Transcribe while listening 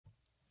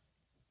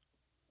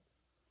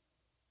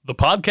The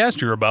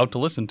podcast you're about to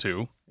listen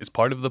to is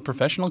part of the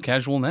Professional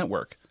Casual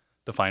Network.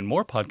 To find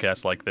more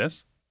podcasts like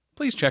this,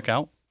 please check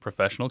out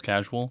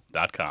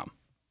professionalcasual.com.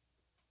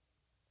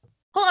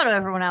 Hello to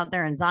everyone out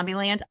there in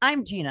Zombieland.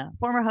 I'm Gina,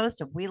 former host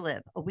of We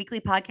Live, a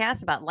weekly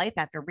podcast about life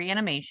after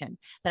reanimation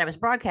that I was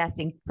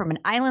broadcasting from an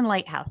island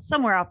lighthouse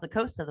somewhere off the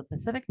coast of the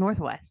Pacific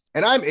Northwest.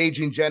 And I'm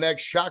aging Gen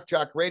X shock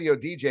jock radio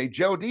DJ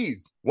Joe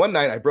Dees. One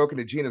night I broke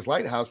into Gina's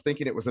lighthouse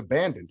thinking it was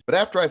abandoned, but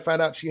after I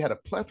found out she had a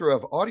plethora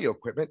of audio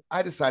equipment,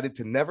 I decided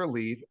to never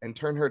leave and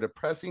turn her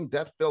depressing,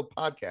 death-filled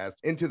podcast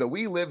into the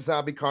We Live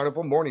Zombie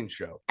Carnival morning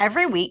show.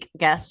 Every week,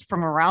 guests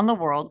from around the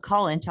world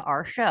call into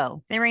our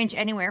show. They range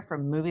anywhere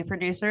from movie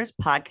producers,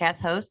 podcast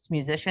hosts,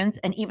 musicians,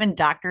 and even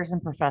doctors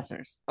and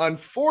professors.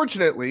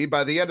 Unfortunately,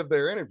 by the end of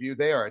their interview,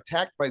 they are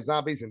attacked by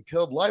zombies and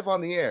killed live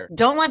on the air.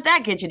 Don't let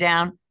that get you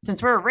down.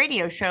 Since we're a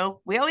radio show,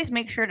 we always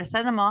make sure to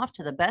send them off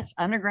to the best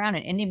underground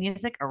and indie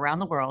music around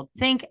the world.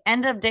 Think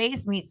End of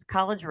Days meets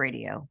college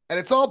radio. And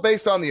it's all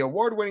based on the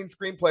award-winning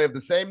screenplay of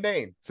the same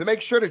name. So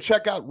make sure to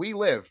check out We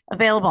Live.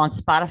 Available on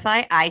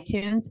Spotify,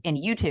 iTunes, and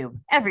YouTube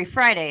every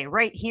Friday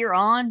right here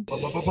on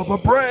Braves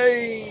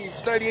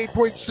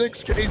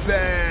 98.6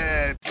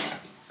 KZ.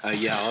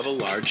 Yeah, I'll have a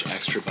large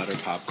extra butter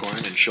popcorn,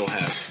 and she'll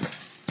have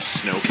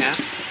snow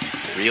caps?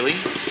 Really?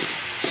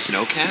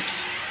 Snow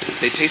caps?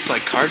 They taste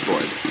like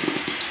cardboard.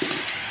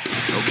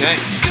 Okay.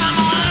 Come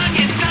along,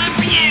 it's time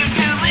for you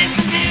to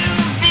listen to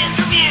this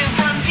review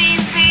from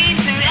DC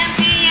to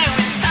MCU.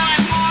 It's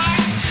time for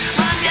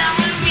Rundown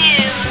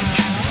Reviews.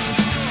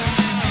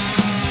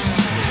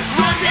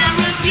 Rundown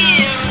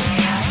Reviews.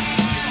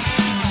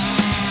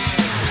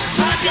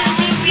 Rundown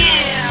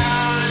Reviews.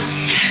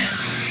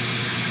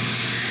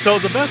 So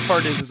the best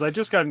part is I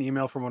just got an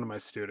email from one of my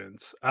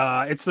students.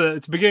 It's the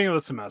beginning of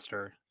the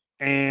semester,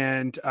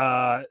 and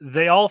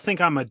they all think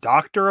I'm a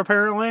doctor.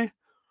 Apparently,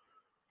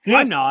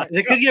 I'm not. Is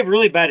it because you have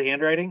really bad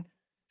handwriting?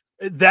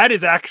 That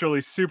is actually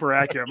super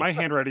accurate. My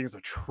handwriting is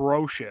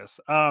atrocious.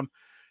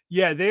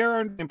 Yeah, they are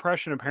under the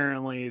impression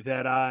apparently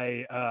that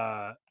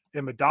I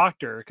am a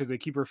doctor because they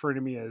keep referring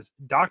to me as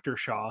Dr.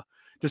 Shaw,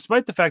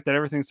 despite the fact that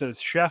everything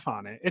says chef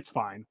on it. It's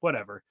fine,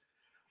 whatever.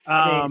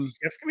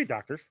 Chefs can be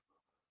doctors.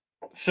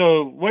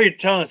 So what you're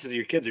telling us is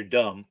your kids are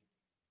dumb.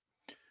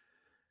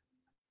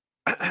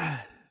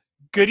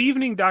 Good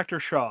evening, Dr.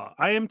 Shaw.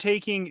 I am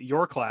taking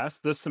your class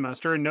this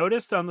semester and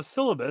noticed on the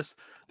syllabus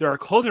there are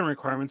clothing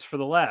requirements for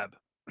the lab.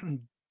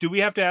 Do we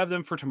have to have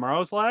them for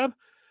tomorrow's lab?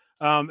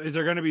 Is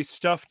there going to be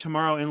stuff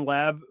tomorrow in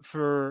lab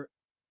for...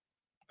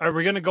 Are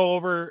we going to go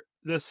over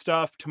this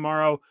stuff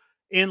tomorrow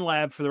in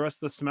lab for the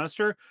rest of the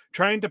semester?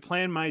 Trying to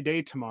plan my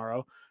day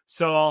tomorrow,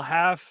 so I'll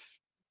have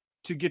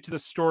to get to the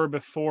store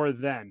before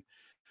then.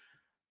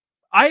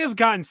 I have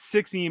gotten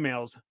 6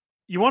 emails.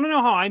 You want to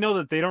know how I know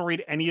that they don't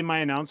read any of my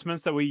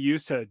announcements that we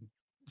use to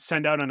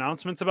send out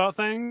announcements about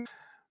things?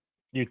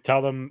 You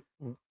tell them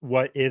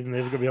what is and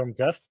isn't going to be on the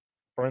test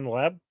or in the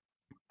lab?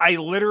 I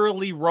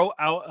literally wrote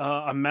out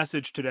a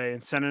message today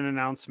and sent an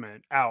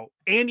announcement out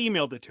and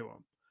emailed it to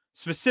them.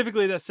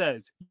 Specifically that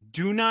says,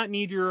 do not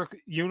need your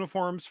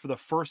uniforms for the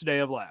first day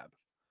of lab.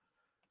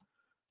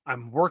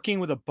 I'm working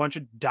with a bunch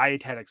of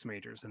dietetics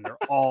majors and they're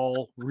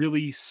all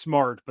really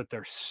smart, but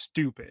they're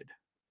stupid.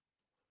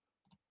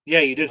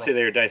 Yeah, you did say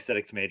they were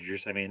dietetics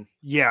majors. I mean,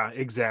 yeah,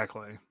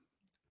 exactly.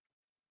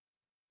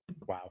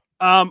 Wow.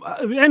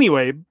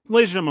 Anyway,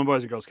 ladies and gentlemen,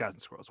 boys and girls, cats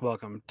and squirrels,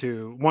 welcome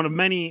to one of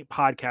many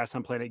podcasts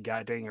on planet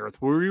Goddamn Earth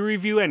where we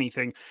review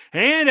anything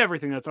and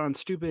everything that's on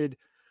stupid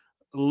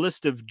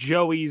list of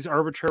Joey's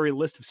arbitrary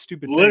list of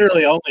stupid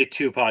literally things. only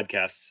 2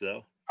 podcasts,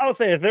 though. I would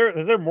say, is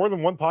there more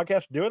than one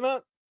podcast doing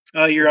that?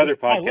 Your other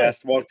my podcast,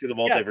 list. Walk Through the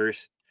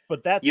Multiverse.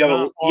 But that's You have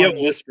not a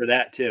on- list for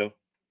that, too.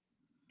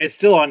 It's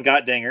still on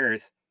Goddamn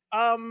Earth.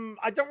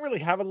 I don't really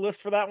have a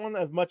list for that one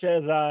as much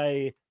as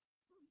I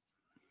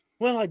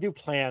do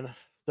plan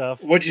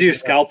stuff. What'd you do?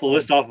 Scalp the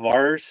list off of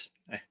ours?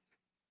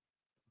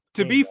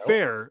 To be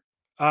fair,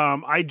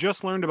 I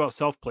just learned about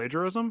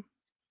self-plagiarism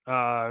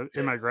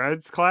in my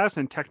grads class,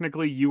 and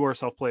technically you are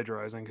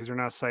self-plagiarizing because you're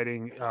not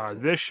citing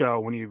this show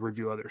when you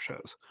review other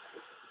shows.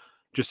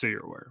 Just so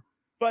you're aware.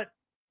 But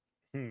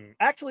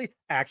actually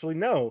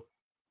no,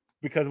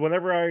 because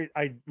whenever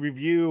I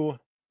review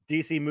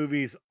DC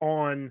movies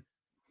on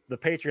the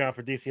Patreon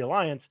for DC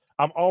Alliance,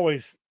 I'm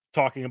always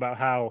talking about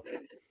how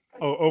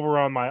over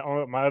on my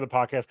other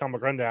podcast,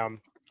 Comic Rundown,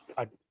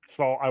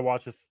 I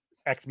watched this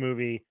X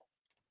movie,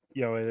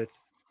 and it's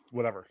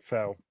whatever.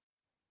 So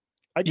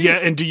yeah,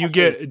 and do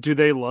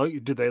they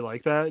like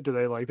that? Do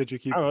they like that you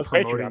keep promoting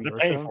Patreon? They're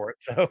paying for it.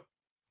 So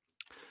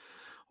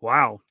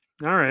wow.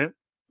 All right.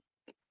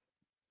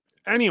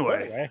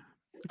 Anyway,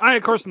 I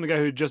of course am the guy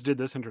who just did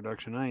this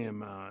introduction. I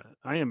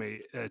am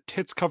a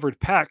tits covered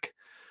peck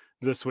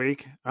this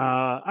week.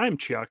 I'm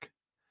Chuck,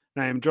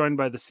 and I am joined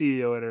by the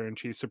CEO,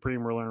 editor-in-chief,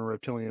 supreme ruler, and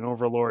reptilian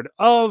overlord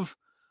of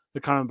the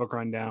Comic Book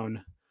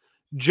Rundown,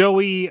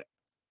 Joey.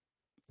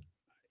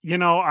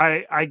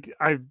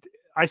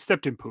 I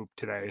stepped in poop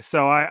today,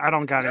 so I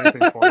don't got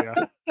anything for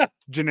you,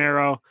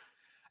 Gennaro.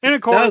 And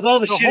of course, that was all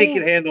the shit he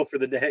could handle for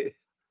the day.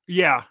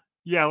 Yeah,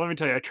 Yeah, let me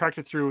tell you, I tracked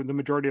it through the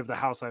majority of the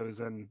house I was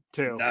in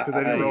too, because I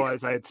didn't Nice.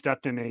 realize I had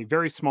stepped in a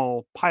very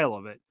small pile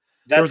of it.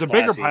 That's There was a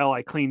bigger classy. pile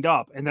I cleaned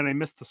up, and then I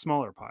missed the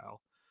smaller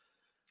pile.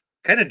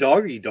 Kind of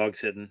dog are you dog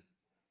sitting?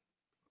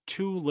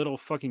 2 little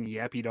fucking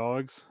yappy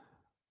dogs.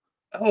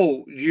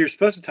 Oh, you're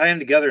supposed to tie them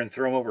together and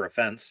throw them over a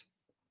fence.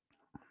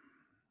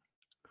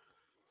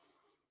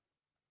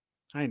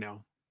 I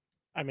know.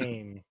 I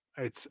mean,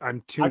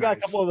 I'm too I got nice.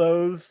 a couple of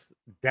those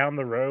down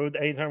the road.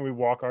 Anytime we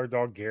walk our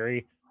dog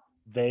Gary,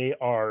 they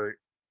are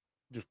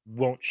just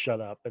won't shut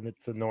up, and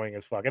it's annoying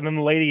as fuck. And then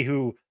the lady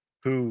who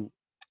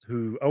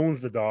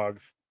owns the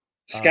dogs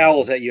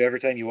Scowls at you every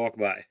time you walk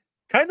by.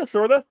 kind of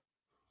sorta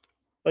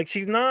like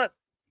she's not.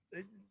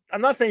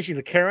 I'm not saying she's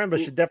a Karen, but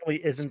she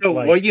definitely isn't. So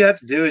like, what you have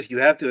to do is you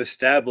have to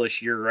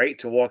establish your right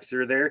to walk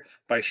through there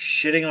by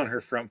shitting on her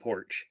front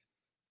porch.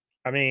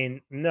 I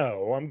mean,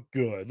 no, I'm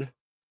good.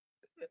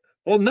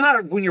 Well,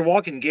 not when you're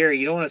walking Gary.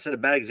 You don't want to set a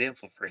bad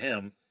example for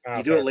him. Oh,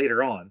 You do fair. it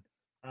later on.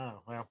 Oh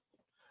well,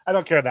 I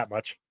don't care that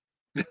much.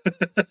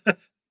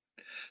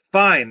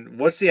 Fine.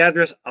 What's the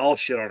address? I'll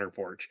shit on her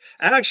porch.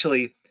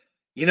 Actually,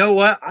 you know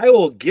what? I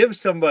will give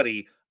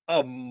somebody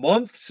a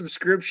month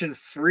subscription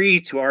free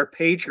to our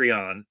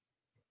Patreon.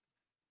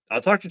 I'll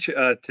talk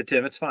to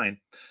Tim. It's fine.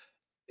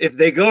 If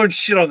they go and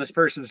shit on this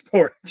person's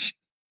porch.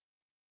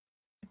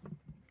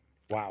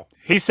 Wow.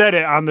 He said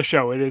it on the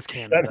show. It is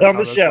canon. Said it That's on how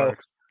the this show.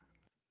 works.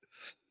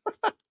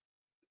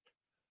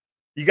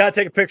 You gotta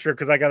take a picture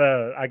because I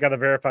gotta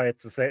verify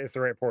it's the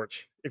right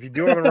porch. If you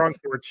do it on the wrong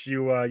porch,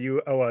 you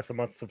owe us a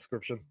month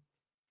subscription.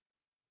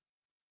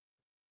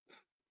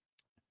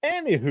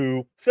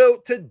 Anywho,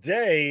 so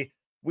today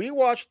we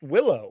watched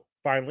Willow.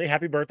 Finally,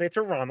 happy birthday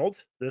to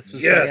Ronald. This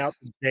is coming out Yes.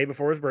 the day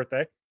before his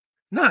birthday.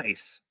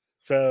 Nice.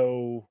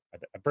 So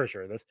I'm pretty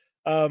sure of this.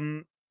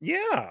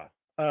 Yeah.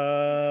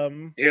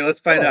 Here, let's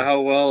find Willow. out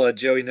how well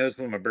Joey knows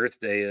when my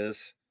birthday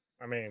is.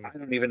 I mean, I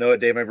don't even know what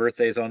day my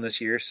birthday is on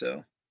this year,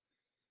 so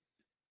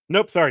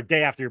nope. Sorry,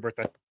 day after your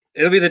birthday.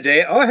 it'll be the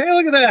day. Oh, hey,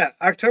 look at that.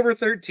 October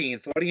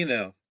 13th. What do you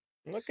know?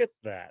 Look at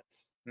that.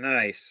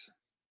 Nice.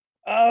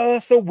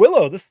 So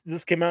Willow.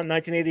 This came out in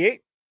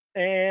 1988,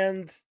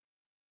 and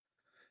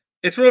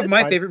It's one of It's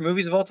my fine. favorite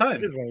movies of all it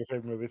time. is one of your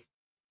favorite movies.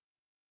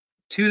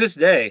 To this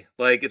day,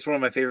 like, it's one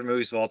of my favorite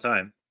movies of all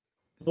time.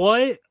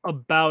 What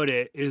about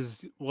it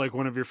is like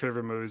one of your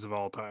favorite movies of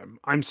all time?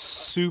 I'm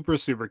super,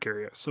 super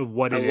curious of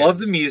what I it love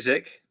is. the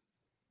music.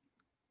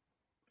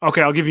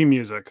 Okay, I'll give you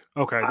music.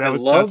 Okay, I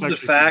love the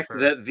fact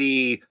that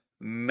the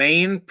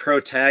main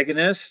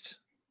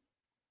protagonist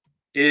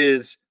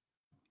is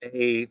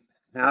a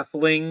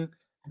halfling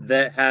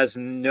that has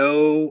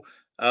no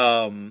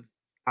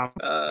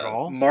at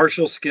all.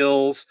 martial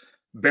skills,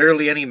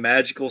 barely any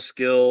magical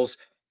skills,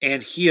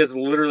 and he is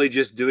literally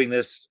just doing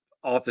this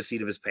off the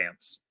seat of his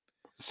pants.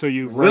 So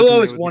you Willow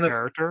resonate is with one the of-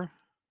 character.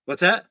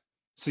 What's that?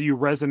 So you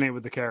resonate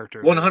with the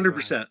character.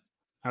 100%.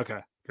 Okay,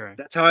 great.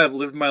 That's how I've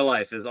lived my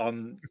life, is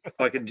on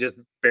fucking just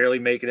barely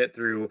making it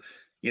through,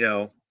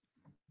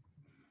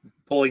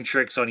 pulling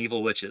tricks on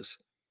evil witches.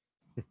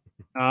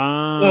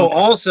 Oh, Okay.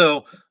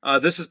 also,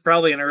 this is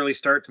probably an early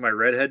start to my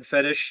redhead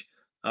fetish,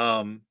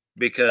 That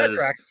because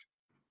tracks.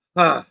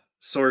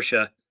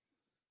 Sorsha.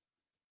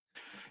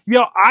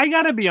 Yo, I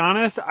gotta be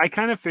honest. I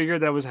kind of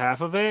figured that was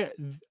half of it.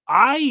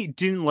 I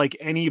didn't like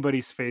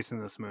anybody's face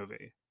in this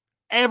movie.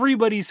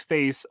 Everybody's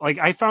face, like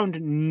I found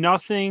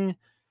nothing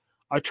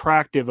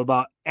attractive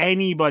about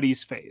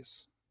anybody's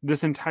face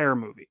this entire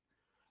movie.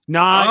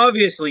 Not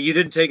Obviously, you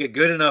didn't take a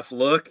good enough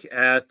look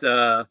at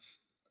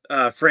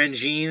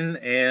Frangine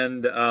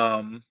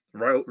and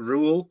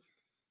Rule,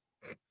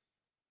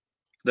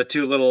 the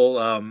two little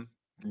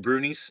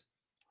brunies.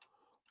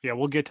 yeah,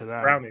 we'll get to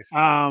that. Brownies.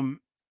 I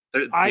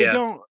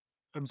don't.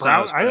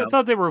 Brown. I pronounced.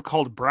 thought they were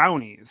called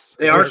brownies.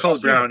 They are which called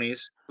seems-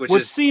 brownies, which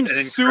Which is seems an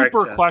incorrect,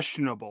 super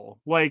questionable.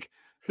 Like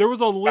there was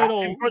a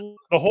little.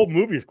 The whole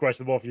movie is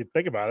questionable if you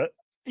think about it.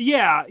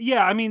 Yeah.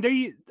 I mean,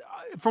 they.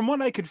 From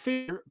what I could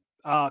figure,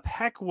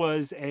 peck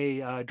was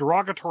a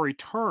derogatory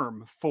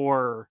term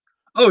for.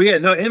 Oh yeah,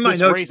 no. In my this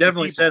notes, race it of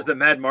definitely says people. that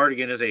Mad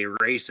Mardigan is a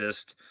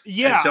racist.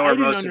 Yeah, so I are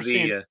didn't most of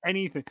the, understand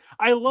anything.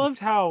 I loved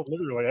how.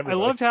 Literally I everybody.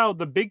 loved how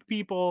the big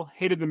people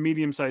hated the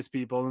medium-sized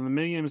people, and the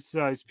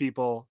medium-sized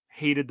people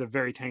hated the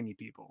very tiny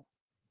people,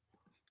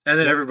 And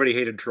then everybody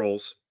hated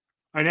trolls.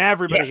 and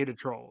everybody Yeah. hated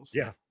trolls.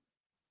 Yeah.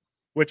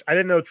 Which I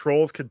didn't know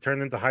trolls could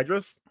turn into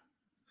hydras.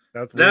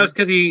 That's That was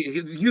weird.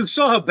 because you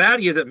saw how bad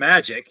he is at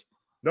magic.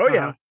 Oh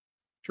yeah, Uh-huh.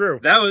 true.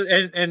 That was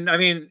and I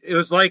mean it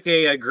was like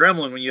a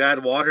gremlin when you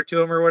add water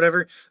to him or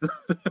whatever.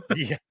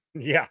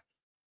 Yeah.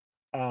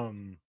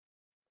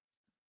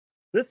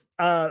 This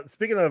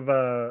speaking of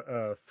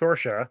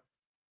Sorsha,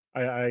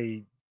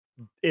 I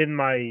in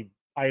my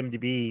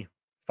IMDb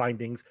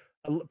findings,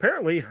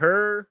 apparently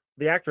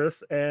the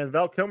actress and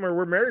Val Kilmer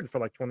were married for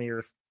like 20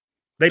 years.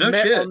 They No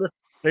met shit.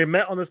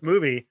 on this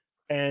movie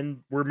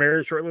and were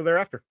married shortly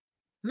thereafter.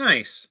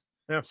 Nice.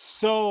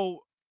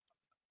 So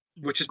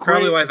Which is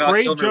probably why Val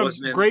Kilmer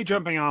wasn't in. great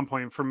jumping on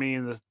point for me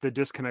in the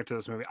disconnect of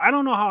this movie. I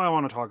don't know how I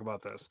want to talk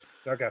about this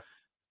Okay.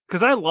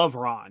 because I love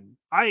Ron.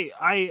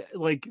 I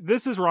like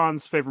this is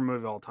Ron's favorite movie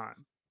of all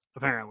time,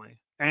 apparently.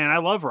 And I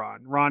love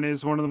Ron. Ron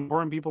is one of the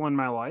important people in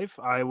my life.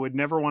 I would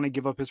never want to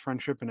give up his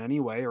friendship in any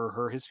way or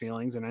hurt his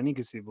feelings in any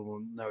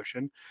conceivable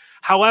notion.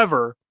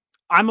 However,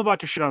 I'm about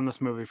to shit on this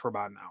movie for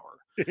about an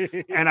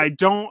hour. And I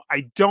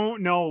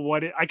don't know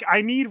what it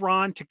I need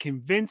Ron to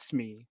convince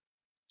me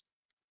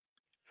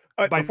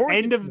by the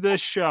end of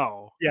this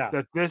show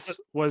that this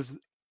was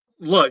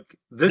Look,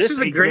 this is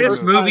the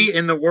greatest first movie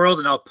in the world,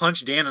 and I'll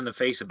punch Dan in the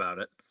face about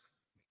it.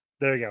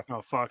 There you go.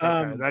 oh fuck.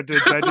 Okay.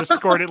 That just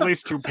scored at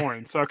least 2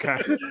 points. Okay.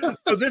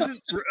 So this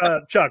is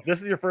Chuck.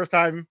 This is your first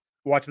time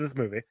watching this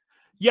movie.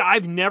 Yeah,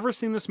 I've never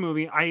seen this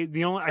movie. I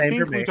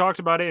think we talked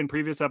about it in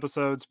previous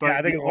episodes, but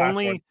I think the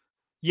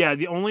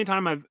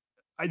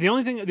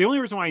only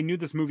reason why I knew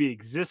this movie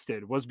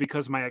existed was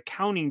because my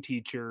accounting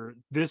teacher,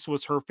 this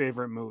was her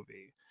favorite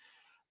movie.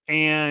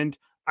 And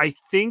I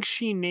think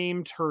she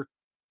named her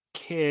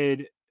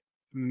kid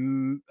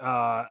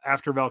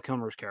after Val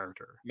Kilmer's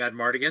character. Mad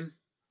Mardigan?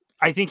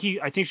 I think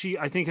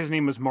his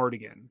name was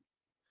Mardigan.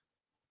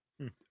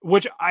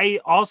 Which I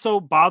also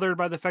bothered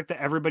by the fact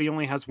that everybody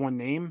only has one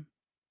name.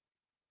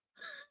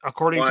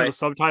 According to the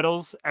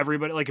subtitles,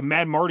 everybody like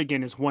Mad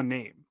Mardigan is one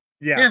name.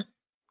 Yeah.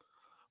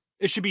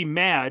 It should be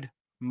Mad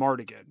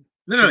Mardigan.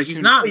 No, he's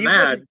not He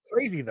mad. wasn't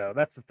crazy though.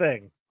 That's the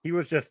thing. He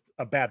was just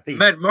a bad thief.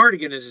 Mad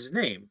Mardigan is his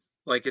name.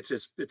 Like it's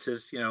his,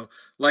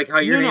 like how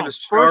your name is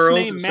First Charles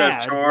name instead Mad,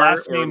 of Char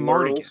last or name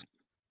Laurels. Mardigan.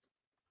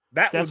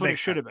 That's would what it make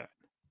should have sense.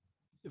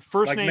 been.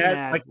 First Like name Mad-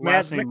 Mad, like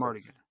last Mad name Nichols.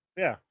 Mardigan.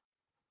 Yeah.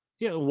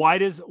 Yeah, why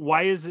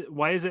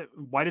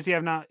does he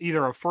have not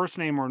either a first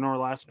name or nor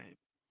last name?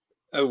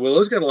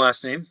 Willow's got a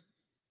last name.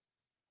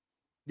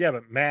 Yeah,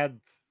 but Mad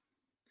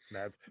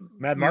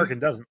Mardigan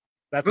doesn't.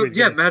 That's what But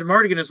yeah, Mad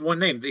Mardigan is one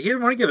name. He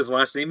didn't want to give his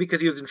last name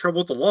because he was in trouble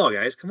with the law,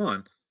 guys. Come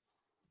on.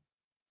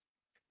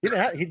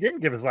 he didn't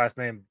give his last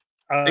name.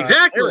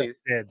 Exactly. Eric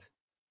did.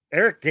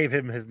 Eric gave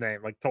him his name,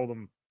 like told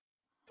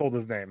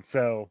his name.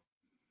 So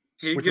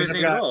He didn't Which give his we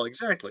name never at got- all.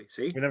 Exactly.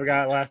 See? we never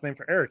got a last name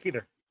for Eric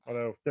either.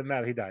 Although doesn't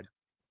matter, he died.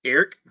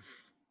 Eric.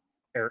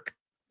 Eric.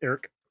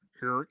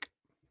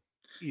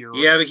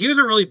 Yeah, but he was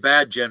a really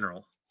bad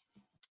general.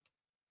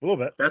 A little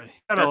bit. That, He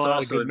had a that's lot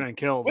also of good men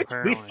killed. Which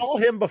apparently. we saw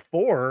him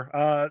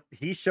before.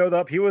 He showed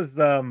up. He was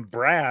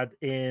Brad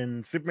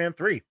in Superman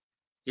 3.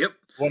 Yep.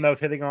 One that was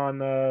hitting on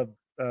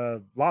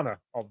Lana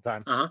all the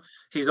time.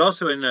 He's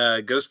also in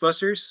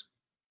Ghostbusters.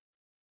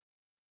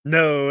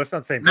 No, it's not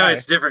the same No, guy.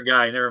 it's a different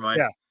guy. Never mind.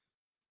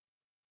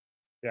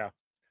 Yeah.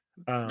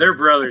 They're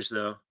brothers,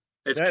 though.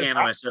 It's that- canon.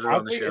 I said it on the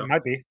honestly, show. It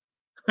might be.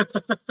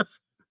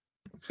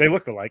 They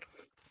look alike.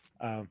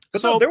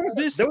 But So no, there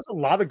was a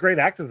lot of great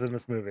actors in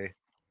this movie.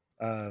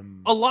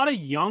 a lot of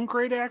young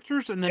great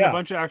actors, and then Yeah. a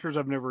bunch of actors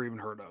I've never even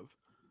heard of.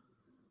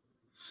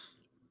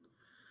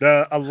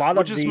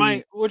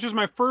 Which Which is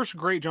my first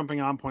great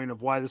jumping on point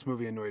of why this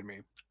movie annoyed me.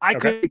 I Okay.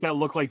 couldn't make that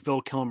look like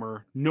Val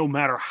Kilmer no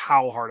matter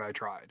how hard I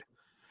tried.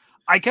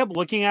 I kept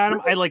looking at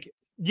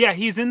him.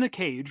 He's in the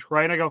cage,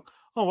 right? And I go,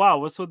 oh wow,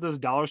 what's with this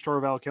dollar store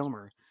Val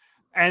Kilmer?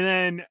 And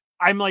then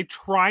I'm like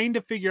trying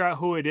to figure out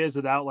who it is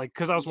without like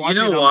because I was watching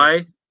You know it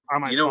why?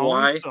 on my You know phone,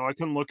 why? so I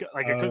couldn't look at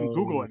I couldn't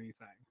Google Oh.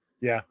 anything.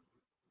 Yeah.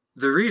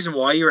 The reason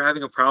why you were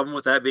having a problem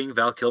with that being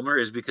Val Kilmer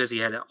is because he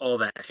had all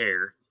that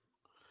hair.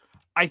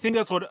 I think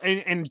that's what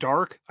and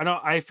dark.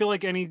 I feel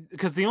like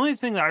because the only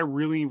thing that I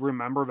really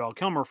remember Val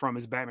Kilmer from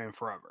is Batman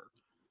Forever.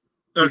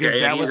 Because Okay,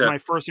 that and was he's a my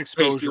first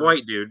pasty exposure.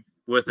 white dude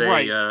with a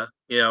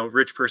Right.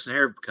 rich person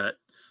haircut.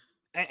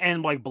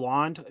 And like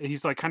blonde.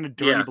 He's like kind of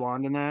dirty Yeah.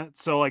 blonde in that.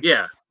 So like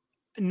Yeah.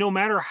 no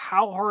matter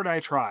how hard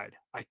I tried,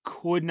 I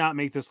could not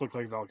make this look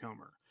like Val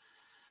Kilmer.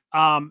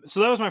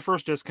 So that was my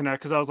first disconnect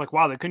because I was like,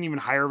 wow, they couldn't even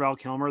hire Val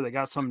Kilmer. They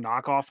got some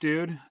knockoff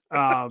dude.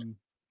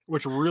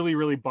 Which really,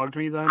 really bugged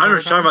me then. I don't know what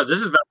you're talking about. This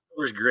is Val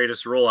Kilmer's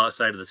greatest role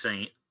outside of the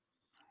Saint.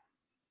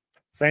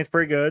 Saint's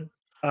pretty good.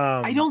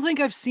 I don't think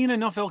I've seen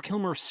enough Val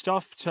Kilmer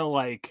stuff to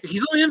like.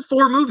 He's only in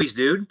 4 movies,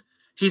 dude.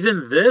 He's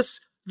in this,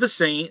 The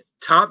Saint,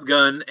 Top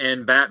Gun,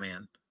 and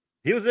Batman.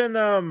 He was in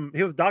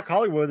he was Doc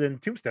Hollywood in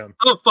Tombstone.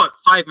 Oh fuck,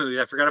 5 movies.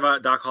 I forgot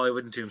about Doc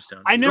Hollywood and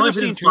Tombstone. I've He's never only been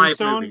seen in 5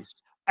 Tombstone.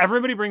 movies.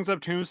 Everybody brings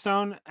up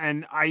Tombstone,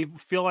 and I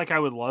feel like I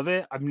would love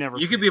it. I've never.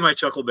 You seen could be it. my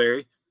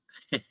Chuckleberry.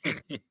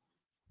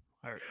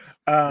 All right.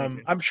 Thank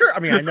you. I'm sure. I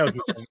mean, I know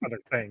he's done other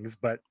things,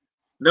 but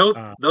Nope.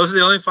 Uh, Those are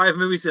the only 5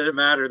 movies that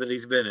matter that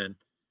he's been in.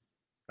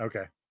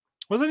 okay.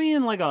 Wasn't he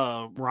in like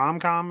a rom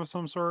com of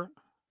some sort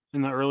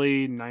in the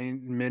early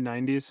mid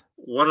 90s?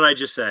 What did I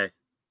just say?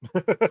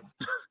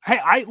 Hey,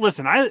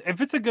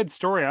 if it's a good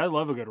story, I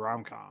love a good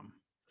rom com.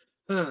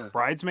 I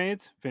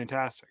Bridesmaids,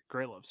 fantastic,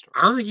 great love story.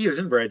 don't think he was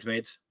in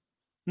Bridesmaids.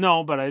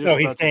 No, but I just No,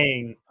 he's that's,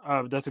 saying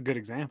that's a good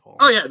example.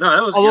 Oh yeah, no,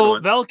 that was a good Although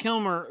one. Val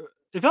Kilmer,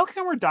 did Val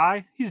Kilmer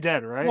die? He's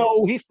dead, right?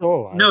 no, he's still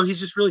alive. No, he's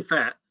just really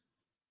fat.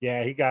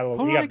 Yeah, he got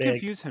Who he did I got big.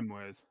 confuse him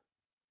with?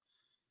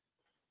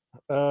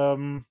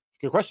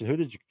 Good question. Who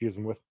did you confuse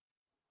him with?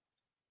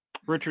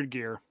 Richard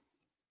Gere.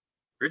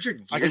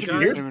 Richard I Gere could died?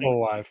 use Gere's him in- still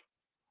alive.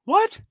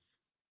 What?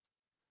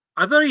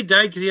 I thought he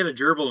died because he had a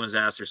gerbil in his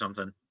ass or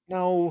something.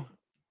 No,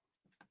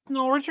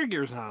 No, Richard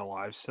Gere's not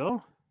alive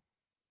still.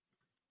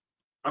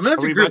 I'm gonna have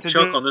Are to we agree about with to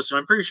Chuck do- on this one.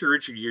 I'm pretty sure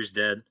Richard Gere's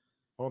dead.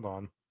 Hold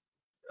on.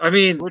 I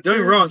mean, don't get me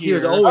Richard wrong, he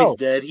was Gere- always Oh.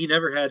 dead. He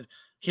never had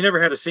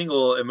a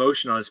single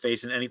emotion on his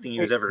face in anything he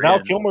was ever Val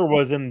in. Kilmer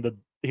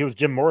he was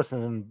Jim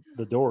Morrison in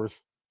The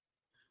Doors.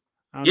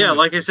 I don't know Yeah, what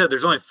like I you're said,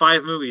 there's talking only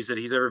 5 movies that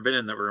he's ever been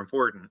in that were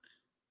important.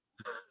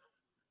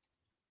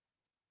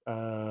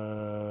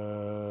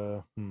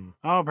 Oh,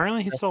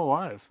 apparently he's still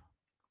alive.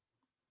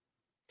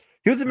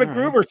 He was in All right.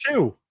 MacGruber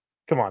too.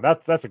 Come on,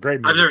 that's a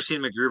great movie. I've never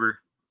seen MacGruber.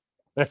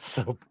 That's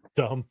so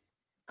dumb.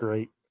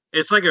 Great.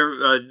 It's like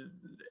a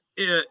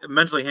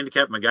mentally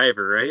handicapped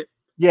MacGyver, right?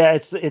 Yeah,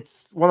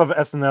 it's one of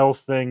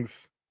SNL's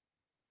things.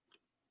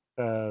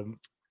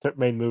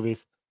 Made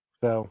movies.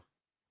 So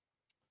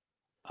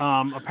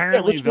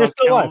Apparently Richard Val Gere's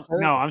still alive,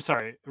 Kilmer. No, I'm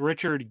sorry.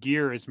 Richard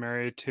Gere is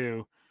married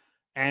to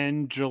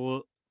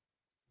Angela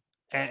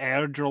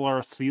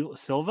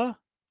Silva.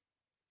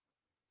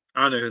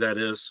 I don't know who that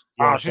is.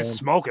 Oh, Yeah, she's same.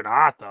 smoking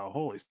hot though.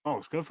 Holy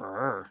smokes, good for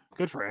her.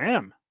 Good for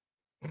him.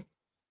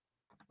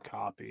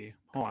 Copy.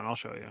 Hold on, I'll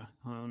show you.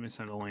 Let me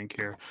send a link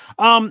here.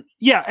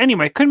 Yeah,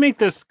 anyway, could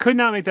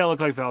not make that look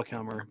like Val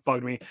Kilmer.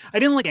 Bugged me. I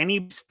didn't like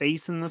any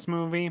face in this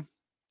movie.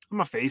 I'm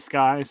a face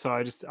guy,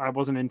 so I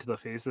wasn't into the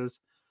faces.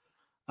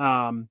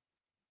 I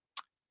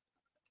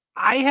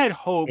had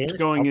hoped Spanish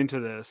going puppet. into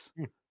this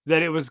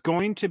that it was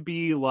going to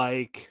be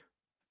like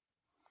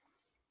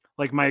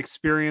my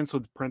experience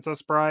with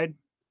Princess Bride.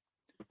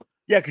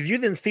 Yeah, because you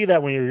didn't see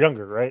that when you were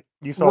younger, right?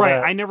 You saw Right,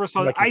 that. I never saw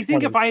in, that. like, I your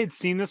think if 20s. I had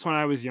seen this when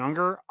I was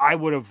younger, I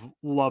would have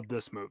loved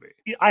this movie.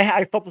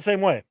 I felt the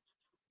same way.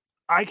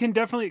 I can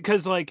definitely,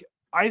 because like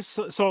I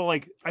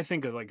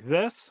think of like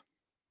this.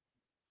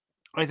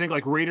 I think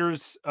like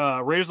Raiders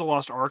of the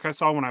Lost Ark I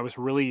saw when I was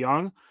really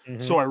young,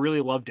 so I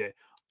really loved it.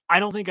 I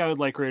don't think I would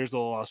like Raiders of the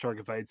Lost Ark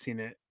if I had seen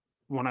it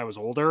when I was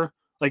older.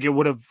 Like it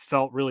would have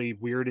felt really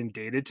weird and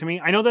dated to me.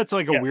 I know that's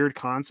like a Yes. weird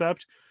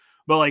concept,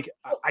 but like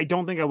I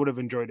don't think I would have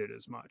enjoyed it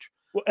as much.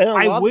 Well, and a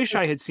lot I of wish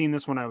I this- had seen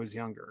this when I was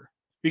younger,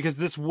 because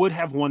this would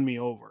have won me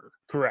over.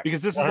 correct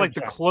Because this is like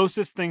the 100%.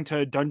 closest thing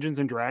to Dungeons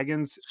and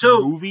Dragons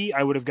So- movie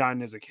I would have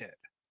gotten as a kid.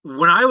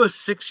 When I was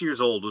 6 years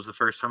old was the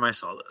first time I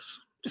saw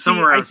this. See,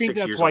 Somewhere around I think 6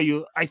 that's years why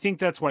old. I think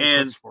that's why it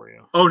And- clicks for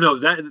you. Oh no,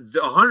 that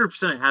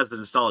 100% has the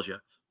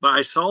nostalgia. But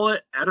I saw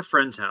it at a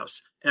friend's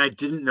house and I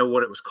didn't know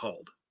what it was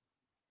called.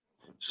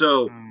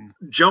 So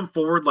jump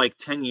forward like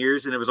 10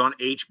 years and it was on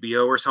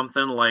HBO or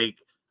something, like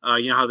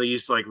you know how they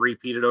used to like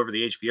repeat it over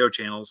the HBO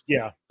channels.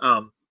 Yeah.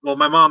 Well,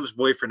 my mom's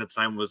boyfriend at the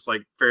time was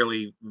like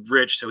fairly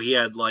rich, so he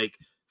had like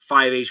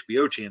 5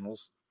 HBO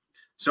channels.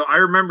 So I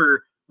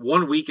remember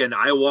one weekend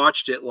I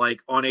watched it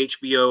like on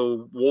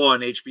HBO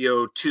 1,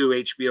 HBO 2,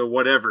 HBO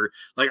whatever.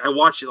 Like I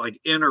watched it like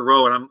in a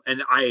row,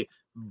 and I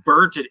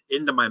burnt it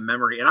into my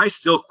memory, and I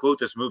still quote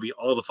this movie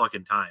all the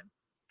fucking time.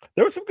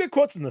 There were some good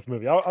quotes in this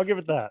movie. I'll give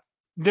it that.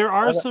 There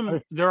are I some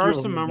few there are of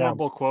some them down.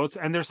 memorable quotes,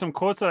 and there's some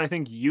quotes that I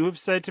think you have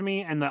said to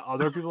me and that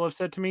other people have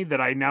said to me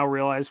that I now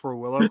realize were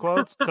Willow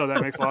quotes. So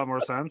that makes a lot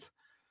more sense.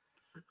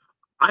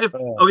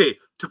 Okay,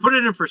 to put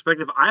it in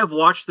perspective, I have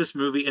watched this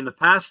movie in the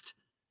past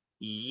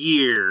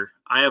year.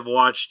 I have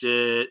watched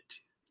it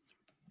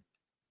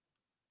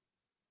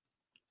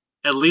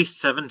at least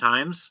 7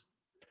 times.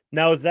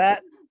 Now, is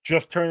that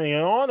just turning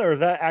it on, or is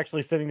that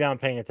actually sitting down and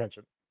paying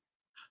attention?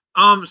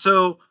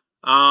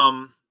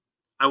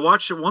 I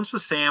watched it once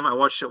with Sam. I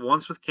watched it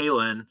once with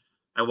Kaylin.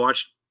 I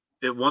watched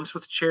it once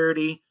with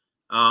Charity.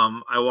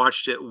 I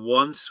watched it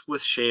once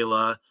with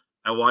Shayla.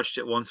 I watched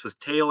it once with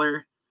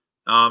Taylor.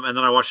 And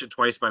then I watched it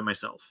twice by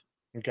myself.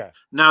 Okay.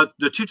 Now,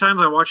 the 2 times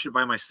I watched it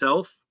by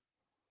myself,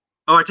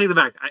 I take it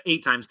back.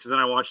 8 times, because then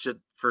I watched it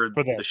for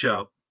this, the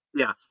show.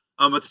 Yeah.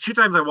 But the 2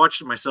 times I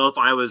watched it myself,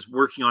 I was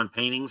working on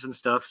paintings and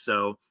stuff.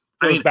 So,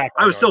 I mean,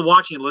 I was still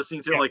watching and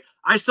listening to it. Like,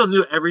 I still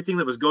knew everything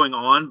that was going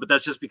on, but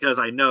that's just because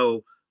I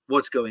know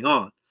what's going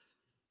on.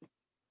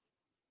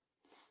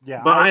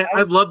 Yeah. But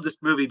I've loved this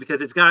movie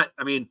because it's got,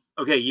 I mean,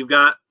 okay, you've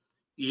got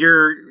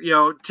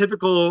your,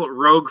 typical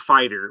rogue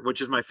fighter,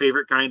 which is my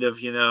favorite kind of,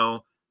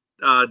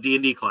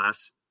 D&D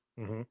class,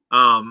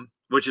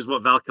 which is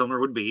what Val Kilmer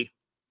would be.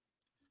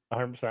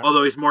 100%.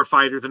 Although he's more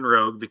fighter than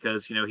rogue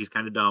because, he's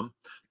kind of dumb.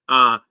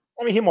 I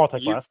mean, he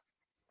multi-class.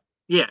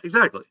 Yeah,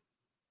 exactly.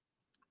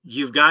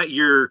 You've got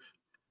your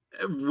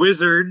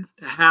wizard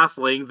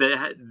halfling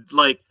that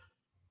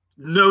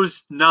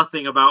knows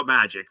nothing about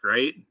magic,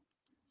 right?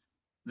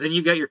 Then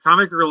you got your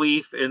comic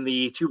relief and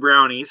the 2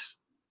 brownies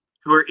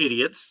who are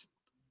idiots.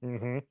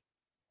 Mm-hmm.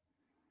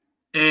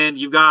 And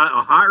you've got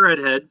a hot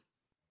redhead.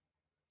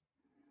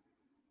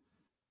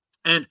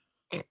 And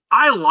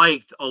I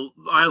love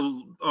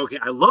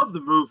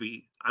the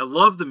movie. I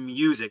love the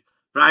music,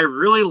 but I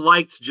really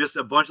liked just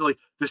a bunch of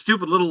the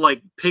stupid little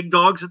pig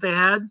dogs that they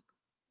had.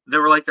 They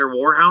were like their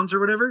warhounds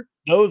or whatever.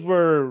 Those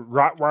were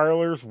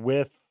Rottweilers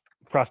with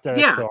prosthetics.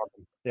 Yeah.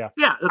 Yeah.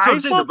 Yeah, that's what I'm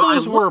saying. thought But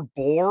those were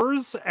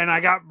boars, and I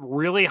got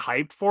really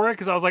hyped for it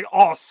because I was like,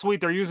 "Oh, sweet!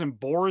 They're using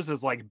boars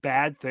as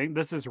bad thing.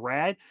 This is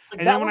rad."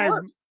 And that then when would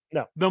work.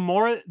 The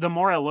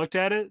more I looked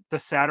at it, the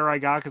sadder I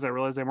got because I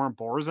realized they weren't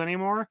boars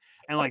anymore,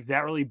 and like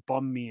that really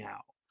bummed me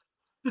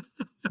out.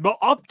 But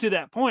up to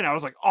that point, I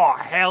was like, "Oh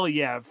hell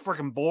yeah,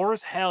 freaking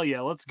boars! Hell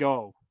yeah, let's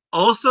go!"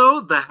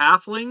 Also, the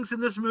halflings in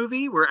this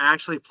movie were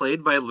actually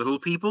played by little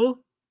people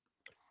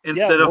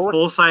instead of Warwick-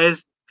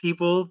 full-sized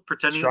people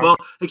pretending. Shrunk. Well,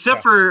 except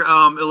Yeah. for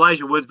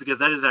Elijah Woods, because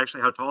that is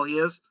actually how tall he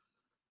is.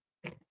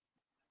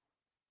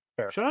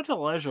 Shout out to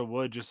Elijah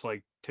Wood, just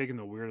like taking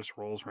the weirdest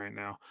roles right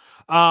now.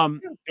 Doing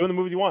the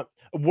movies you want.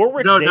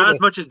 Warwick No, Davis, not as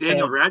much as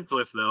Daniel said-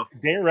 Radcliffe, though.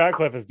 Daniel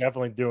Radcliffe is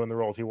definitely doing the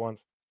roles he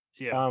wants.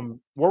 Yeah,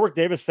 Warwick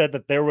Davis said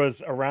that there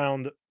was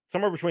around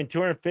somewhere between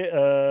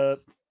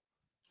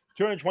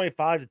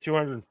 225 to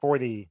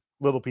 240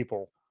 little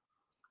people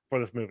for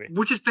this movie.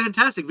 Which is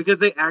fantastic because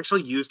they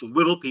actually used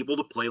little people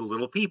to play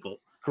little people.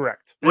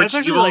 Correct. and Which it's you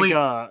actually only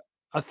like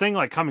a thing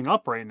like coming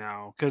up right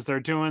now because they're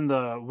doing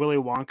the Willy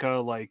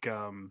Wonka like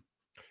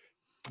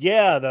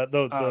Yeah, the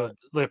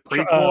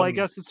prequel, I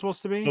guess it's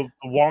supposed to be. the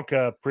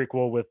Wonka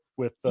prequel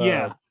with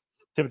Yeah.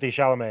 Timothy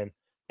Chalamet,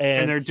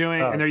 and they're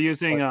doing and they're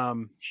using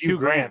Hugh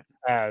Grant.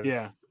 as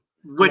Yeah.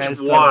 Which As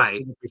the-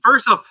 why?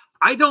 First off,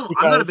 I'm not a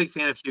Because- big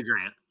fan of Hugh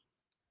Grant.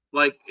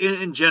 Like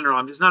in general,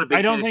 I'm just not a big.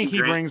 I don't fan think of he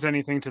Hugh Grant. brings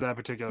anything to that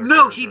particular.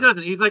 No, he character.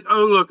 doesn't. He's like,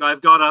 oh look,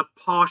 I've got a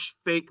posh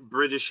fake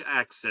British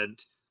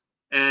accent,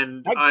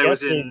 and My I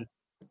was guess in is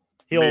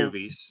he'll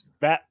movies.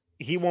 that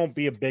he won't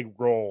be a big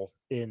role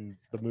in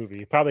the movie.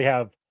 He'll probably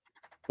have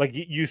like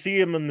you see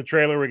him in the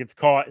trailer where he gets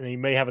caught, and he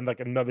may have like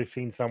another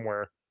scene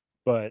somewhere.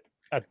 But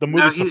the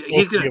No, movie's he's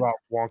supposed to be gonna- about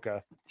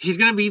Wonka. He's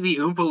gonna be the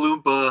Oompa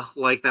Loompa,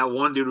 like that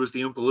one dude was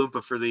the Oompa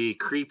Loompa for the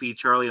creepy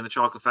Charlie and the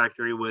Chocolate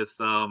Factory with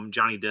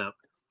Johnny Depp.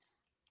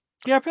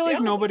 Yeah, I feel like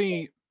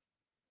Yeah,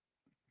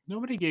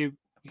 nobody gave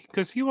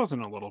because he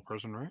wasn't a little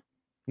person, right?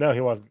 No,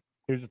 he wasn't.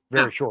 He was just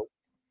very No. short.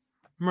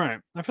 Right.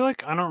 I feel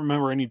like I don't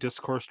remember any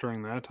discourse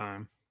during that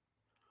time.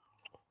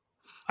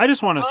 I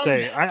just want to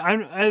say,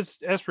 I'm as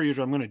per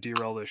usual, I'm going to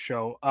derail this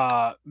show.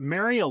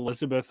 Mary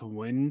Elizabeth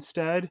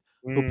Winstead,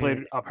 who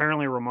played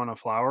apparently Ramona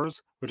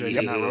Flowers, which I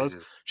did not realize.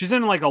 She's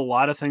in like a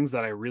lot of things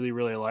that I really,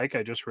 really like.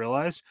 I just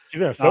realized.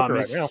 She's in Ahsoka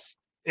right now.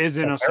 Is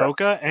in That's her.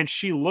 Ahsoka, and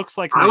she looks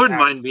like I my wouldn't ex,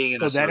 mind being in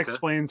so that Ahsoka.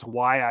 explains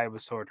why I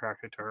was so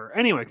attracted to her.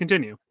 Anyway,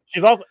 continue.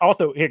 She's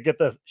also here. Get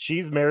this.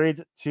 She's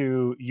married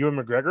to Ewan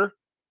McGregor,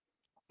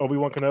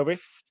 Obi-Wan Kenobi,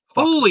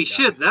 Holy yeah.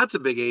 shit, that's a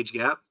big age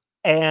gap.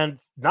 and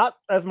not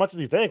as much as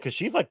you think because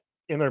she's like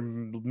in their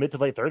mid to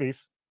late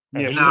 30s.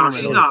 And Yeah, he's she's No, in her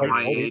she's mid- not late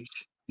my 40s.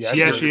 age. Yeah, She's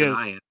Yeah, younger she than is.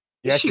 I am.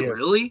 Yeah, Is she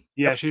really?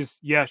 Yeah, she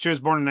was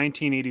born in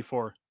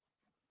 1984.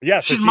 Yeah,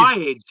 so She's my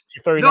age.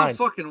 she's 39. No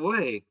fucking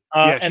way.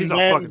 Yeah, and she's a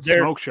then fucking their,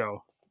 smoke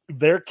show.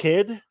 their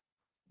kid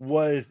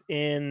was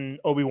in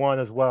Obi-Wan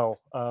as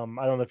well. I don't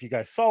know if you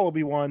guys saw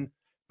Obi-Wan,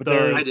 but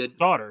there's I did.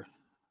 Daughter.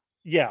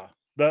 yeah.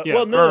 Yeah,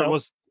 Well, no, or no,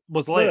 was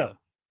no. Leia?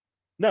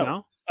 no.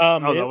 No? Oh,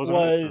 that it wasn't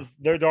her? was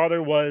their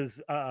daughter was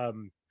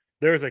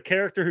there's a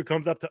character who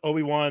comes up to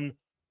Obi-Wan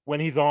when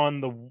he's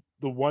on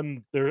the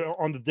one they're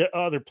on the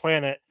other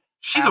planet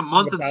She's a asking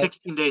month and about-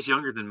 16 days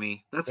younger than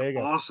me. That's There you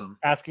go. awesome.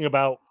 asking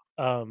about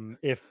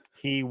if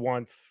he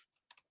wants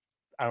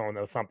I don't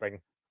know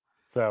something.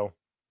 So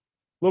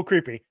a little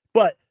creepy.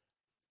 But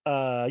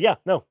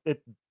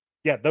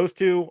those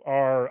two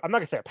are I'm not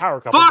gonna say a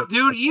power couple. Fuck, but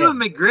dude. yeah. Ewan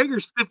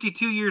McGregor's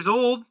 52 years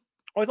old.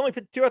 Oh, he's only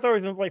 52. I thought he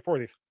was in his late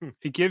 40s.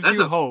 It gives That's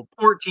you a hope.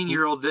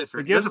 14-year-old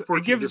difference.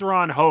 It gives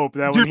Ron hope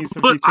that Dude, when he's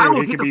look, I 52,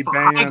 will he hit could be the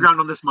banging. high ground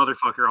on this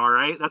motherfucker, all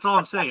right? That's all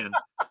I'm saying.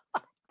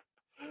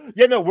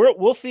 Yeah, no,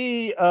 we'll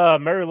see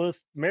Mary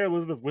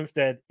Elizabeth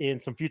Winstead in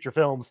some future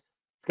films.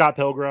 Scott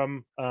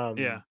Pilgrim,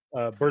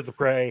 Birds of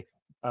Prey.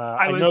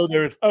 I know was-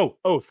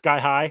 there's Sky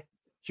High.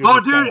 She was Oh,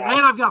 in Sky dude, High.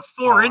 and I've got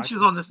 4 Oh, inches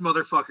on this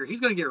motherfucker. He's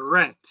going to get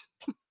wrecked.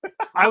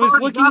 I was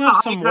I've already looking got up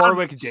the some high ground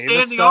Warwick Davis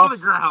standing on the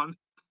stuff. ground.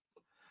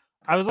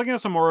 I was looking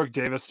at some Warwick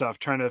Davis stuff,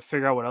 trying to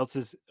figure out what else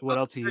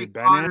he Harry had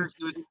been Potter, in,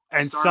 he was in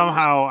and Star Wars.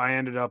 somehow I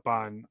ended up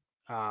on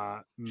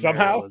Mary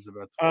Somehow?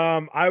 Elizabeth.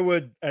 I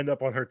would end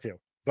up on her too,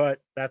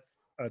 but that's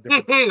a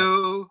different.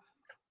 Hey-ho.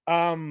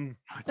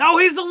 No,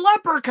 he's the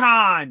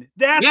Leprechaun.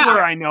 That's Yeah.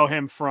 where I know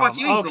him from. Fuck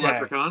you, he's the Okay.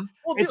 leprechaun.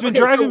 well, It's dude,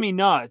 been okay, driving so me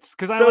nuts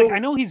because so- I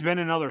know he's been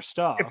in other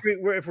stuff.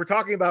 If we're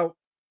talking about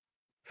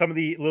some of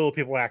the little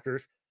people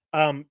actors,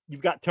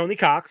 you've got Tony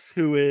Cox,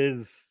 who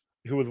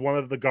was one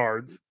of the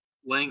guards.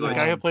 The Language.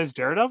 guy who plays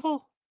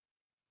Daredevil?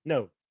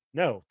 No,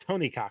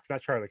 Tony Cox,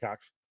 not Charlie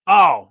Cox.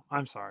 Oh,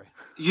 I'm sorry.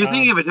 You're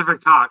thinking of a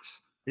different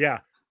Cox. Yeah,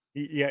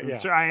 yeah.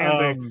 That's true, I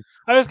am Um,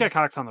 I just got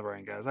Cox on the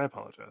brain, guys. I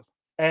apologize.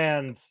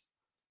 and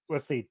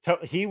let's see,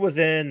 he was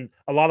in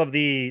a lot of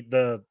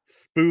the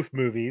spoof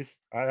movies.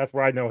 That's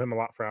where I know him a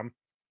lot from.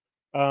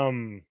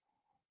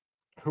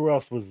 Who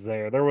else was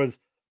there? There was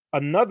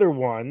another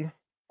one,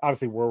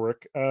 obviously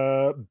Warwick.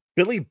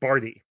 Billy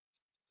Barty.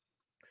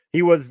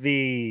 He was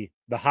the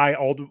High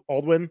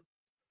Aldwin.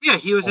 Yeah,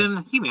 he was Oh.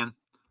 in He-Man.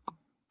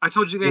 I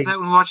told you guys He's- that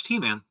when we watched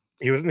He-Man.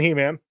 He was in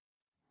He-Man,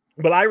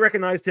 but I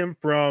recognized him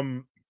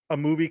from a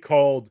movie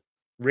called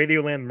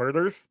Radioland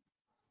Murders,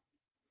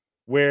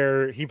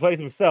 where he plays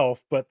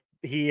himself, but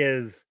he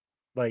is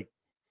like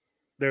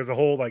there's a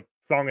whole like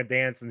song and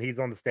dance, and he's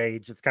on the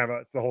stage. It's kind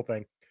of it's the whole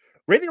thing.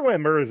 Radio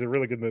and Murder is a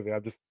really good movie. I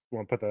just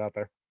want to put that out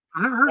there.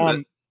 I've never heard of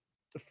it.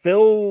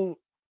 Phil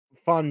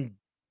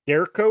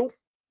Fonderco,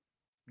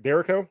 I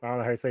don't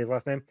know how you say his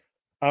last name,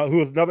 who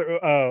was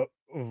another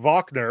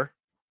Wagner,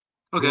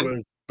 Okay. who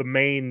was the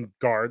main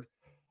guard.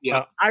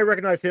 Yeah. I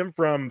recognize him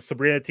from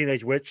Sabrina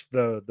Teenage Witch,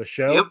 the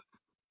show. Yep.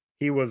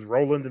 He was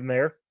Roland in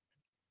there.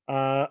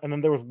 And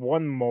then there was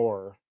one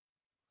more.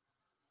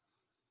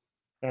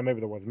 Maybe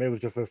there wasn't. Maybe it was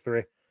just those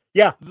three.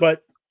 Yeah,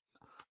 but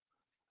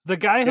The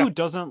guy who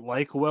doesn't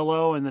like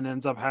Willow and then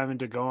ends up having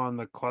to go on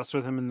the quest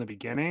with him in the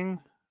beginning,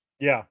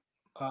 yeah,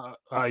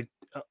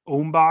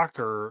 Umbach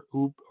or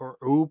Oop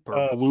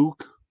or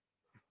Luke.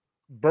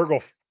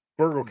 Burgle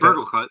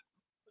Cut.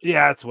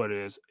 Yeah, that's what it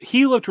is.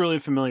 He looked really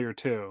familiar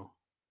too.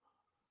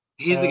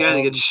 He's the guy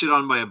that gets shit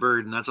on by a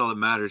bird, and that's all that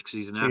matters because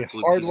he's an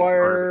absolute piece of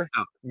Hardwire,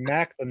 garbage.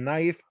 Mac the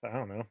Knife. I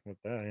don't know what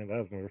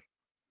that was.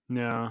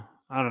 Yeah,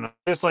 I don't know.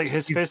 Just like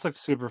his face looked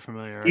super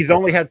familiar. He's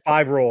only had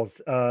 5 roles.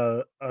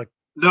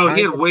 No,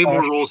 he had way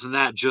more roles than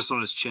that just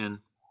on his chin.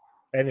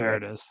 Anyway, there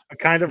it is. A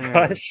Kind of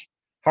Rush,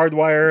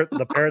 Hardwire,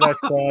 The Paradise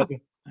Club,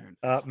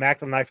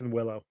 Mac the Knife, and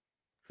Willow.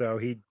 So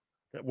he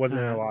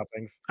wasn't in a lot of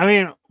things. I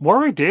mean,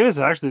 Warwick Davis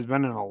actually has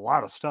been in a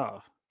lot of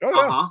stuff. Oh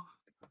yeah.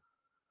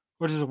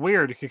 Which is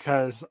weird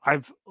because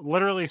I've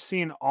literally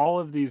seen all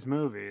of these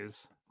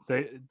movies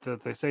that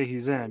they say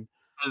he's in.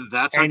 And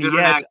that's how good an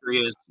actor he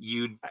is.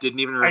 You didn't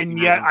even recognize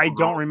and yet him I from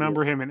don't all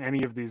remember him in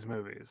any of these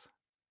movies.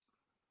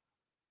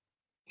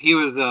 He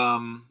was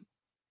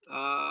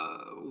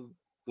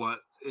what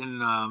in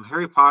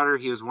Harry Potter?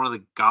 He was one of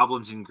the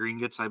goblins in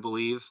Gringotts, I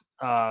believe.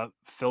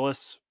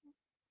 Phyllis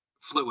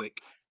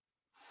Flitwick.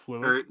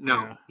 Flitwick? Or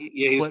no,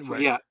 Yeah.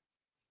 yeah.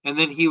 And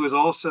then he was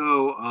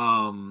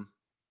also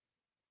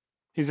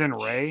he's in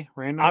Ray.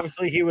 Random.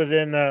 Obviously, he was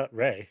in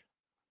Ray.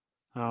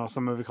 Oh,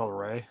 some movie called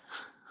Ray.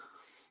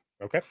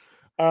 Okay.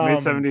 Made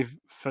 70.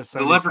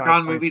 The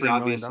Leprechaun movies,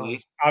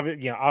 obviously.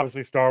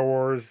 Obviously Star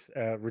Wars,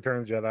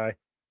 Return of the Jedi.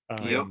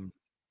 Yep.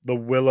 The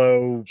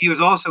Willow. He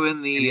was also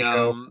in the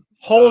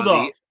Hold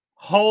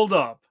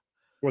up.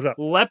 What's up?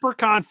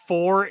 Leprechaun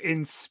 4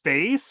 in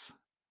space?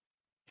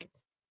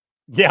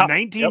 Yeah.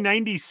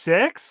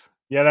 1996?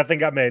 Yeah, that thing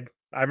got made.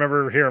 I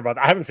remember hearing about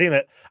that. I haven't seen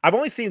it. I've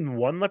only seen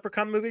one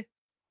Leprechaun movie.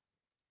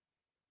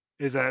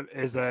 Is that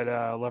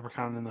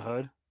Leprechaun in the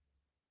Hood?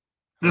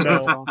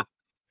 No.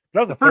 That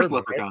was the the first third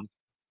one, Leprechaun. right?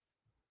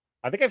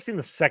 I think I've seen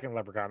the second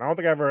Leprechaun. I don't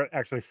think I ever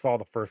actually saw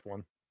the first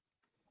one.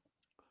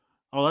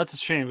 Oh, that's a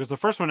shame because the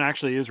first one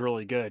actually is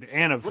really good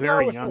and a Well,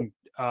 very no, it's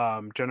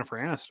young Jennifer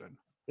Aniston.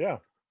 Yeah.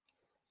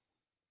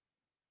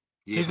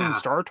 He's in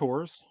Star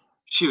Tours.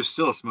 She was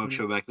still a smoke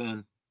show back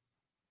then.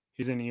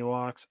 He's in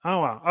Ewoks. Oh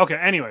wow. Okay.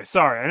 Anyway,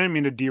 sorry, I didn't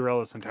mean to derail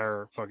this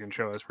entire fucking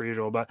show as per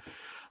usual, but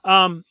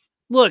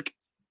look,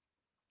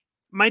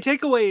 my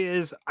takeaway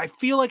is I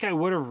feel like I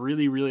would have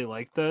really, really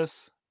liked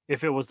this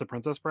if it was The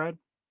Princess Bride,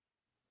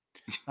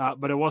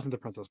 but it wasn't The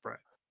Princess Bride.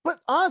 But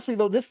honestly,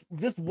 though, this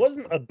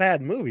wasn't a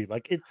bad movie.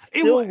 Like it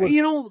still was.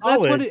 You know,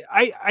 solid, that's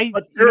what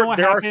but you know what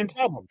there are some happened?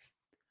 problems.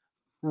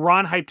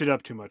 Ron hyped it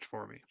up too much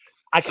for me.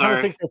 I kind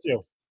of think so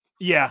too.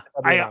 Yeah,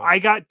 I'll be honest. I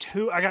got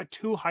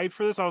too hyped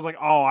for this. I was like,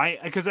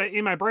 because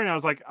in my brain I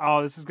was like,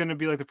 oh, this is going to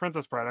be like The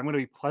Princess Bride. I'm going to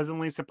be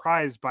pleasantly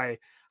surprised by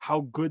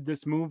how good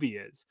this movie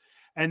is.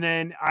 And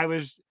then it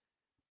was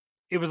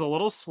a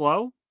little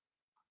slow.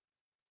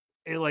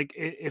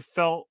 It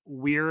felt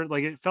weird.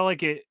 Like it felt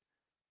like it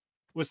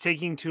was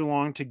taking too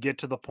long to get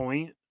to the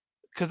point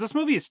because this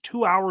movie is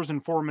 2 hours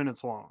and 4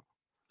 minutes long.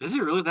 Is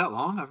it really that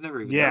long? I've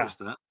never even noticed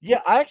that.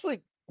 Yeah, I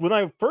actually, when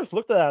I first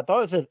looked at it, I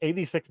thought it said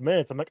 86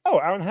 minutes. I'm like, oh,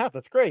 hour and a half.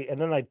 That's great.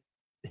 And then I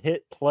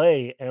hit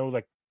play and it was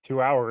like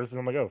 2 hours. And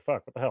I'm like, oh,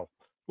 fuck, what the hell?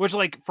 Which,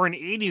 like, for an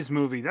 80s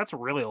movie, that's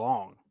really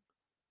long.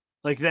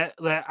 Like, that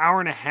hour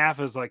and a half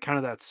is, like, kind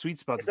of that sweet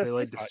spot that they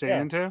like to stay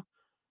into.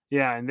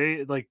 Yeah, and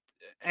they, like,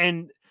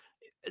 and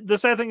the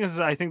sad thing is,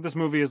 I think this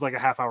movie is, like, a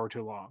half hour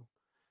too long.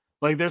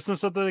 Like, there's some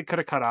stuff that they could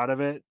have cut out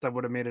of it that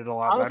would have made it a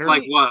lot better.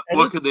 Like what?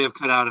 What could they have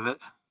cut out of it?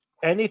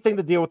 Anything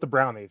to deal with the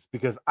brownies,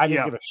 because I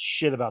didn't give a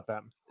shit about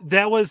them.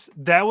 That was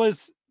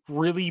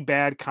really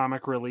bad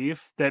comic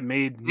relief that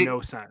made no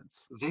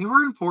sense. They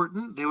were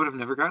important. They would have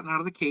never gotten out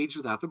of the cage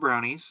without the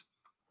brownies.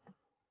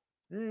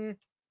 Mm.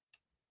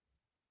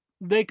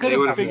 They could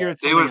have figured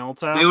something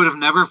else out. They would have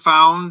never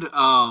found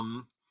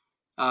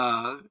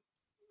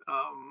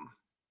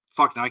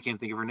fuck, now I can't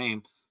think of her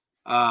name.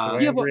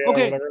 Yeah, but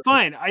okay,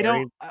 fine.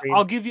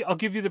 I'll give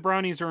you the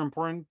brownies are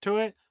important to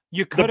it.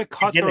 You could have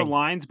cut their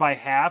lines by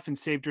half and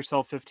saved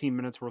yourself 15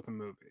 minutes worth of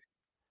movie.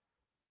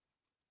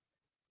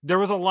 There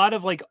was a lot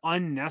of like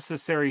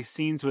unnecessary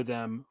scenes with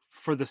them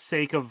for the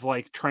sake of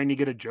like trying to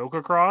get a joke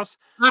across.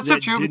 That's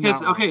not true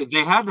because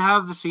they had to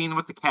have the scene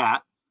with the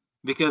cat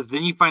because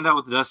then you find out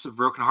what the Dust of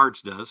Broken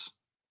Hearts does.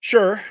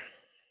 Sure.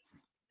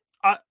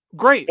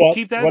 Great.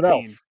 Keep that scene.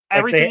 Else?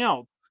 Everything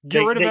else.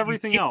 Get rid of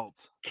everything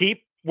else.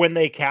 Keep when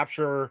they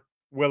capture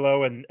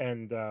Willow and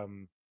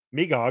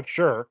Megog,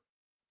 sure.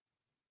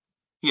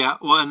 Yeah,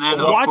 well, and then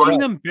Well, of Watching course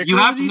them bicker you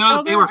have with to each know that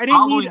other, they were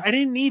following. I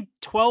didn't need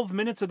 12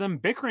 minutes of them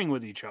bickering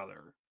with each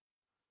other.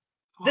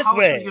 Well, This how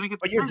else are you way, gonna get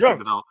the but you're character drunk.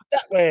 development?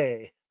 That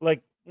way.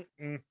 Like,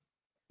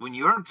 When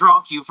you're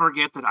drunk, you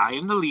forget that I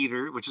am the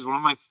leader, which is one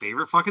of my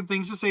favorite fucking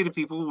things to say to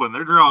people when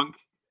they're drunk.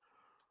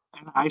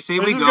 And I say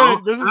This we is go.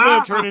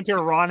 gonna turn into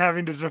Ron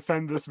having to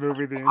defend this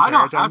movie the I entire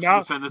don't time. have to Now,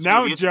 defend this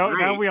now movie. It's Joe, now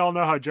great. we all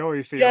know how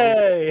Joey feels.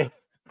 yay.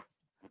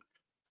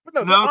 But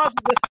no, No,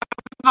 honestly, this,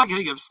 I'm not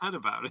getting upset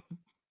about it.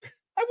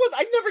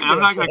 I never And get I'm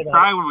not upset going to about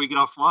cry it. when we get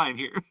offline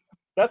here.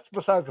 That's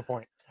besides the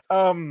point.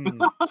 Yeah,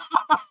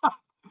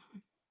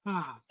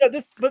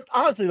 but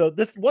honestly though,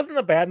 this wasn't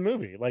a bad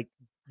movie. Like,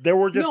 there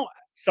were just No,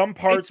 some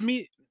parts.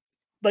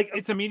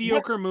 it's a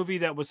mediocre movie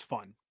that was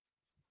fun.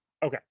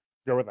 Okay,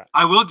 go with that.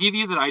 I will give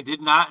you that I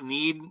did not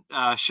need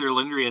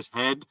Sherlindria's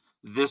head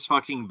this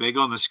fucking big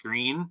on the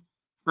screen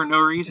for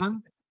no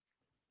reason.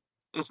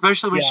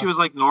 Especially when she was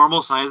like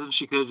normal size and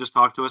she could have just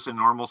talked to us in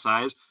normal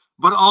size.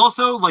 But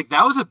also, like,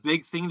 that was a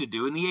big thing to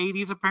do in the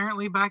 80s,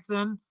 apparently, back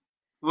then.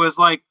 Was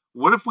like,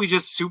 what if we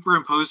just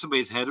superimpose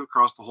somebody's head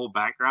across the whole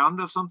background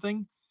of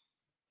something?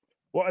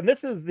 Well, and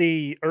this is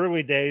the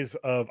early days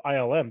of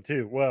ILM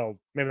too. Well,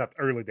 maybe not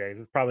the early days.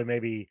 It's probably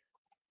maybe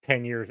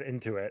 10 years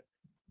into it.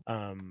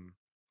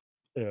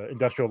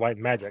 Industrial Light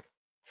and Magic.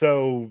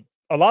 So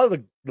a lot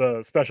of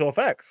the special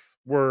effects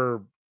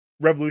were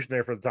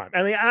revolutionary for the time.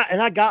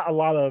 And I got a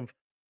lot of,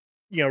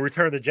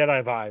 Return of the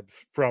Jedi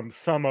vibes from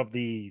some of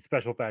the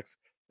special effects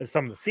and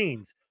some of the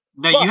scenes.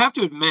 Now, you have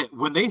to admit,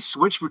 when they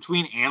switch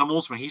between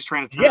animals, when he's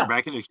trying to turn her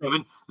back into a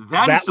human,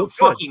 that is some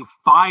fucking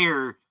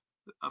fire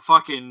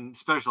fucking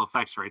special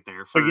effects right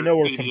there. So you know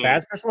where some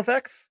bad special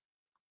effects?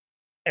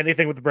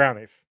 Anything with the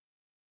brownies.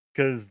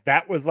 Because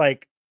that was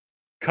like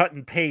cut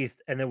and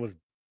paste, and it was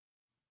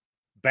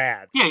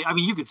bad. Yeah, I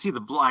mean, you could see the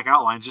black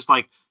outlines, just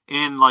like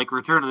in like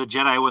Return of the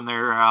Jedi when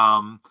they're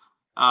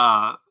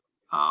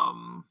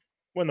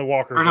when the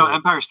walkers, or no,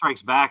 Empire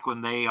Strikes Back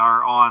when they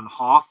are on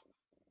Hoth,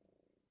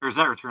 or is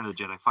that Return of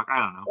the Jedi? Fuck, I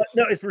don't know.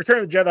 No, it's Return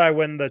of the Jedi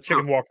when the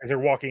chicken walkers are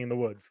walking in the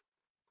woods.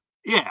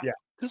 Yeah.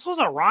 This was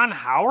a Ron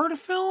Howard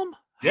film.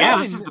 Yeah,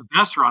 this is the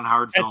best Ron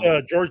Howard film.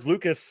 It's George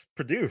Lucas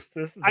produced.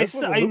 I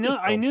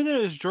knew that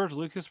it was George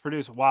Lucas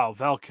produced. Wow,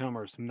 Val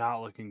Kilmer's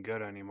not looking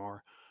good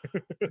anymore.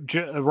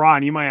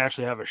 Ron, you might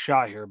actually have a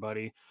shot here,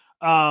 buddy.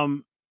 I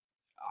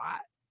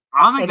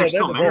don't think they're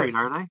still married,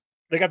 are they?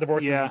 They got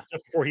divorced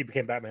just before he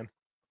became Batman.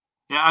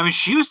 Yeah, I mean,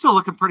 she was still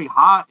looking pretty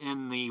hot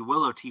in the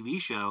Willow TV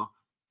show.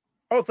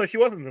 Oh, so she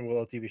wasn't in the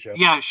Willow TV show.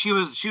 Yeah, she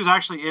was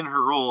actually in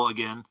her role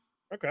again.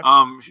 Okay.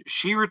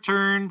 She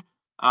returned.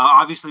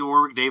 Obviously,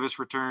 Warwick Davis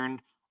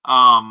returned.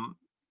 Frangine,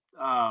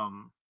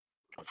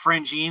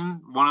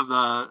 one of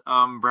the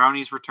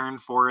brownies, returned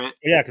for it.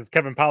 Yeah, because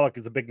Kevin Pollak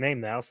is a big name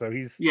now, so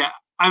he's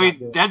I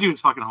mean, that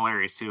dude's fucking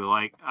hilarious too.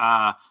 Like,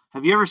 have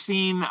you ever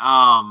seen the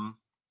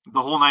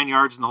whole 9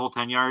 yards and the whole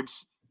 10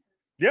 yards?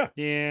 Yeah,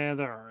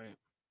 they're all right.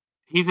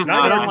 He's in.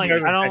 I don't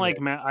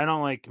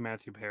like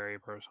Matthew Perry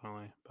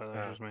personally, but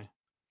that's just me.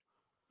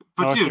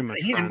 But dude,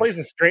 he plays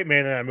a straight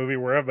man in that movie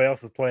where everybody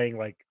else is playing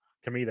like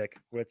comedic,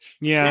 which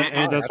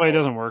that's why it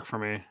doesn't work for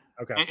me.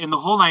 Okay. In the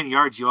whole 9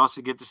 yards, you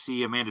also get to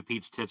see Amanda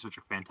Pete's tits, which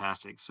are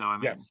fantastic. So I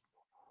mean, yes.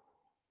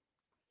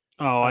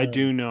 Oh, I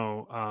do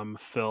know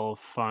Phil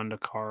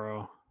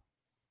Fondacaro.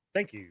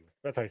 Thank you.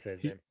 That's how you say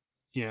his name.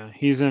 Yeah,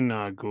 he's in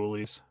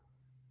Ghoulies.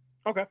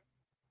 Okay.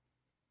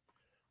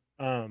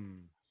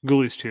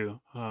 Ghoulies 2.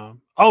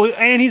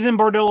 And he's in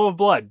Bordello of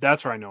Blood.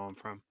 That's where I know him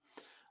from.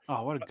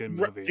 Oh, what a good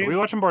movie. Are we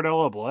watching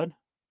Bordello of Blood?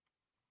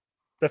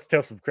 That's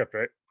Tales from the Crypt,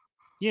 right?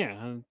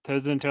 Yeah,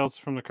 Tales and Tales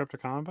from the Crypt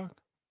comic book.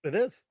 It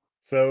is.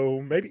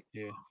 So maybe.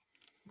 Yeah.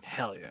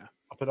 Hell yeah.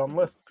 I'll put it on the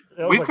list.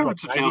 We've covered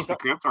some Tales from the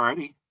Crypt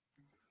already.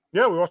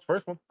 Yeah, we watched the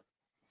first one.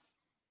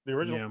 The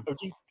original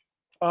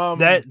OG.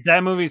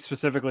 That movie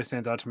specifically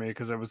stands out to me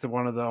because it was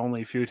one of the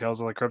only few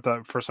Tales of the Crypt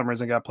that for some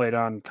reason got played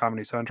on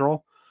Comedy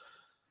Central.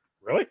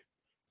 Really?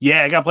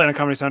 Yeah, it got played on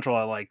Comedy Central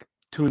at like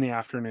 2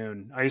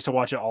 p.m. I used to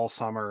watch it all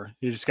summer.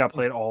 You just got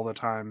played all the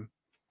time.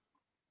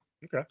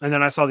 Okay. And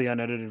then I saw the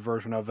unedited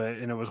version of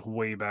it, and it was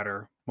way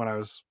better when I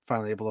was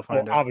finally able to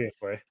find it.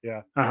 Obviously,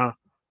 yeah.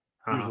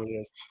 Usually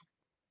is.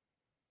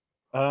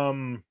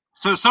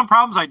 So some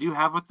problems I do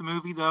have with the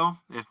movie, though,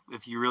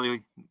 if you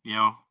really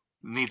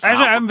need some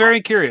Actually, help I'm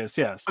very curious.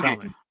 Yes. Okay.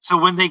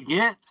 So when they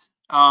get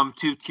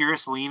to Tir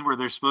Asleen, where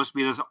there's supposed to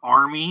be this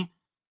army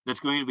that's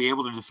going to be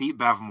able to defeat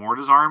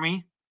Bavmorda's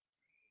army,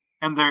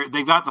 and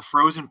they've got the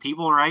frozen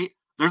people, right?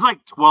 There's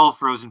like 12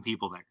 frozen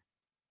people there.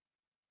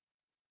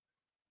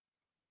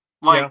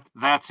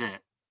 That's it.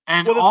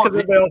 And well, that's because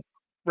everybody else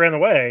ran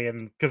away,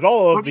 and because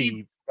all of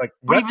the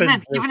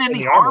weapons, even in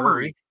the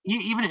armory,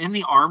 even in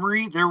the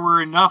armory, there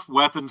were enough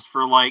weapons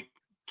for like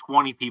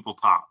 20 people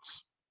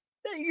tops.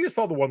 Yeah, you just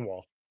saw the one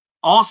wall.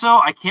 Also,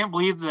 I can't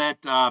believe that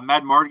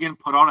Mad Mardigan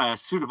put on a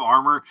suit of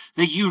armor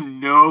that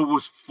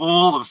was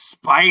full of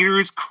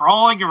spiders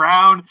crawling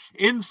around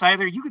inside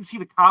there. You can see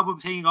the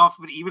cobwebs hanging off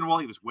of it even while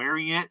he was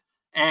wearing it.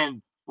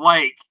 And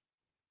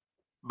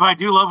but I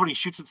do love when he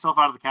shoots himself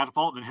out of the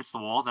catapult and then hits the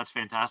wall. That's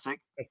fantastic.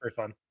 That's very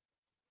fun.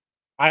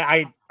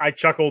 I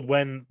chuckled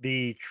when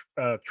the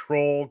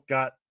troll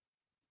got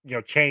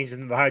changed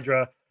into the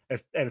Hydra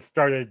and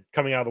started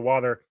coming out of the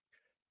water,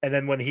 and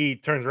then when he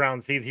turns around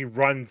and sees, he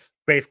runs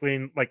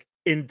basically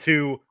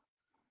into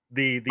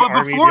the But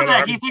army. before the other that,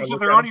 army he thinks that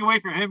looks they're at him. running away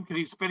from him because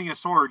he's spinning a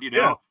sword,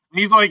 Yeah. And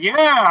he's like,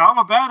 yeah, I'm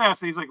a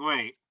badass. And he's like,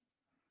 wait.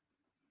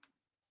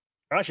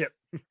 Oh shit!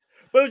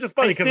 But it was just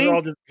funny I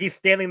because think- he's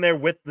standing there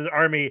with the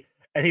army,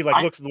 and he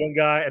looks at the one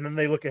guy, and then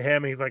they look at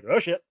him, and he's like, "Oh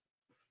shit!"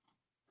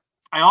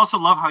 I also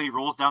love how he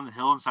rolls down the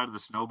hill inside of the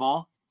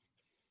snowball.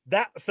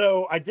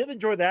 So I did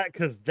enjoy that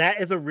because that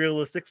is a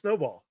realistic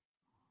snowball.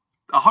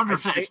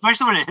 100%,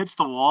 especially when it hits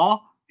the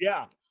wall.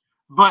 Yeah.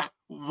 But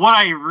what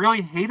I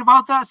really hate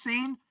about that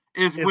scene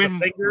is the when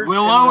fingers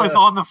Willow and is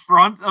on the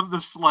front of the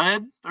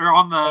sled or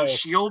on the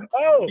shield,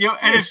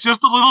 and it's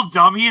just a little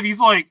dummy, and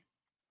he's like,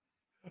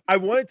 I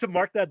wanted to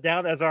mark that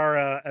down as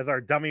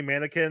our dummy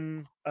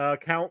mannequin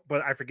count,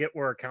 but I forget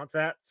where it counts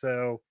at.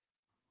 So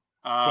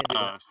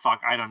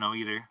fuck, I don't know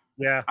either.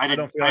 Yeah, I don't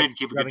didn't feel like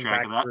keep a good running track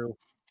back of that. through.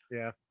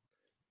 Yeah.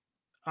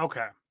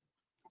 Okay.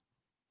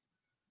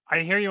 I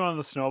hear you on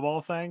the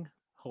snowball thing.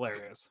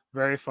 Hilarious.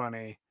 Very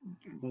funny.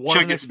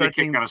 Chick gets a big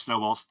kick out of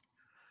snowballs.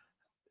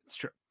 It's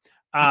true.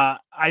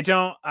 I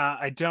don't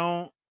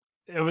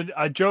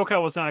a joke I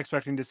was not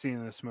expecting to see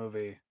in this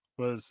movie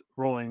was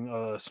rolling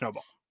a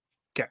snowball.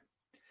 Okay.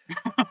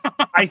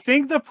 I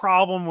think the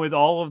problem with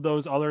all of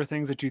those other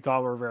things that you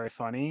thought were very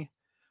funny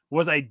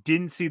was I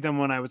didn't see them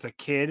when I was a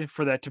kid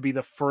for that to be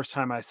the first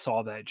time I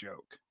saw that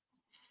joke.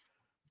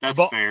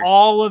 That's fair.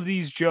 All of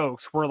these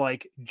jokes were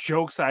like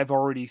jokes I've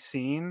already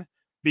seen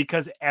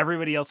because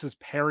everybody else has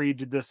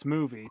parodied this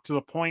movie to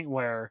the point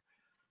where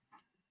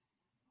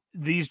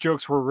these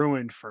jokes were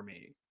ruined for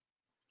me.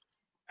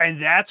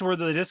 And that's where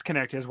the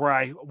disconnect is, where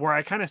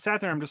I kind of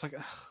sat there. I'm just like,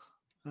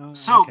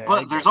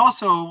 but there's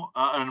also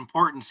an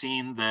important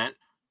scene that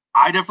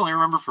I definitely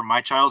remember from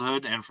my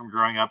childhood and from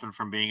growing up and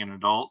from being an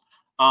adult.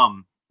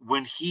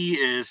 When he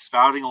is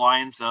spouting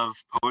lines of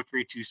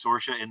poetry to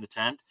Sorsha in the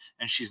tent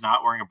and she's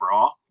not wearing a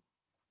bra.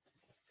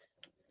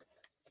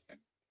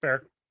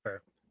 Fair.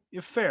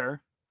 You're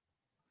fair.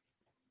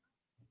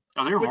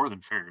 Oh, they were more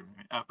than fair.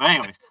 But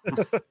anyways.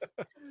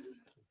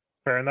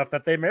 Fair enough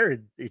that they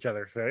married each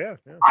other. So yeah.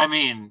 I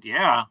mean,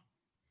 yeah.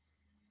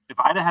 If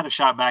I'd have had a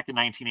shot back in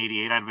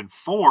 1988, I'd have been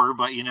 4.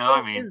 But yeah.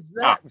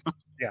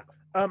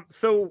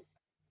 So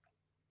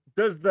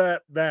does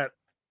that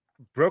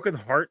broken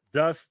heart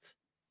dust?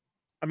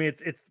 I mean,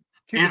 it's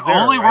it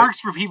only works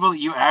for people that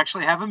you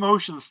actually have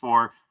emotions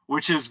for,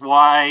 which is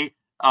why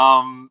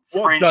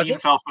Francine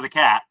fell for the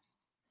cat.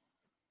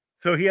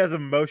 So he has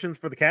emotions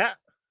for the cat?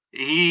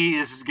 He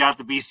has got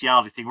the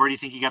bestiality thing. Where do you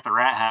think he got the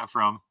rat hat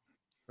from?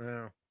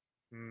 Oh.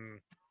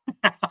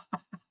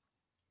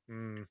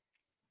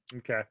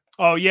 Okay.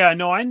 Oh yeah,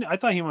 no, I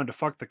thought he wanted to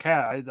fuck the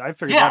cat. I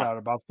figured that out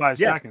about 5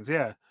 seconds.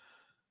 Yeah.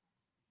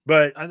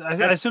 But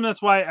I assume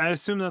that's why. I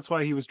assume that's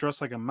why he was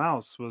dressed like a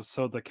mouse, was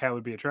so the cat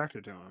would be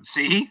attracted to him.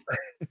 See,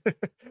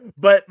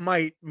 but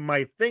my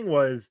thing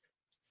was,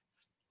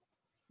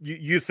 so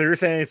you're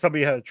saying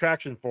somebody had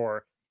attraction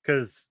for,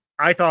 because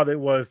I thought it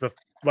was the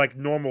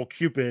normal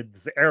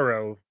Cupid's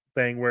arrow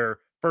thing where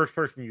first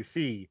person you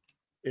see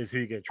is who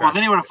you get attracted. Well,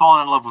 then he would have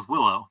fallen in love with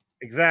Willow.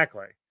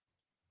 Exactly.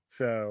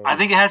 So I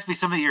think it has to be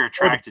somebody you're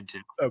attracted to.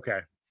 Okay.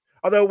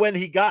 Although when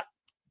he got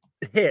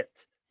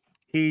hit,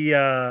 he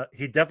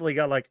definitely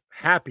got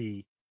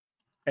happy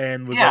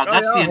and was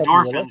that's the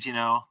endorphins,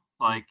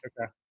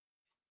 Okay.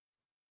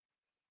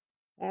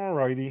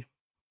 Alrighty.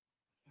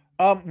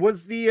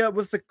 Was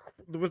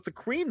the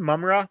Queen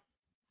Mumra?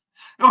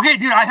 Okay,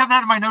 dude, I have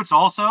that in my notes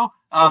also.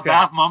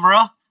 Bath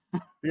Mumra.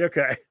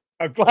 Okay.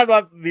 I'm glad I'm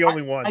not the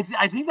only one.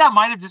 I think that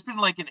might have just been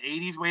like an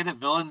 80s way that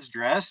villains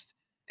dressed.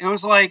 It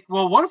was like,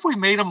 well, what if we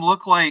made him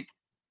look like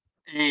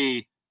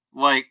a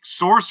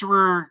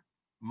sorcerer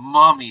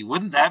mummy?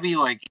 Wouldn't that be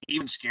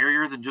even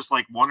scarier than just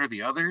one or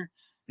the other?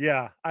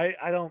 Yeah, I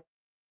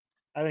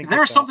think there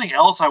was something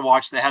else I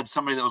watched that had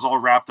somebody that was all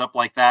wrapped up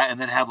like that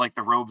and then had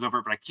the robes over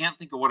it, but I can't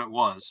think of what it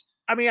was.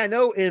 I mean, I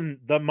know in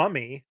The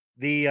Mummy,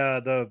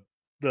 the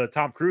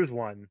Tom Cruise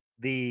one,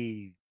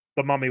 the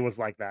mummy was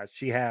like that.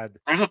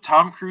 There's a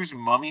Tom Cruise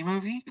mummy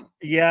movie?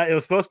 Yeah, it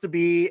was supposed to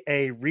be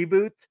a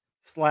reboot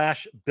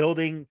 /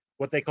 building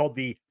what they called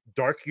the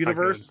Dark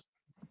Universe.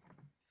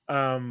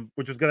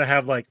 Which was gonna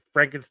have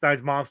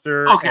Frankenstein's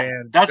monster. Okay,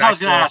 and that's what I was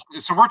gonna ask.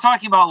 So we're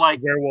talking about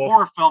werewolf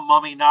horror film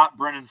mummy, not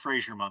Brendan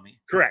Fraser mummy.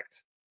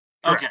 Correct.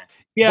 Okay.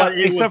 Yeah,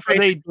 except for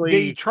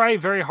they try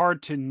very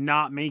hard to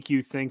not make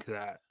you think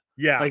that.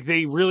 Yeah,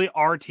 they really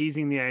are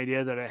teasing the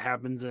idea that it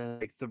happens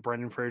in the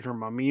Brendan Fraser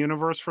mummy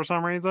universe for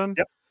some reason.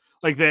 Yep.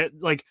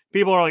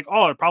 People are like,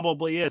 oh, it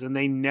probably is, and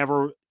they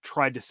never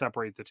tried to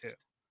separate the two,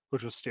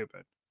 which was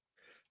stupid.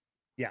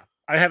 Yeah,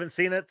 I haven't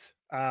seen it.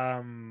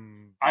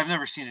 I've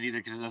never seen it either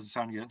because it doesn't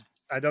sound good.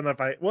 I don't know if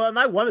and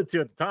I wanted to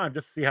at the time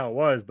just to see how it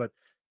was, but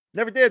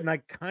never did, and I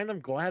kind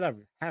of glad I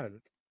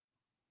haven't.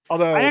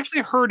 Although I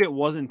actually heard it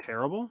wasn't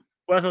terrible.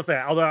 Well, that's what I'm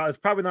saying. Although it's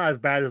probably not as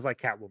bad as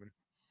Catwoman.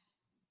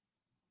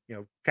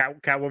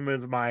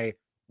 Catwoman is my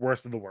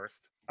worst of the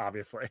worst.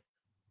 obviously.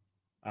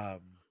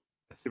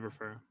 Super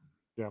fair.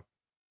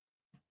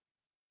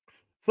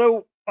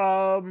 So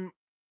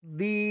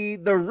the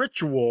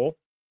ritual.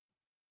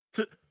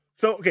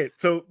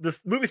 So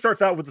this movie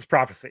starts out with this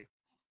prophecy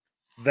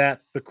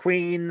that the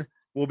queen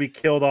will be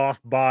killed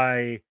off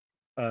by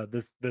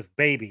this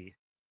baby,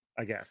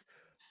 I guess.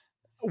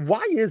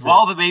 Why is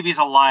While it? the baby's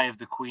alive,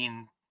 the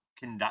queen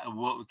can die.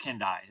 Can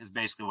die is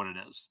basically what it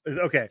is.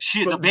 Okay,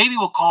 The but baby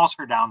will cause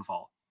her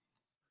downfall.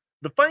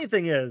 the funny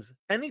thing is,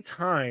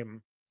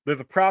 anytime there's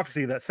a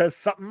prophecy that says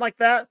something like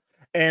that,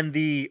 and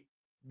the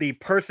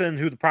person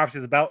who the prophecy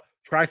is about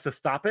tries to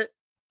stop it,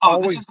 Oh,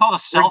 always this is called a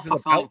brings it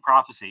self-fulfilling about.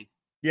 prophecy.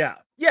 Yeah,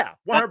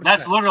 100%.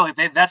 That's literally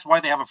that's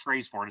why they have a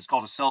phrase for it. It's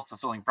called a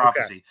self-fulfilling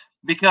prophecy.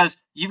 Because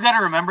you've got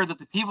to remember that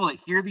the people that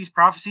hear these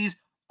prophecies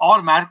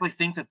automatically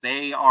think that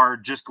they are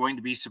just going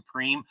to be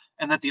supreme,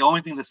 and that the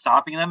only thing that's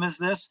stopping them is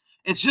this.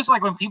 It's just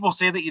like when people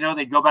say that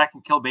they go back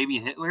and kill baby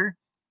Hitler.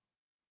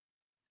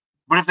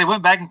 But if they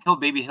went back and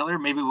killed baby Hitler,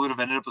 maybe we would have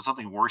ended up with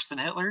something worse than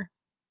Hitler.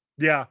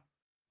 Yeah.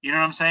 You know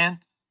what I'm saying?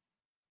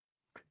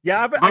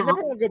 Yeah, I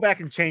never want to go back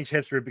and change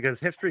history because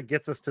history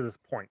gets us to this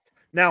point.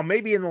 Now,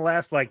 maybe in the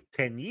last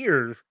 10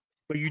 years,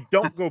 but you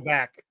don't go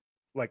back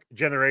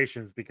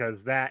generations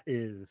because that's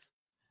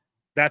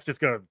just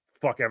going to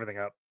fuck everything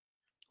up.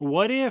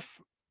 What if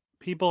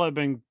people have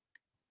been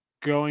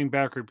going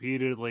back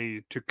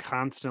repeatedly to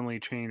constantly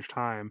change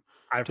time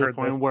I've to the heard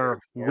point this where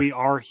before. we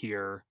are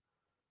here,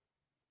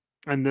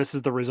 and this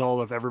is the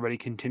result of everybody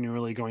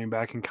continually going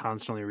back and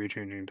constantly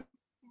rechanging?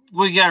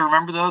 Well, you got to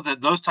remember, though,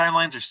 that those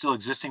timelines are still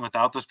existing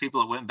without those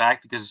people that went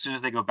back, because as soon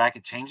as they go back,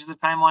 it changes the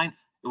timeline,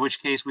 in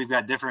which case we've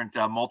got different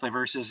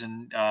multiverses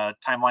and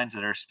timelines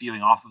that are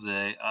spewing off of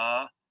the...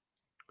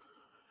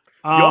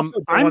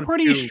 I'm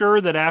pretty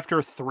sure that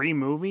after 3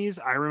 movies,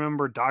 I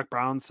remember Doc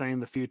Brown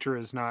saying the future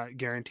is not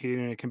guaranteed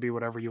and it can be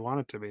whatever you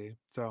want it to be.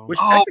 So, Which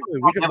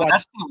technically we could but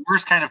that's the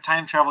worst kind of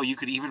time travel you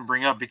could even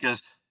bring up,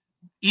 because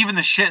even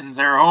the shit in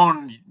their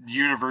own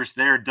universe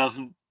there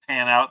doesn't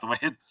pan out the way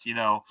it's,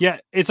 Yeah,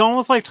 it's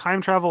almost like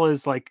time travel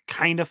is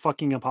kind of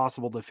fucking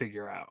impossible to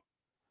figure out.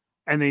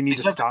 And they need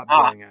to stop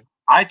doing it.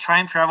 I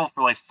time travel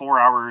for 4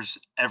 hours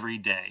every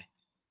day.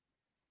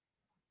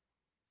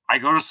 I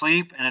go to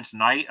sleep and it's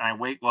night, and I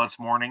wake, it's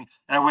morning,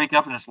 and I wake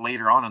up and it's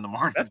later on in the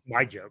morning. That's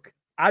my joke.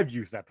 I've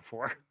used that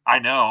before. I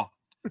know.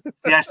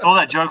 See, I stole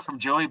that joke from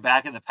Joey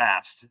back in the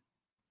past.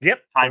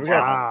 Yep. Time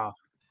travel. Wow.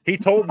 He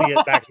told me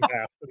it back in the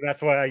past, and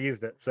that's why I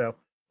used it. So,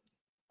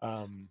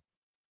 I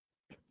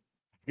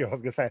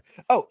was gonna say.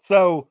 Oh,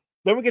 so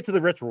then we get to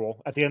the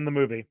ritual at the end of the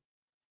movie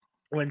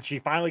when she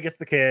finally gets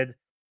the kid,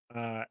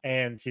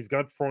 and she's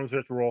gonna perform this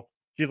ritual.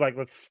 She's like,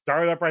 "Let's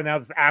start it up right now."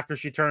 This is after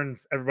she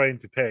turns everybody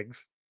into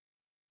pigs.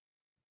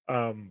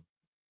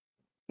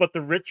 But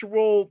the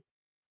ritual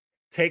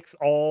takes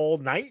all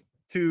night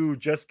to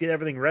just get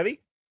everything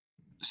ready.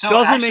 So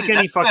doesn't make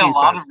any fucking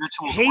sense.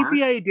 I hate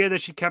the idea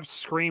that she kept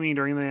screaming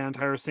during the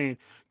entire scene.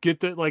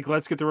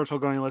 Let's get the ritual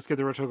going. Let's get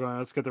the ritual going.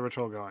 Let's get the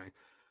ritual going.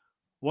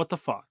 What the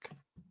fuck?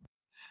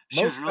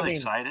 She was really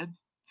excited.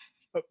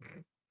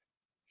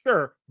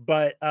 Sure,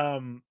 but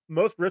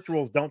most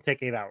rituals don't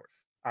take 8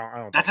 hours. I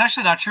don't That's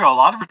actually not true. A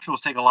lot of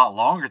rituals take a lot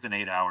longer than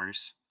 8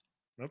 hours.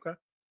 Okay.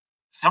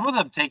 Some of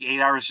them take 8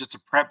 hours just to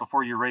prep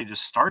before you're ready to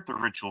start the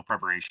ritual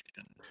preparation.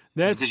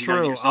 That's because you true.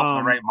 Gotta get yourself in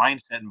the right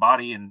mindset and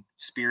body and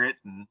spirit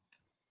and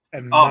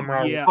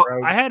yeah.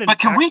 I had. But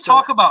can we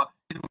talk about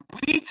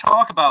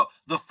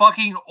the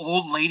fucking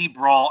old lady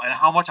brawl and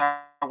how much I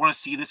want to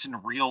see this in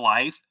real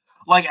life?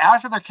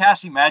 After they're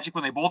casting magic,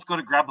 when they both go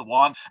to grab the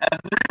wand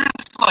and they're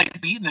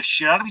just beating the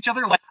shit out of each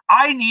other.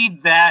 I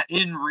need that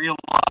in real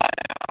life.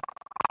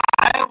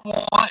 I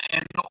want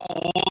an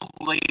old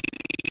lady.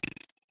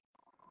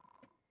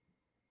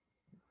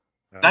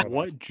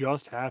 What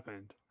just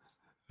happened?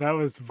 That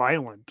was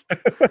violent.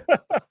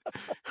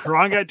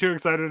 Ron got too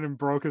excited and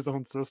broke his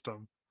own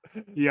system.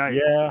 Yikes.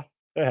 Yeah,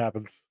 it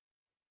happens.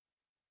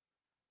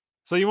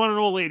 So you want an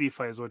old lady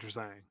fight is what you're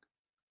saying?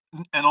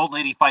 An old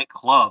lady fight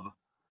club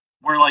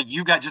where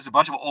you got just a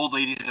bunch of old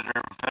ladies that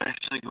are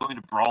eventually going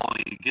to brawl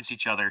against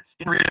each other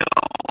in real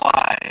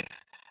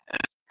life.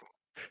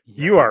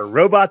 You are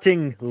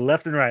roboting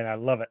left and right. I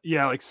love it.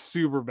 Yeah,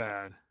 super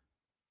bad.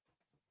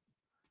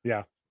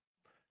 Yeah.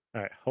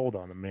 All right, hold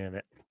on a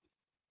minute.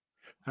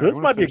 So this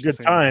might be a good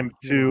time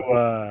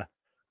to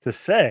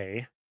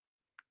say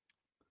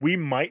we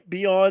might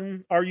be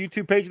on our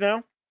YouTube page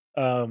now.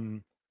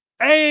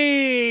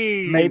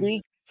 Hey,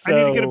 maybe. I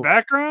need to get a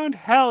background.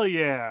 Hell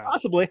yeah,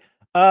 possibly.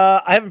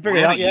 I haven't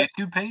figured it out yet.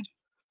 YouTube page?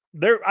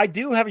 I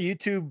do have a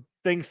YouTube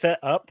thing set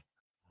up.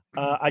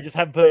 I just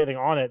haven't put anything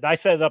on it. I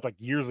set it up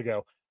years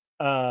ago.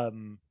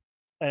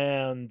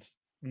 And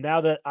now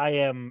that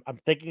I'm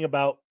thinking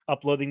about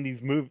uploading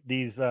these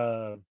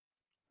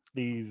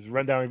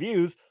rundown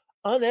reviews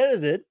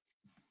unedited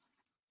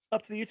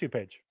up to the YouTube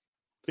page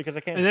because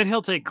I can. And then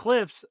he'll take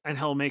clips and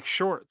he'll make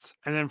shorts,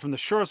 and then from the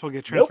shorts will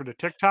get transferred to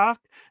TikTok,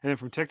 and then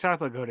from TikTok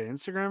they'll go to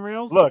Instagram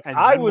Reels. Look, and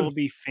then we'll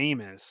be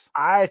famous.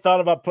 I thought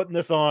about putting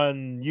this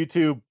on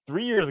YouTube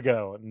 3 years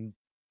ago and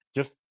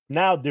just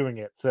now doing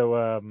it.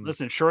 So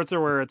Listen, shorts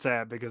are where it's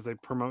at because they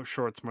promote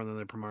shorts more than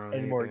they promote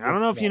And more anything. I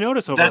don't know if you yeah.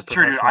 notice over That's at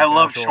true, dude. Professional I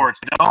love Casual. shorts.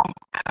 Don't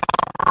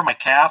cover my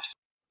calves.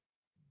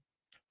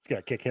 Just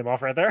gotta kick him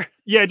off right there.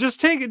 Yeah, just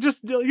take it.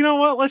 Just you know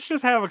what? Let's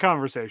just have a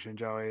conversation,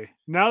 Joey.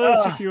 Now that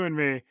it's just you and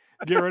me,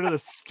 get rid of the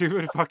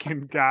stupid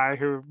fucking guy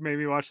who made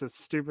me watch this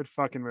stupid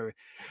fucking movie.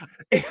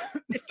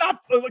 It's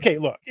not okay.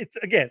 Look,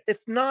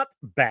 it's not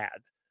bad.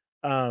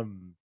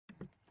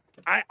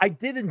 I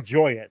did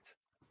enjoy it.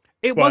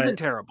 It But wasn't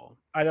terrible.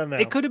 I don't know.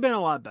 It could have been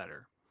a lot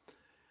better.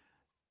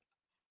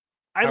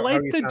 I How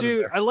liked you the sounded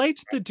dude. there? I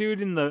liked the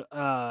dude in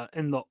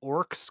the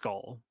orc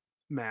skull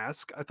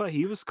mask. I thought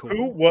he was cool.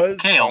 Who was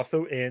Kale.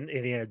 also in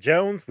Indiana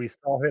Jones? We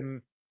saw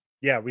him.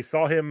 Yeah, we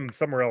saw him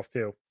somewhere else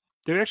too.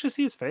 Did we actually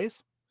see his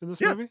face in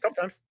this Yeah, movie?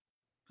 sometimes.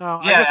 Oh,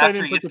 I Yeah, guess I after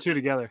didn't he put the gets two to-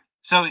 together.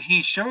 So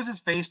he shows his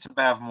face to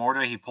Bav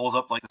Morda. He pulls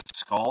up like the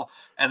skull,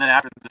 and then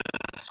after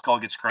the skull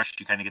gets crushed,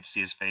 you kind of get to see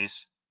his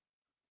face.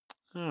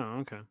 Oh,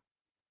 okay.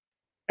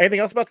 Anything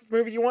else about this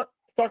movie you want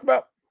to talk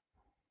about?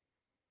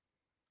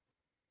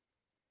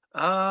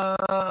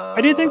 I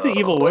did think the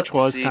evil witch let's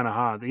was see. kind of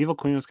hot. The evil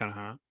queen was kind of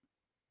hot.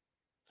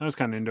 I was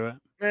kind of into it.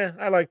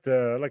 I liked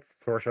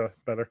Thorsha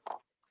better.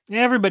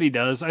 Yeah, everybody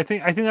does. I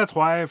think that's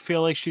why I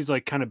feel like she's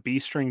like kind of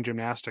B-string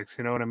gymnastics.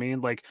 You know what I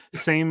mean? Like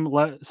same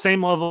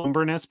level of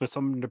numberness, but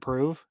something to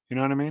prove. You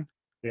know what I mean?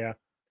 Yeah.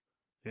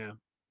 Yeah.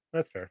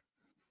 That's fair.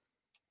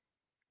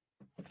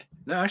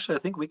 No, actually, I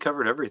think we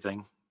covered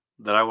everything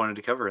that I wanted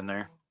to cover in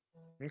there.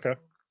 Okay.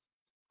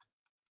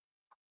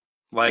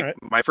 Like Alright.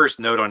 my first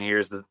note on here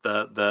is that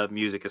the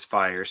music is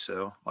fire.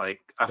 So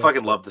like I That's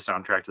fucking cool. love the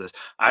soundtrack to this.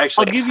 I I'll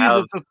actually give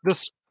have you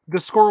the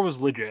score was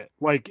legit.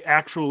 Like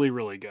actually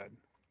really good.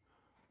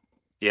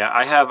 yeah,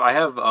 I have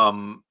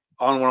on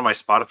one of my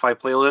Spotify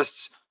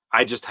playlists,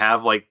 I just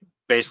have like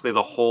basically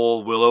the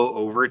whole Willow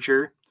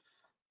overture,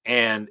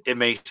 and it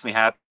makes me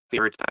happy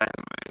every time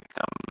it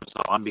comes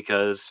on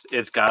because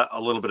it's got a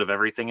little bit of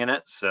everything in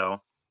it. So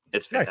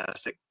it's Nice.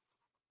 fantastic.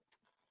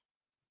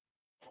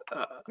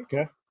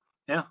 Okay.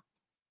 Yeah.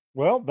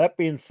 Well, that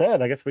being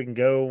said, I guess we can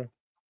go.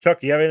 Chuck,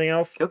 do you have anything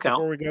else Kill count.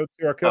 before we go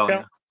to our kill Oh,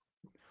 count?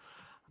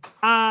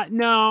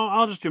 No,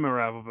 I'll just do my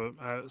wrap up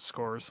of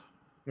scores.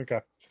 Okay.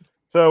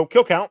 So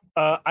kill count,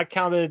 I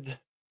counted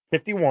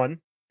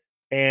 51,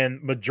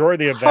 and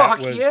majority of that Fuck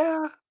was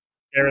yeah.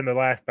 there in the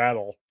last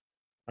battle.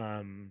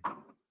 Yeah.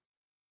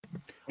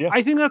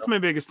 I think that's my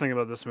biggest thing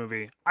about this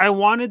movie. I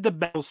wanted the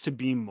battles to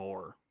be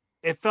more.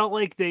 It felt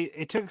like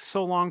it took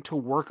so long to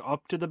work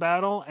up to the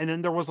battle, and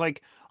then there was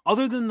like,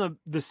 other than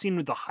the scene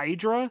with the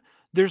Hydra,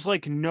 there's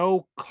like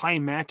no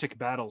climactic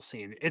battle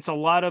scene. It's a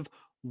lot of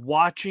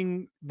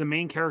watching the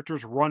main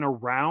characters run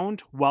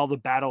around while the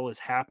battle is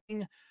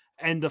happening,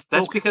 and the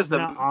That's focus because is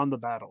not on the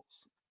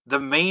battles. The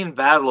main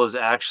battle is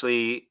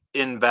actually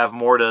in Bav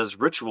Morda's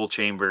ritual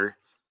chamber,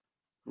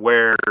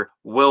 where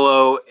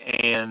Willow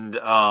and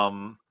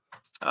why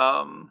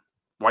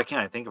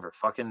can't I think of her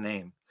fucking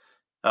name?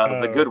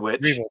 The Good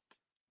Witch, Revel.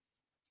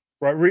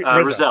 Right,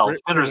 Rizal,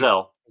 Finn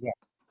Rizal. Rizal.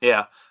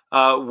 Yeah.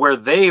 Where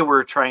they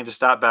were trying to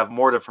stop Bav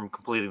Morda from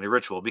completing the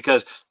ritual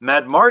because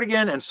Mad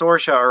Mardigan and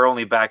Sorsha are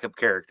only backup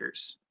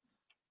characters.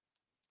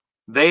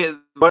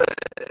 What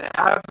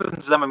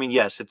happens to them, I mean,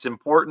 yes, it's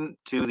important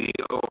to the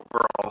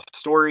overall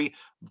story,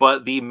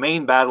 but the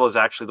main battle is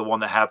actually the one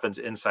that happens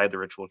inside the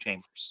ritual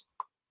chambers.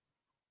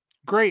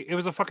 Great. It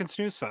was a fucking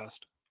snooze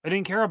fest. I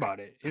didn't care about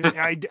it.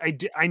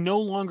 I no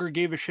longer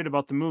gave a shit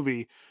about the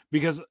movie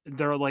because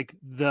they're like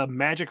the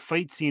magic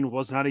fight scene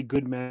was not a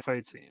good magic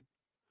fight scene.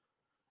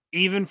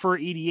 Even for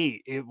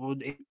 88,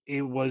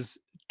 it was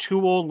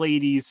two old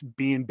ladies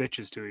being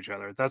bitches to each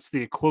other. That's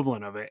the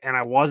equivalent of it. And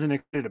I wasn't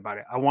excited about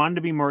it. I wanted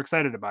to be more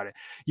excited about it.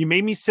 You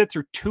made me sit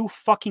through 2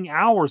 fucking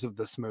hours of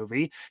this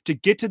movie to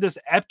get to this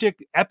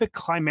epic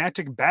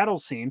climactic battle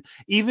scene.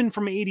 Even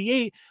from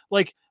 88,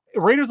 like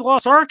Raiders of the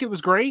Lost Ark, it was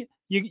great.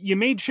 You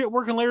made shit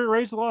work in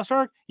Raiders of the Lost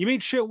Ark. You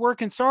made shit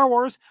work in Star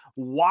Wars.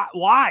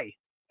 Why?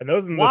 And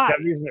those in Why? the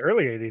 70s and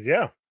early 80s,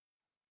 yeah.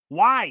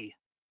 Why?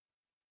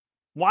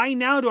 Why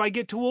now do I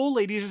get 2 old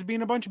ladies just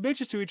being a bunch of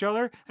bitches to each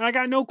other and I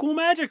got no cool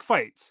magic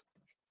fights?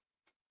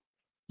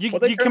 You Well,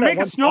 they can turned make that a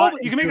one snow plot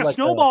you can make into, a like,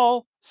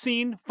 snowball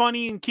scene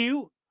funny and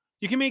cute.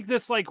 You can make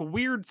this like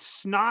weird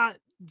snot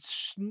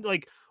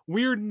like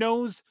weird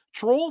nose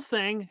troll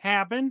thing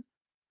happen.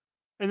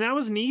 And that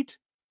was neat.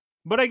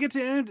 But I get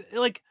to end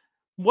like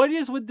what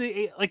is with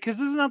the like because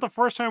this is not the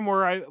first time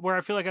where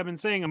I feel like I've been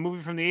saying a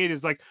movie from the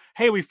 80s like,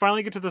 hey, we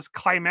finally get to this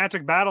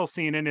climactic battle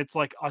scene and it's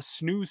like a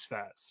snooze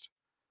fest.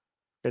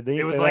 Did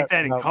you It was say like that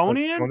that in about,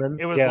 Conan. Conan?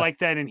 It was Yeah. like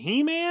that in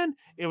He-Man.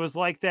 It was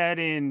like that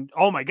in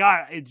oh my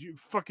god,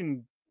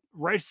 fucking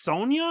Red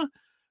Sonja.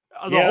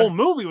 The Yeah. whole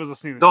movie was a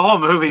snooze. The whole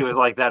movie was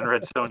like that in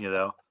Red Sonja,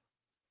 though.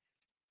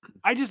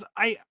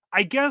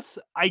 I guess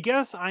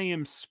I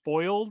am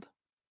spoiled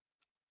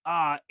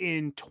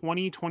in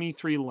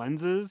 2023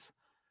 lenses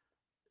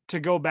to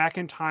go back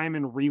in time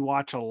and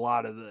rewatch a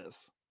lot of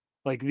this.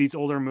 Like these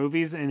older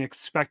movies and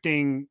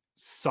expecting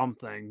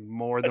something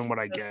more than what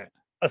I get.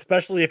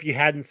 Especially if you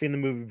hadn't seen the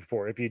movie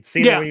before. If you'd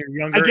seen Yeah, it when you were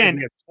younger, again- it'd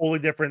be a totally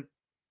different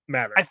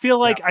matter. I feel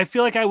like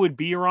I would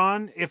be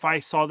Ron if I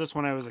saw this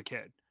when I was a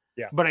kid.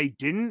 Yeah. But I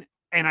didn't,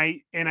 and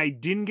I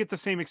didn't get the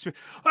same experience.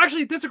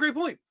 Actually, that's a great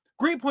point.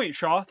 Great point,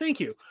 Shaw. Thank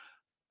you.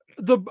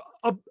 The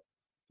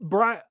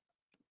bride,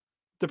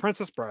 the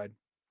Princess Bride,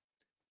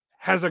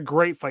 has a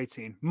great fight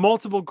scene,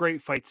 multiple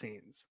great fight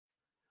scenes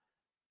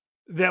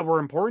that were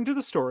important to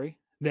the story,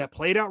 that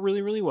played out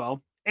really, really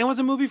well, and was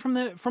a movie from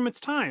its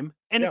time,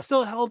 and Yeah. it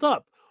still held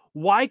up.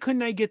 Why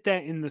couldn't I get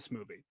that in this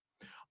movie?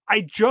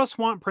 I just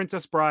want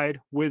Princess Bride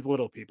with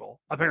little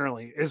people,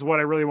 apparently, is what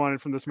I really wanted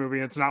from this movie.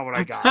 It's not what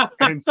I got.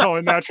 And so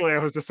naturally I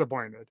was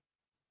disappointed.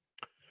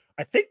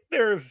 I think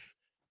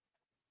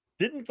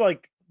didn't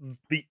like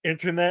the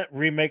internet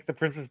remake the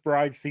Princess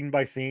Bride scene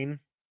by scene?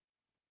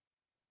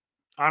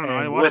 I don't know.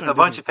 I And watched With it on a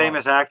bunch Disney of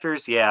famous Plus.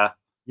 actors, yeah.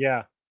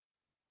 Yeah.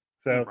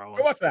 So probably.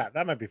 go watch that.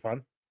 That might be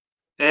fun.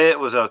 It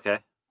was okay.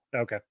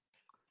 Okay.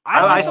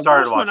 I liked the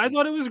started first one. I watching.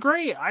 thought it was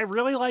great. I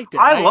really liked it.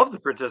 I love The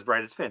Princess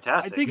Bride. It's I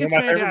fantastic. think One it's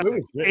of my favorite fantastic.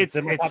 movies. It's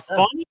in my top 10.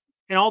 funny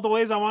in all the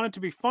ways I want it to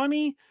be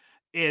funny.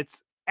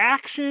 It's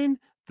action.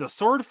 The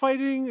sword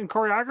fighting and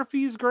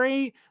choreography is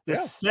great. The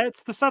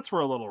sets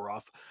were a little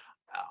rough.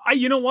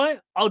 You know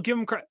what? I'll give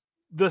them credit.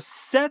 The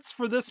sets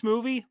for this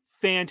movie,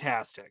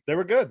 fantastic. They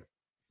were good.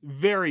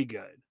 Very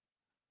good.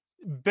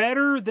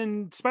 Better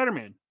than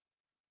Spider-Man.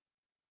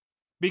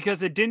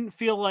 Because it didn't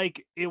feel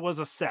like it was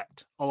a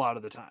set a lot lot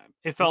of the time.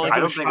 It felt like I it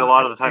don't was think shot a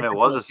lot of in the time it different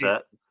was a locations.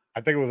 set.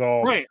 I think it was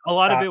all Right. A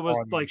lot of shot it was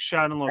on like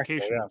shot on actual,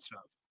 location yeah. and stuff.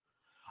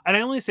 And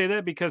I only say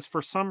that because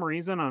for some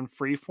reason on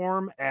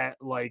Freeform at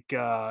like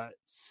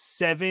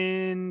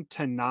 7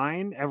 to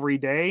 9 every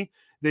day,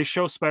 they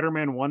show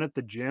Spider-Man 1 at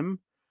the gym.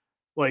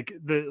 Like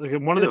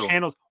one of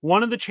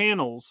the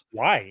channels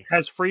Why?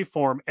 has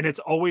Freeform, and it's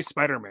always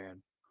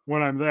Spider-Man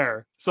when I'm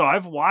there. So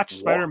I've watched Wow.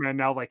 Spider-Man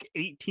now like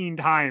 18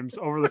 times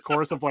over the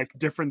course of like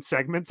different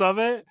segments of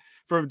it,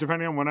 for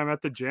depending on when I'm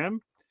at the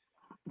gym.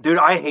 Dude,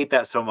 I hate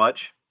that so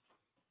much.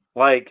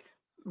 Like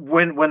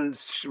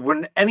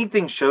when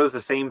anything shows the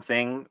same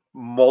thing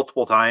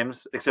multiple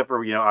times, except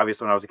for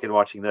obviously when I was a kid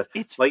watching this,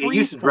 It's like it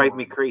used to drive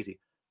me Freeform. crazy.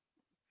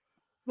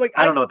 Like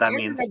I don't know what that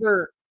means.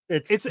 Remember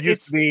it's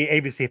used to be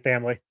ABC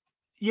Family.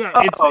 Yeah,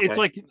 Oh, it's okay.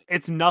 like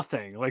it's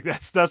nothing. Like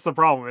that's the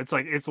problem. It's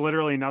like it's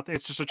literally nothing.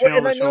 It's just a Well, channel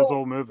and that I shows know-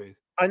 old movies.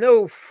 I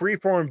know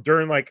Freeform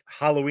during like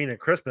Halloween and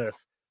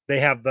Christmas, they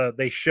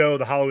show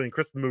the Halloween and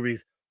Christmas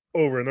movies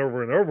over and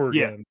over and over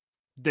Yeah. again.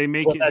 They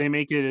make Well,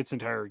 it its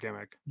entire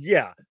gimmick.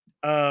 Yeah.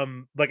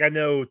 Like I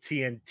know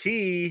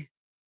TNT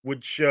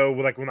would show,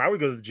 like when I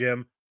would go to the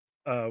gym,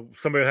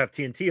 somebody would have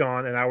TNT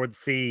on and I would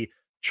see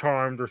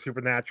Charmed or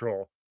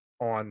Supernatural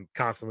on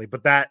constantly,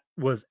 but that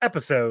was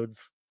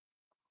episodes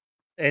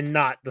and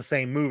not the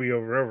same movie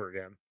over and over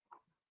again.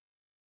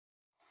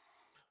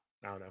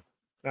 I don't know.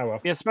 Oh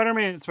well. Yeah,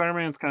 Spider-Man's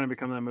kind of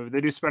become that movie.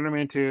 They do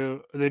Spider-Man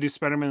 2, they do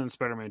Spider-Man and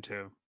Spider-Man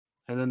 2.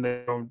 And then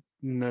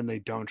they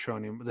don't show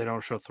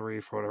 3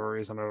 for whatever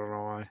reason. I don't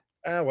know why.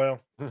 Well,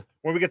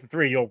 when we get to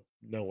 3, you'll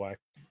know why.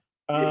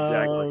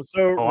 Exactly.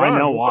 So I Ron,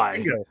 know what's why.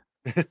 your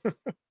bingo?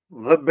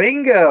 The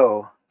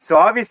bingo. So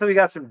obviously we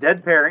got some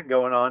dead parent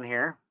going on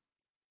here.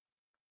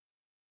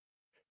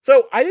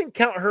 So I didn't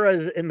count her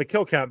as in the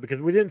kill count because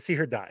we didn't see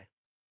her die.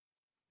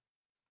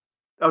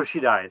 Oh, she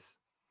dies.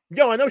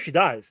 Yo, I know she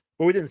dies,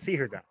 but we didn't see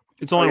her die.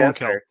 It's only Oh, yeah, one that's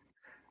kill. fair.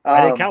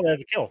 I didn't count it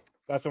as a kill.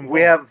 That's what I'm We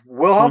saying. have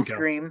Wilhelm One kill.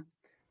 Scream,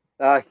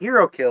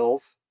 hero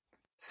kills,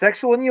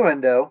 sexual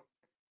innuendo,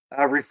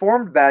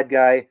 reformed bad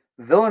guy,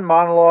 villain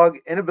monologue,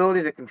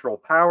 inability to control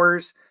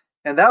powers,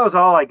 and that was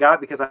all I got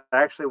because I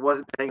actually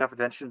wasn't paying enough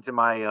attention to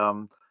my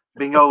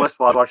bingo list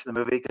while I was watching the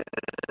movie.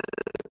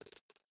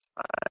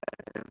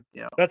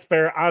 That's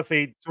fair.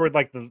 Honestly, toward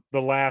like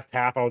the last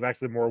half, I was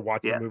actually more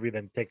watching Yeah. the movie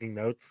than taking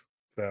notes.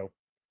 So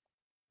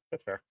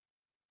that's fair.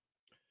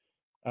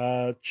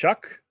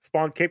 Chuck,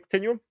 Spawn Cape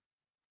Continuum.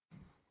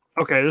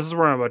 Okay, this is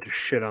where I'm about to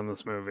shit on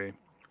this movie.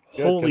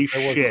 Good, Holy 'cause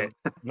there was shit.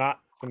 Not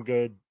some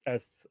good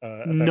effects.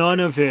 None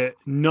of it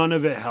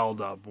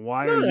held up.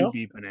 Why No, are you no.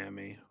 beeping at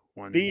me?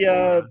 When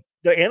The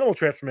animal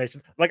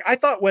transformation. Like I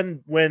thought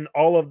when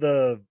all of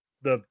the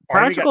army got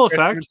Practical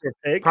transformed effect. into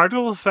a pig,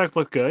 practical effect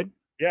looked good.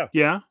 Yeah.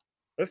 Yeah.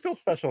 there's still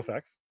special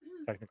effects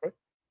technically.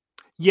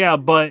 Yeah,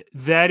 but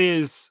that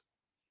is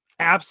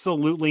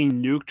absolutely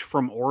nuked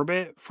from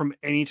orbit from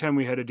any time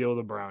we had to deal with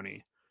a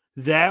brownie.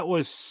 That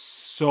was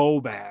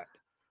so bad.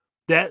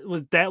 That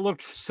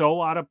looked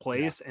so out of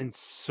place and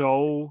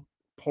so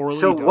poorly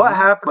So done. what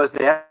happened was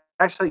they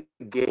actually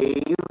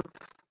gave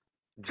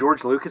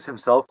George Lucas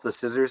himself the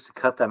scissors to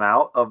cut them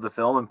out of the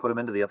film and put them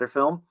into the other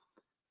film.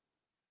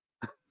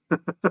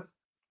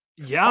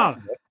 Yeah.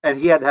 And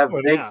he had to have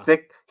Oh, big, yeah.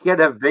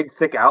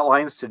 thick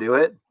outlines to do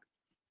it.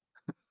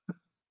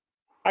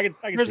 I can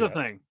Here's see the that.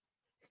 thing.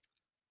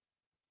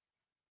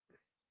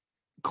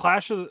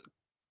 Clash of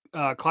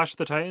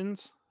the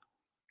Titans,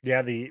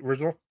 Yeah, the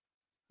original.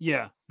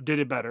 yeah, did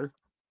it better.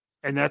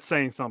 And that's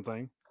saying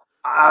something.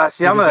 See, I'm Because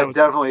that going to was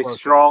definitely atrocious.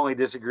 strongly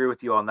disagree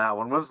with you on that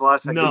one. When's the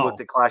last time you No.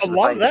 looked at Clash A of the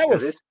lot of Titans? that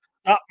 'Cause was it's,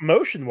 stop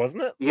motion,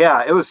 wasn't it?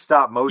 yeah, it was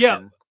stop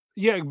motion.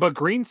 Yeah, but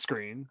green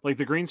screen, like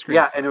the green screen.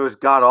 Yeah, effect, and it was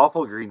god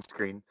awful green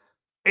screen.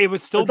 it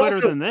was still It's better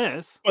also- than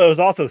this. But it was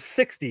also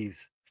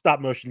 60s stop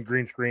motion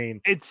green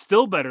screen It's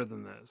still better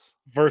than this.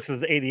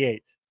 versus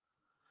 88.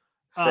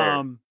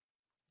 Fair.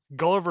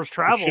 Gulliver's be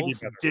Travels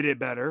better. did it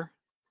better.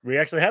 We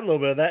actually had a little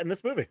bit of that in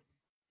this movie.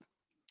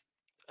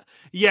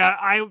 Yeah,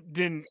 I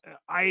didn't.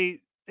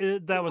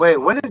 That was Wait,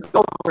 fine. when did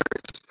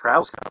Gulliver's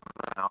Travels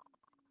come out?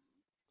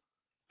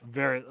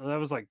 That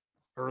was like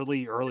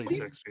early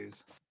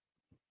 60s.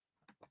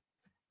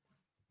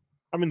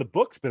 I mean, the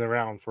book's been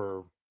around for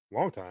a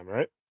long time,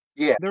 right?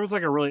 There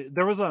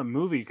was a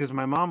movie because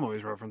my mom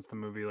always referenced the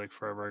movie like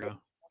forever ago.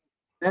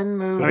 Then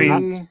movie. I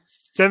mean,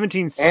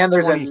 17. and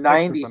there's a 26 is the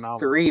novel.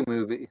 93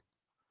 movie.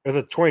 There's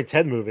a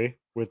 2010 movie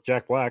with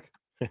Jack Black.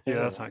 Yeah,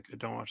 that's not good.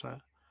 Don't watch that.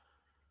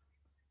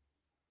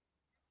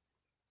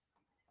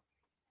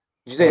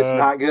 Did you say it's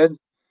not good?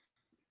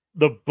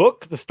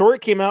 The story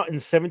came out in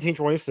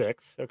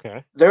 1726.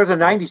 Okay. There's a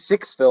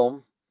 96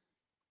 film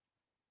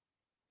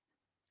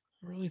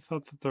I really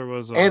thought that there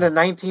was and a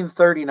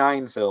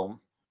 1939 film.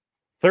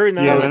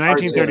 39. yeah, was the a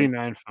cartoon.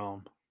 1939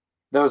 film.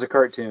 That was a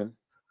cartoon.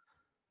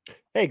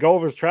 Hey,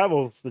 Gulliver's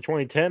Travels, the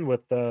 2010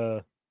 with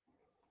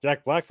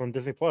Jack Black from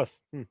Disney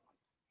Plus.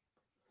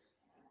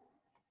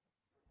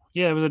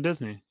 Yeah, it was a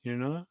Disney. You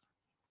didn't know that?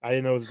 I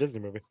didn't know it was a Disney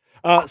movie.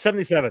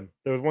 77.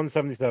 There was one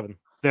 77.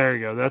 There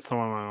you go. That's the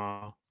one my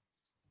mom.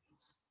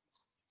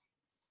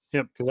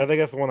 Because I think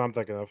that's the one I'm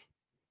thinking of.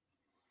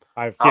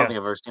 I don't think I've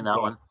ever seen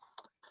that one.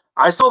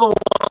 I saw the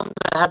one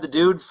that had the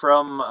dude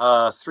from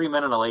 3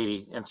 Men and a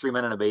Lady and 3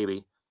 Men and a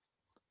Baby.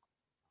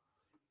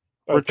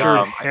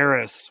 Richard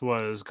Harris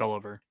was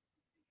Gulliver.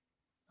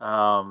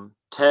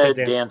 Ted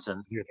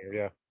Danson.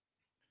 Yeah.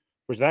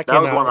 Which that That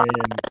came was out one I- in...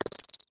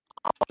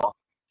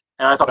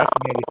 And I thought That's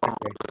the 96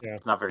 one. Yeah.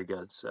 it's not very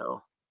good.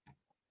 So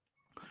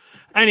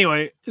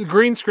Anyway, the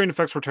green screen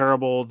effects were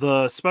terrible.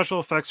 The special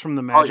effects from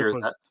the magic hear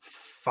was that.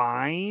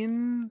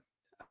 fine.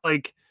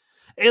 Like,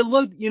 it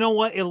looked, you know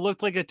what? It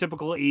looked like a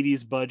typical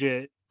 80s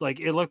budget. Like,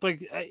 it looked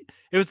like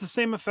it was the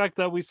same effect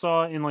that we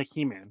saw in like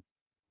He-Man.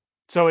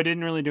 So it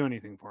didn't really do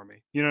anything for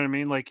me. You know what I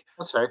mean? Like,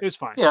 that's fair. it was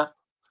fine. Yeah.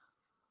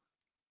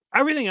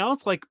 Everything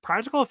else, like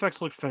practical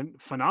effects, looked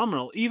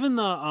phenomenal. Even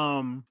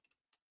the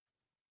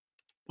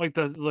like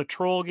the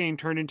troll getting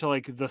turned into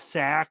like the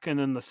sack, and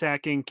then the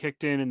sack getting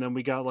kicked in, and then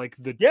we got like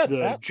the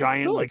that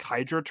giant looked like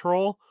Hydra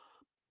troll.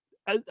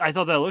 I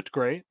thought that looked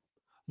great.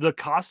 The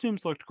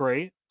costumes looked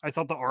great. I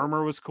thought the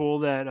armor was cool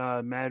that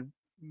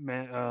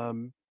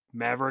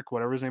Maverick,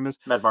 whatever his name is,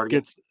 Mad Mardigan.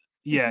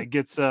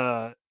 gets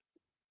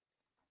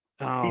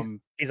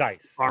He's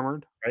Ice,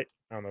 armored. right?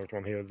 I don't know which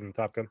one he was in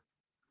Top Gun.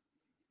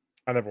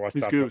 I never watched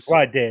He's Top Gun. Goose. Well,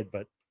 I did,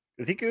 but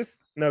is he Goose?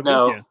 No, Goose.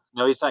 No, yeah.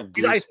 no, he's not He's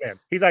Goose. Iceman.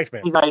 He's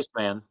Iceman. He's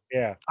Iceman.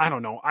 Yeah. I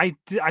don't know. I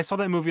saw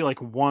that movie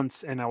like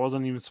once, and I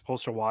wasn't even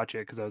supposed to watch it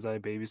because I was at a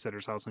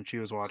babysitter's house and she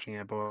was watching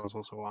it, but I was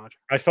supposed to watch.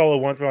 I saw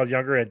it once when I was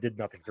younger. And it did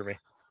nothing for me.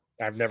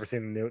 I've never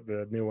seen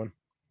the new one.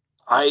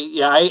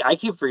 I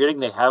keep forgetting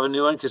they have a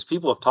new one because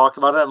people have talked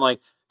about it. I'm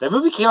like, that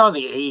movie came out in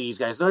the 80s,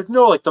 guys. They're like,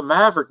 no, like the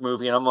Maverick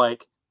movie. And I'm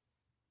like,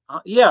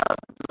 yeah,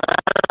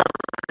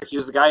 Maverick. He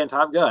was the guy in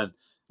Top Gun. And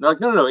they're like,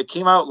 no, it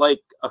came out like,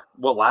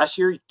 last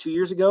year, 2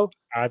 years ago?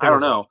 I don't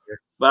know.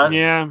 But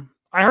Yeah,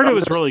 I heard it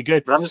was really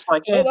good. But I'm just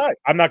like,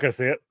 I'm not going to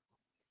see it.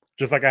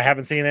 Just like I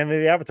haven't seen any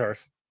of the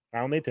Avatars. I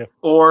don't need to.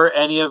 Or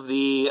any of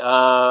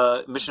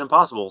the Mission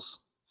Impossibles.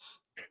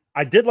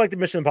 I did like the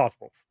Mission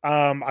Impossibles.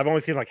 I've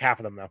only seen like half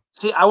of them though.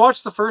 See, I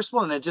watched the first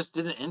one and it just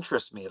didn't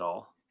interest me at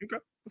all. Okay,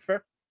 that's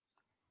fair.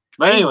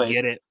 But I didn't anyways,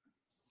 get it.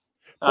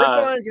 First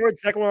one I enjoyed.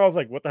 Second one I was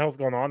like, "What the hell's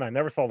going on?" I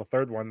never saw the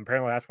third one.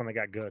 Apparently, that's when they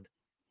got good.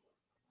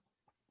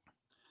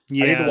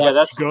 Yeah,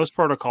 that's Ghost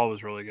Protocol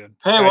was really good.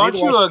 Hey, I why need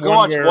don't to you watch go one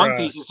watch where, One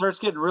Piece? It starts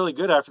getting really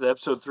good after the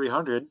episode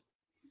 300.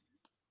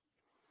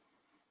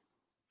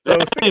 So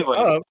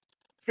Anyways,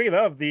 speaking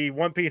of the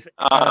One Piece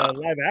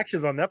live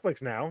actions on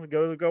Netflix now,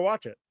 go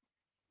watch it.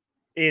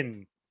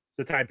 In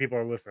the time people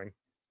are listening,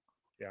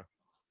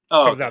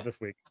 comes out this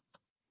week.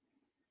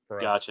 For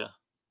us. Gotcha.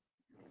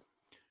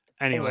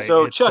 Anyway,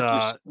 So it's,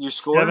 Chuck, your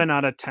score? 7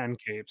 out of 10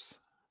 capes.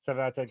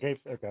 7 out of 10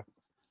 capes. Okay.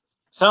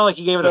 Sound like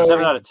you gave it a So-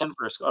 7 out of 10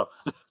 for a score.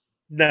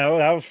 No,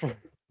 that was for.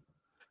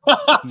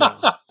 No.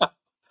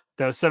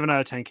 That was 7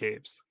 out of 10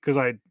 capes because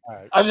I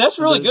mean, that's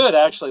really good,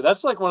 actually.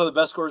 That's like one of the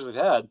best scores we've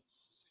had.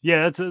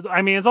 Yeah,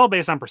 it's all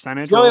based on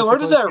percentage. Joey, where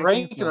does that realistically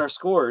rank speaking. in our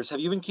scores? Have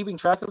you been keeping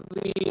track of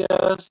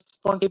the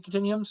Spawn Cape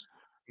Continuums?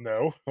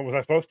 No, was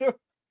I supposed to?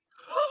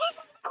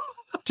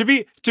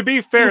 To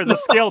be fair, the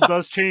scale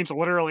does change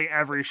literally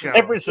every show.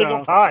 Every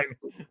single time.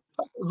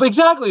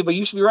 Exactly, but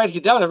you should be writing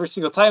it down every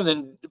single time,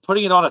 then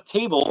putting it on a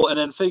table, and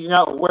then figuring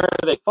out where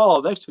they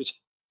fall next to each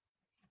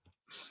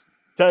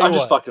Tell you I'm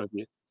just what, fucking with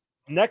you.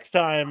 next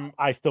time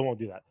I still won't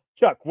do that.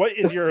 Chuck, what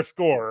is your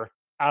score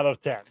out of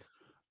 10?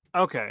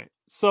 Okay,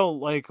 so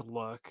like,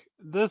 look,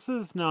 this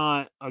is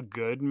not a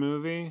good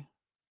movie.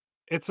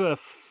 I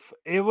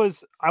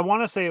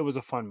want to say it was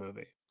a fun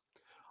movie.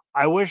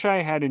 I wish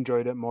I had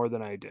enjoyed it more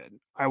than I did.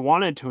 I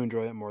wanted to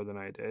enjoy it more than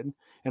I did,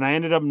 and I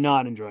ended up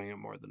not enjoying it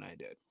more than I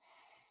did.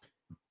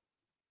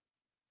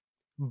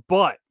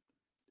 But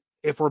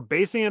if we're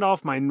basing it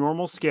off my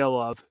normal scale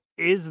of,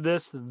 is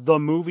this the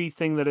movie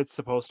thing that it's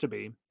supposed to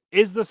be?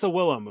 Is this a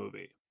Willow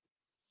movie?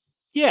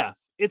 Yeah,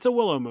 it's a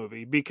Willow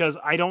movie because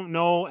I don't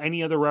know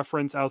any other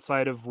reference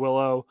outside of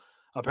Willow.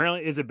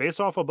 Apparently, is it based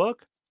off a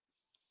book?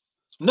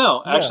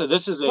 No, Yeah, actually,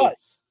 this is a.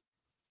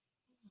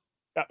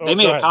 but They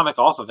made go a ahead. comic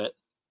off of it.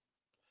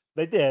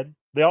 They did.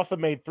 They also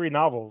made 3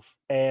 novels,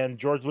 and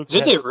George Lucas.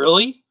 Did they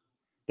really?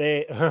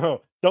 They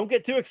don't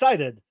get too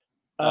excited.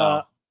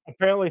 Oh.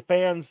 Apparently,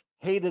 fans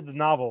hated the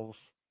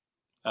novels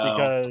Oh.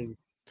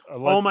 because.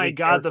 Oh my allegedly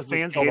god, the characters were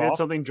fans killed hated off.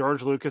 something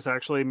George Lucas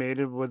actually made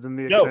it within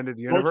the No, extended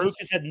George universe.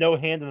 Lucas had no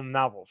hand in the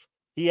novels.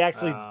 He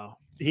actually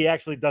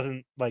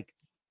doesn't like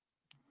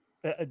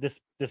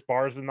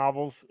disbars the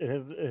novels in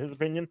his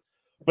opinion.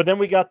 But then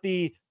we got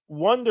the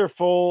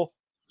wonderful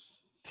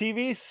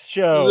TV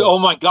show. Oh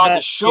my god, the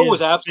that show was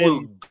has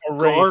absolute been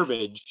erased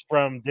garbage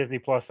from Disney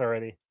Plus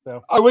already.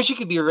 So I wish it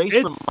could be erased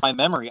from It's- my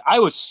memory. I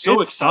was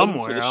so it's excited for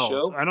somewhere this else.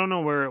 show. I don't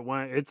know where it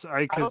went. It's I don't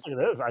because think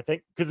it is. I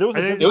think because it was I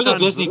a think Disney It was a it's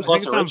on Disney Vu- I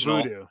Plus think it's on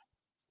original. Vudu. I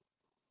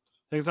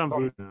think it's on It's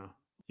on- Vudu.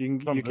 You can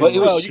But But it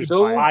was well, you can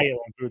so- buy it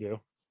on Voodoo.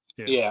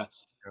 Yeah.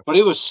 But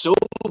it was so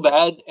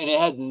bad, and it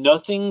had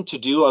nothing to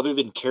do other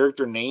than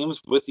character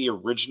names with the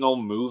original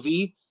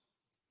movie.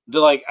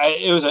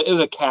 It was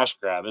a cash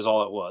grab, is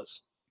all it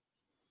was,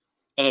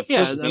 and it Yeah,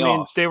 pissed I me mean,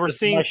 off. they were This is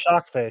seeing. my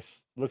shock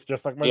face. Looks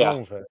just like my Yeah.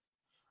 normal face.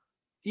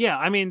 Yeah,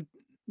 I mean,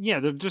 yeah,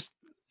 they're just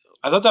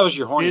I thought that was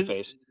your horny Dis-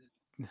 face.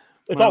 It's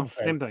well, all the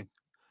same. same thing.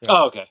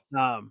 Oh, okay.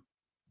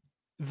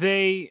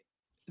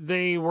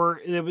 They were.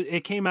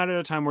 It came out at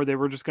a time where they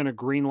were just going to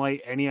greenlight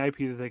any IP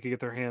that they could get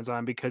their hands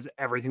on because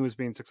everything was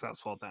being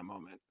successful at that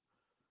moment.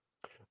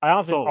 I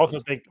honestly So- also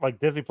think like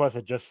Disney Plus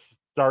had just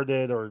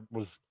started or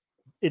was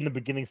in the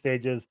beginning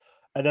stages,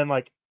 and then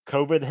like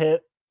COVID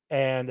hit,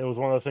 and it was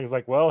one of those things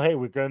like, well, hey,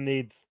 we're gonna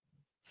need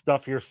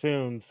stuff here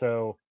soon.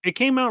 So It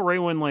came out right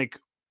when like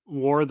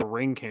War of the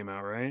Ring came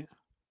out, right?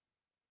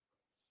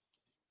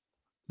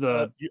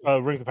 The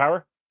Rings of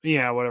Power.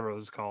 yeah, whatever it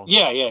was called.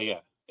 Yeah.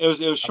 It was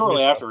shortly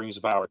believe so. after Rings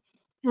of Power.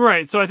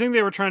 Right. So I think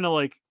they were trying to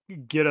like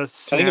get a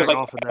think it was, snack like-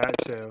 off of that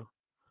too.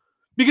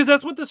 Because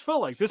that's what this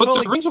felt like. This But felt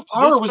the like Rings of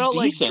Power this was felt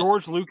decent. like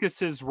George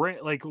Lucas's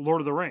like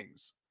Lord of the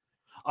Rings.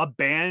 A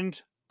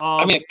band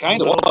of I mean, it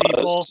kind of little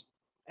people was.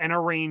 and a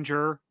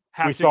ranger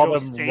have We to saw go them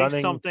save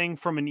running- something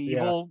from an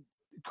evil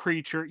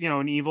creature,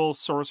 an evil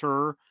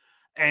sorcerer,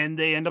 and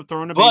they end up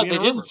throwing a But baby they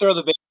in a didn't river. throw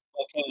the baby in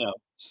the volcano.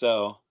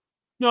 So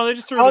No, they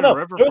just threw Oh it in no, a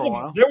river there for was a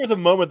while. there was a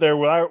moment there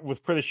where I was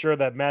pretty sure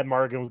that Mad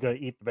Morgan was going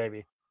to eat the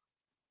baby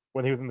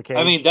when he was in the cage.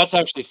 I mean, that's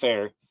actually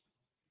fair.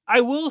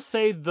 I will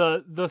say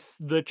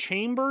the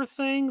chamber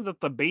thing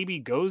that the baby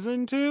goes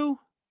into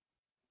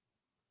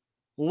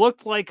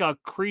looked like a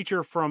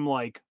creature from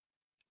like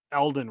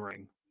Elden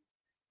Ring.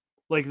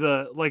 Like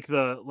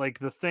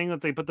the thing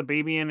that they put the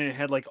baby in and it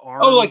had like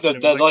arms. Oh, like and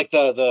it was,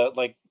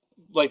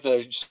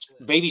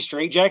 the baby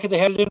straight jacket they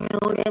had in it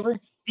or whatever.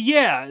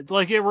 yeah,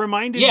 like it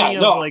reminded Yeah, me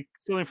no. of like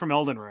something from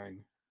Elden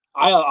Ring.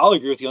 I'll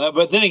agree with you on that.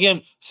 But then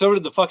again, so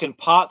did the fucking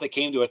pot that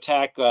came to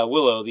attack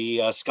Willow,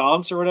 the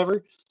sconce or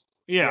whatever.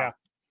 Yeah.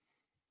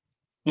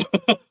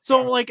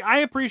 So like I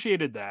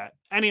appreciated that.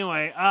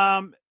 Anyway,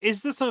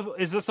 is this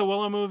a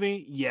Willow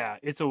movie? Yeah,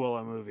 it's a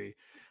Willow movie.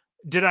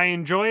 Did I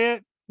enjoy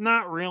it?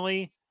 Not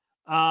really.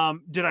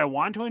 Did I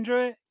want to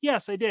enjoy it?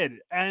 Yes, I did.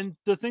 And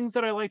the things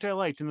that I liked,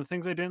 and the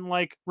things I didn't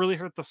like really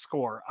hurt the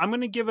score. I'm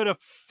gonna give it a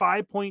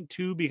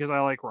 5.2 because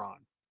I like Ron.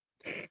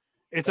 It's a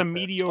That's fair.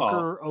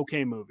 mediocre,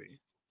 okay movie.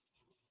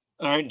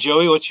 All right,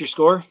 Joey, what's your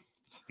score?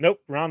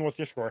 Nope. Ron, what's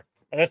your score?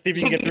 Let's see if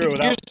you can get through it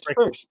without. Yours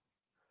first.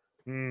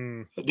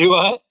 Hmm. Do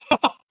what?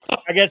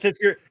 I guess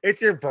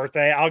it's your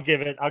birthday. I'll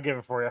give it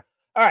for you.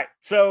 All right.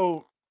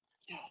 So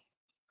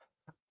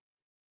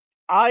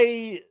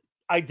I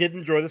did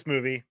enjoy this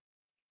movie.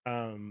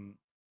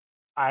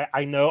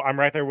 I know I'm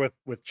right there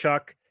with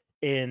Chuck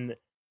in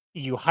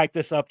you hyped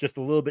this up just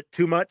a little bit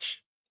too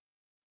much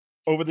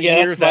over the Yeah,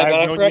 years. that's my that bad.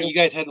 I've I known forgot you. you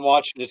guys hadn't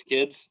watched it as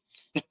kids.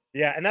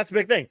 Yeah, and that's the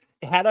big thing.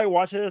 Had I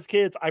watched it as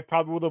kids, I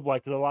probably would have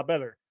liked it a lot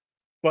better.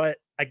 But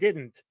I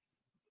didn't.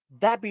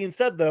 That being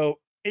said, though,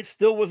 it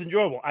still was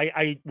enjoyable.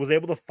 I was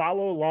able to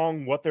follow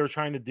along what they were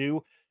trying to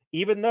do,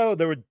 even though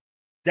there would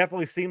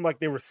definitely seem like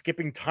they were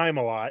skipping time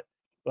a lot.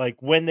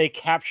 Like when they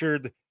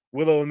captured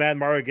Willow and Mad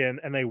Morgan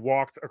and they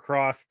walked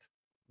across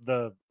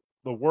the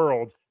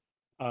world,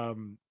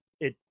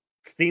 it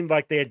seemed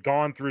like they had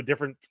gone through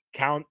different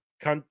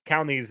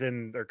counties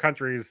in their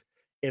countries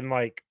in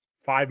like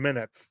 5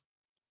 minutes,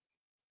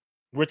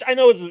 which I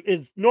know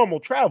is normal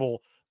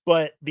travel,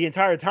 but the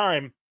entire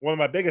time, one of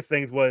my biggest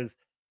things was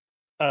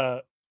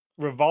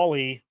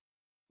Rivali,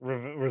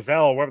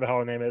 Rizal, whatever the hell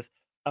her name is,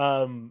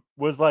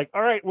 was like,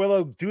 all right,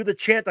 Willow, do the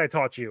chant I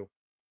taught you.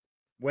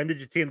 When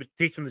did you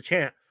teach him the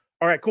chant?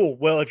 All right, cool.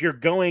 Well, if you're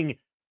going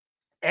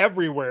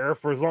everywhere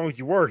for as long as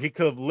you were, he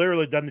could have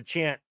literally done the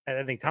chant at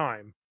any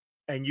time,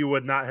 and you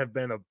would not have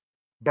been a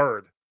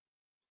bird.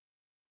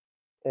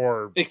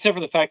 Or Except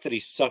for the fact that he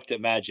sucked at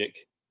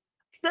magic.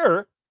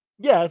 sure,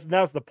 yes, and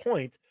that's the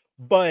point.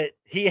 but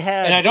he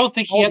had, And I don't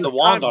think he all had the this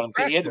wand time on him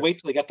because he had to wait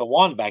practice. till he got the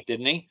wand back,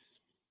 didn't he?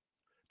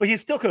 But he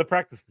still could have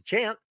practiced the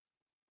chant,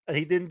 and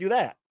he didn't do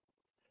that.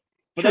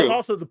 But that's True.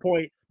 also the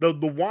point. The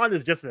wand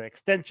is just an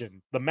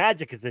extension. The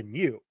magic is in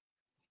you.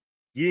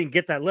 You didn't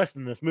get that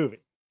lesson in this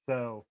movie.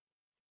 So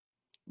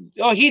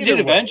Oh, he Either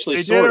did way, eventually,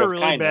 They did sort a of,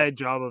 really kind of. bad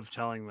job of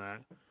telling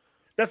that.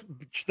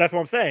 that's what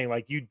I'm saying.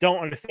 Like, you don't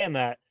understand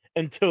that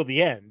until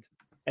the end.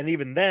 And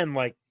even then,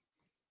 like,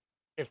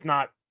 it's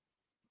not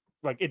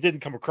like it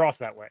didn't come across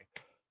that way.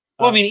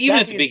 Well, I mean, even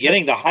that at the being said-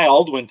 beginning, the High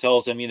Aldwin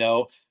tells him,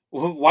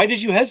 why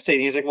did you hesitate?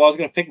 And he's like, well, I was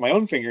going to pick my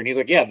own finger. And he's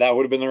like, yeah, that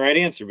would have been the right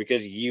answer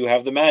because you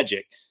have the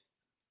magic.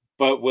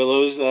 But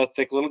Willow's a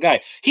thick little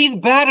guy. He's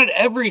bad at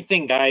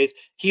everything, guys.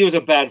 He was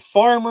a bad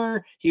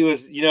farmer. He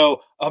was,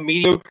 a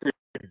mediocre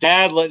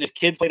dad letting his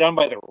kids play down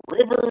by the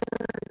river.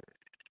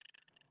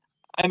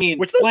 I mean,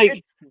 Which those like,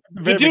 kids at the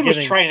the very dude was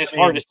beginning, trying his I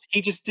mean, hardest.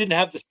 He just didn't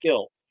have the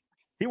skill.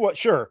 He was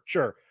sure.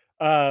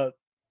 I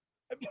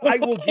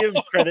will give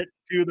credit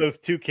to those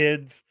two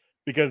kids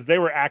because they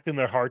were acting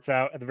their hearts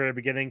out at the very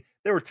beginning.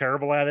 They were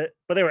terrible at it,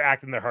 but they were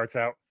acting their hearts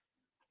out.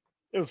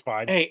 It was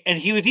fine. Hey, and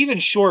he was even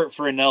short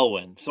for an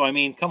Elwyn. So, I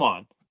mean, come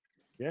on.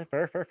 Yeah,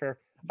 fair.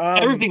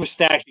 Everything was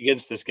stacked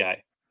against this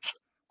guy.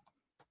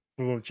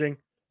 Ching.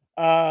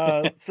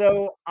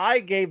 So I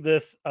gave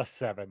this a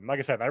 7. Like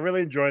I said, I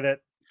really enjoyed it.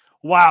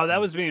 Wow, that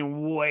was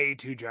being way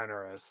too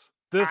generous.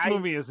 This I-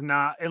 movie is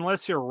not,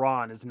 unless you're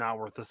Ron, is not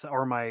worth this.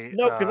 Or my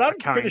No, because I'm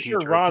accounting pretty sure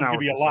teacher, it's Ron's not gonna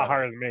be a worth lot the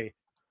higher 7. than me,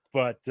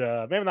 but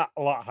maybe not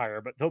a lot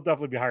higher, but he'll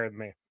definitely be higher than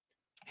me.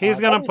 He's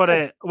that gonna being put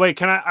said- it. Wait,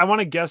 can I want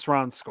to guess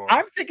Ron's score.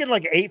 I'm thinking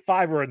like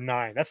 8.5 or a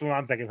 9. That's what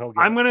I'm thinking he'll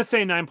get. I'm gonna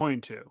say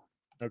 9.2.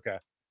 Okay.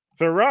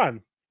 So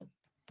Ron,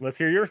 let's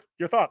hear your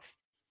thoughts.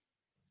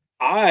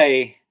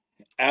 I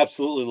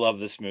absolutely love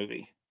this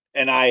movie.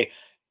 And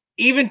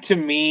even to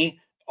me,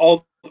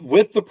 all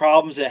with the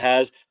problems it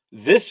has,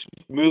 this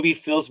movie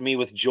fills me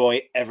with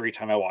joy every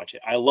time I watch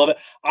it. I love it.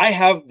 I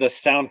have the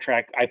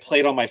soundtrack. I play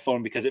it on my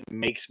phone because it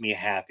makes me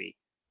happy.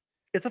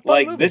 It's a fun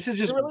Like, movie. this is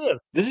It just really is.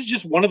 this is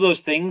just one of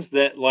those things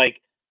that,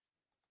 like,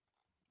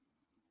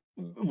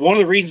 one of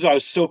the reasons I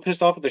was so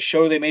pissed off at the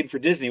show they made for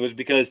Disney was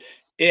because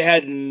it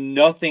had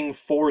nothing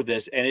for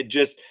this, and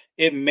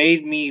it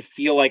made me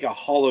feel like a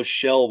hollow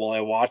shell while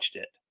I watched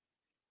it.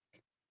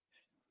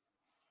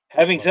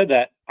 Having said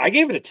that, I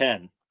gave it a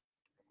 10.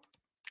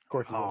 Of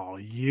course. You did. Oh,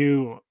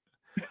 you!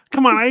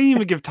 Come on, I didn't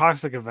even give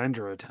Toxic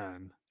Avenger a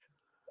 10.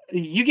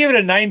 You gave it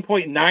a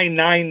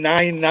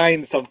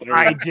 9.9999 something. or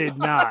I other. did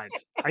not.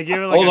 I gave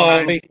it like Hold a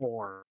on,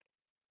 9.4.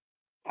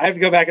 I have to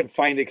go back and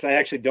find it because I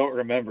actually don't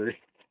remember.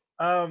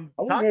 Toxic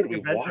where did we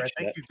Avenger, I watch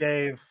think that? you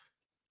gave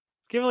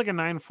Give it like a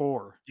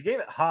 9.4.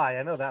 it high.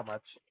 I know that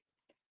much.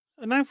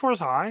 A 9.4 is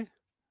high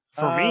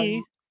for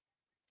me.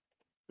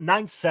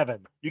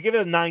 9.7. You give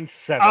it a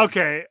 9.7.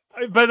 Okay,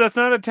 but that's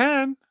not a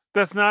 10.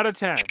 That's not a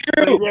 10.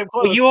 True. damn But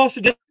close. you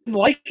also didn't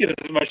like it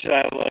as much as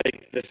I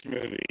like this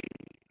movie.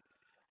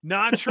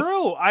 Not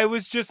true. I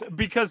was just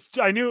because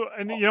I knew,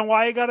 and you know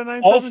why I got a 9.7?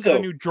 Because I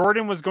Also- knew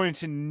Jordan was going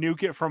to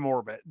nuke it from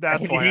orbit.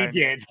 That's why he I-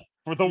 did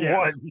for the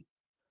Yeah.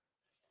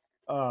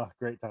 one.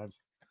 Great times.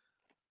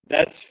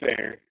 That's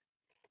fair.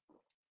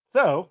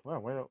 So,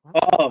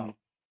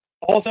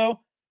 Also,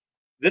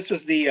 this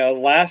was the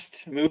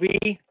last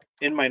movie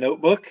in my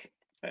notebook,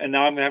 and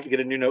now I'm gonna have to get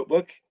a new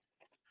notebook.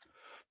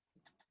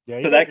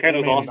 yeah, So that kind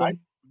of was awesome.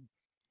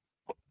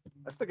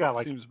 I still got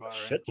like Seems about a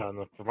right. shit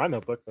ton for my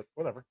notebook, but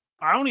whatever.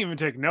 I don't even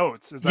take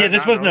notes. Is Yeah, that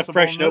this not wasn't a noticeable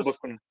fresh in this?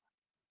 notebook. When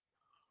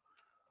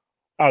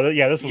Oh,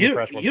 yeah, this was a you,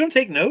 fresh one. you don't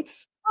take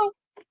notes?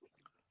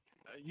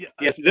 Yeah,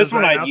 Yes, this does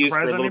one that I'd not used for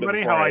a surprise little bit anybody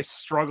before how I- I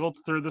struggled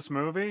through this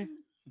movie,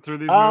 through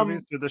these Um,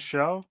 movies, through the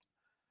show.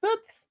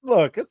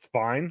 Look, it's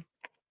fine.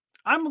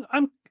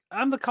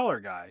 I'm the color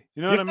guy.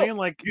 You know You what still- I mean?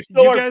 Like you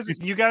still are-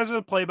 you guys are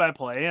the play by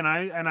play, and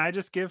I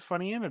just give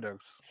funny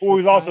anecdotes. Well,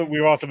 we've That's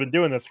also been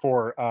doing this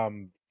for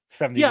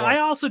 71. Yeah, I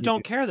also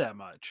don't care that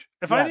much.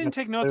 If I Yeah, didn't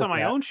take notes there's on my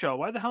that. own show,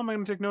 why the hell am I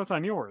going to take notes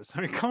on yours?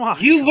 I mean, come on.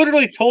 You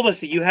literally told us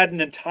that you had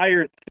an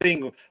entire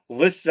thing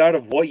listed out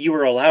of what you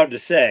were allowed to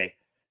say.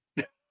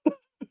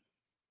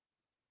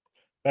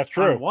 That's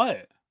On true.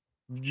 what?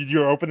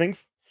 Your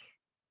openings.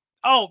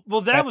 Oh,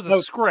 well, that That's was a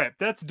notes. script.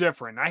 That's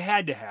different. I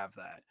had to have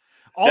that.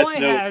 All That's I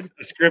notes. had,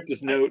 The script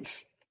is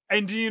notes.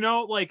 and do you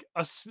know, like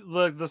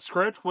the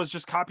script was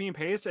just copy and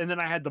paste, and then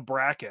I had the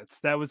brackets.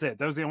 That was it.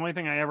 That was the only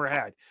thing I ever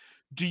had.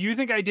 Do you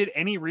think I did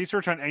any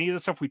research on any of the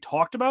stuff we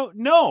talked about?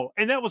 No,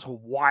 and that was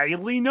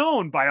widely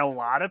known by a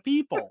lot of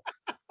people.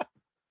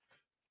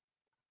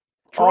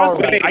 Trust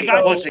me, Wait, I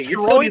got listen,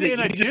 you're telling me destroyed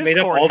that in a you just made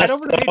up Discord. all Head this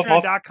over to stuff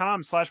off-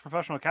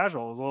 patreon.com/professional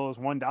casual as low as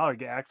 $1.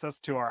 Get access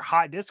to our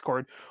hot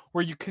Discord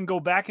where you can go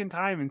back in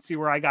time and see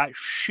where I got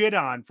shit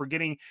on for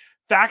getting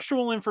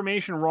factual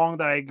information wrong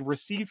that I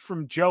received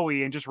from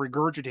Joey and just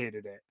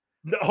regurgitated it.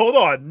 No, hold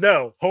on.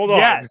 Hold on.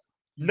 Yes.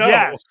 No.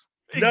 Yes.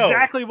 No.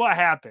 Exactly what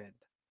happened.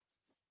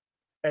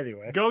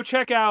 Anyway, Go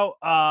check out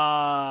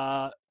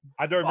I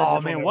don't remember. oh which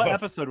one man, that what was.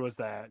 episode was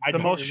that? I The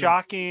don't most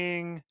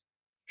remember.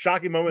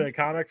 Shocking moment in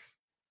comics.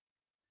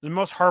 the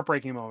most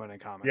heartbreaking moment in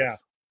comics. Yeah.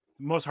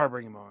 Most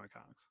heartbreaking moment of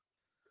comics.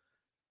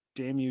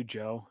 Damn you,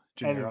 Joe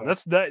Gennaro. Anyway.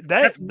 That's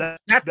That's that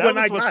when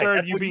was I what died. started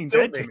That's you when you being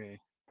killed dead to me. me.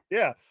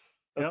 Yeah,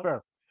 that's Yep.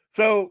 fair.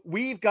 So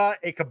we've got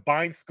a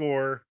combined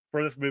score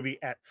for this movie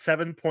at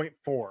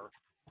 7.4.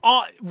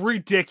 Oh,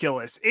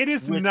 ridiculous! It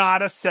is Which-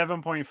 not a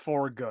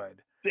 7.4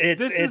 good.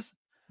 This is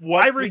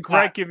what I we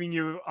regret got, giving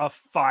you a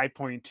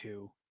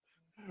 5.2.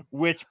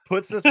 which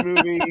puts this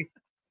movie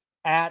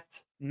at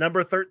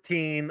number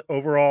 13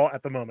 overall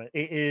at the moment.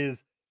 It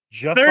is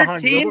just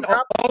behind 13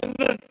 RoboCop. on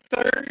the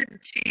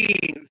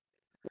 13.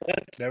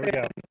 That's There we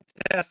go.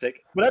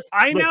 fantastic. But that's,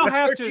 I look, now that's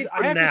have 13 to. for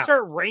I have to now.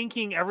 start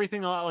ranking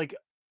everything like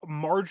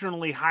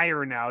marginally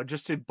higher now,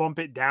 just to bump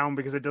it down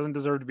because it doesn't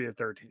deserve to be a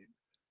 13.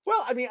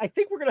 Well, I mean, I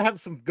think we're gonna have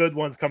some good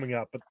ones coming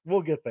up, but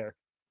we'll get there.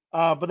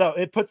 But no,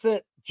 it puts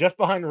it just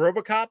behind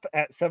RoboCop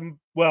at 7.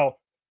 Well,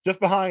 just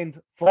behind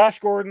Flash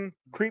Gordon,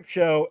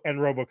 Creepshow, and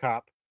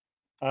RoboCop.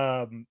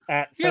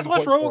 At You guys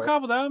watch 7.4.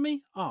 RoboCop without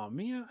me? Oh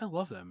man, I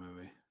love that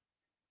movie.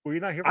 Were you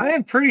not here for I that?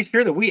 am pretty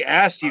sure that we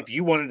asked you if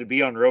you wanted to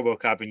be on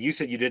RoboCop, and you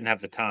said you didn't have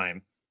the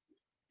time.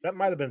 That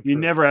might have been You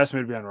true. never asked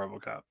me to be on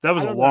RoboCop. That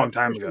was I a don't know, long I'm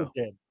time pretty sure ago.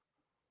 it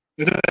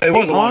did. It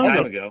was a long Long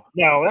time ago. ago.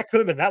 No, that could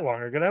have been that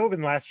long ago. That would have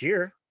been last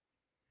year.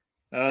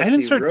 I Let's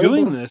didn't see, start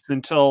doing this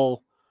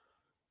until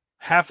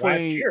Last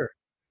halfway. year.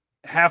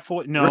 No,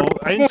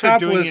 I didn't start RoboCop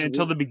doing was- it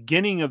until the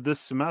beginning of this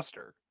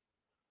semester,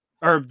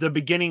 or the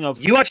beginning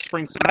of You watched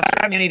spring semester.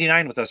 Batman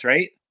 89 with us,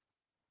 right?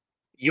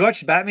 You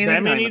watched Batman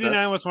 89 Batman with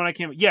 89 us. was when I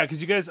came. Yeah, because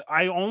you guys,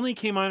 I only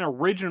came on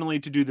originally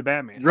to do the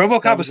Batman.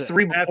 RoboCop That was it.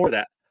 3 before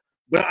that.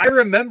 But I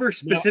remember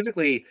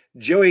specifically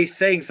Joey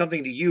saying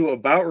something to you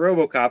about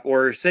RoboCop,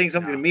 or saying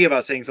something to me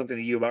about saying something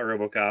to you about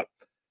RoboCop.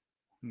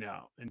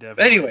 No, and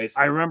definitely. Anyways.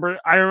 I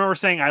remember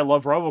saying I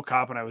love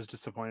RoboCop, and I was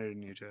disappointed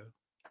in you two.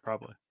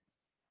 Probably.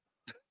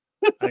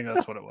 I think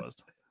that's what it was.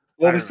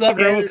 Well, I we still have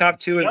remember. RoboCop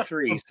 2 and Just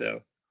 3, a-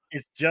 so.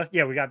 It's just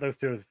we got those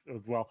two as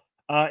well.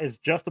 It's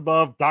just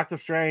above Doctor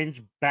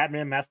Strange,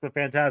 Batman, Mask of the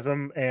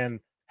Phantasm, and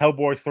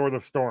Hellboy: Sword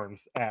of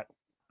Storms at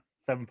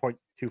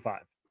 7.25.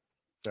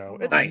 So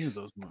it's Nice.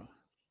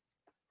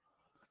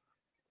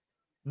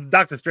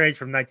 Doctor Strange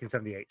from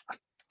 1978.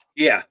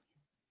 Yeah.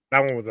 That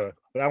one was a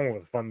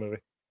fun movie.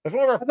 That's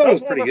one of our. I thought that it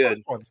was one of pretty our good.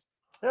 first ones.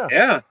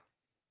 Yeah.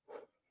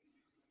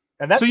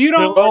 And that's So you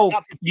don't still our go.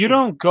 top You 15.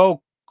 don't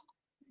go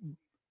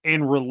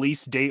in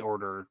release date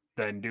order,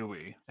 then, do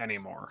we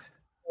anymore?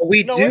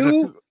 We No,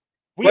 do.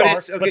 We but are.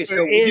 it's but okay. they're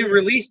So we do in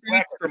release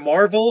dates for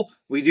Marvel.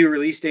 We do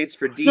release dates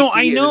for DC. No,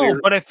 I and then know, we-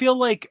 but I feel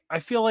like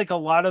a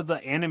lot of the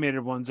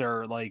animated ones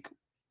are like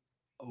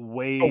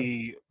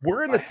way.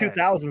 We're in the ahead.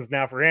 2000s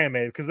now for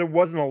animated because there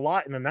wasn't a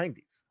lot in the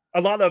 90s.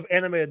 A lot of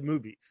animated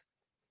movies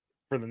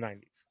for the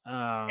 90s.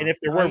 And if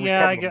there were, we yeah,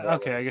 covered I them guess. that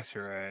Okay, way. I guess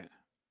you're right.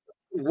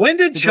 When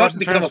did Did you watch Chuck the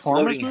become a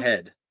Transformers floating movie?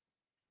 head?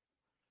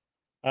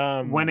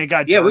 When it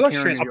got Yeah, we dark watched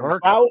here in New Transformers.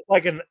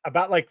 York.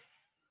 About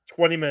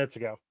 20 minutes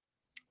ago.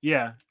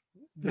 Yeah,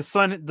 the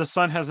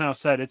sun has now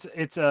set. It's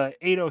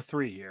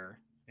 8:03 here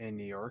in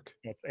New York.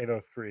 It's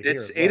 8:03.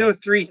 It's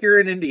 8:03 here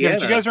in Indiana. Yeah,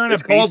 but you guys are in a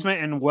It's called-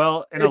 basement and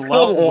in it's a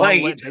called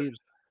light. well-lit basement.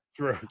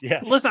 True.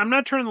 Yes. Listen, I'm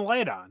not turning the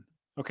light on.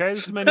 Okay,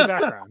 this is my new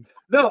background.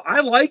 No,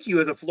 I like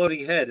you as a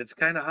floating head. It's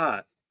kind of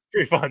hot.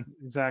 Pretty fun.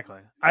 Exactly.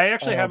 I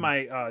actually have Um,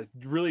 my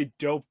really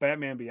dope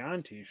Batman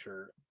Beyond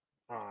T-shirt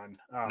on.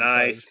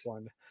 Nice.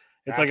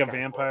 It's That's like a kinda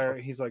vampire.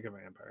 awesome. He's like a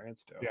vampire.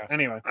 It's dope. Yeah.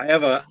 Anyway, I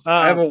have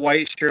a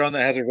white shirt on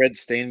that has a red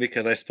stain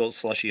because I spilled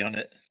slushy on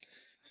it.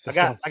 I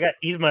got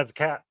Yzma as a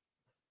cat.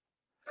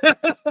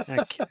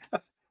 Okay.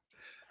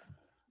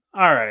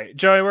 All right,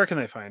 Joey, where can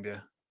they find you?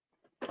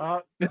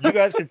 You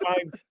guys can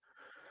find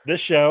this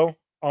show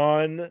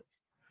on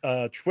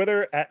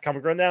Twitter at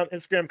Comic Rundown,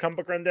 Instagram Comic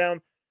Book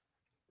Rundown,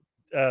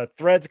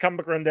 Threads Comic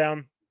Book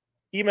Rundown.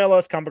 Email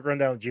us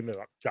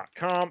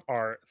comicrundown@gmail.com.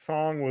 Our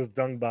song was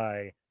done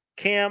by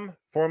Cam,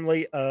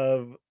 formerly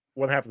of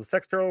One Half of the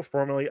Sex Turtles,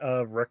 formerly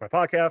of Wreck My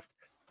Podcast.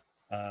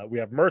 We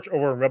have merch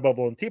over in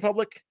Redbubble and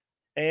TeePublic.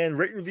 And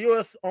rate and review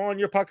us on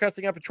your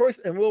podcasting app of choice,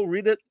 and we'll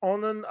read it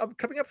on an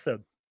upcoming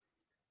episode.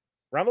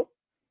 Randall?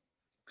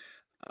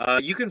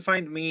 You can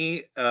find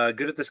me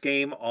good at this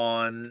game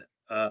on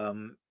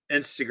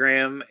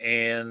Instagram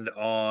and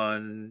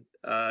on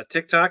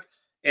TikTok.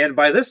 And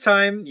by this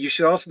time, you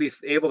should also be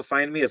able to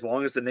find me, as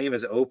long as the name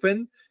is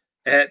open,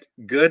 at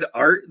Good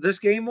Art This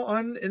Game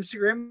on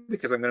Instagram,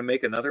 because I'm going to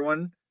make another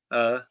one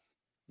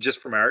just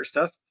for my art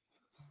stuff.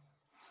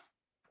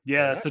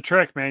 Yeah, that's the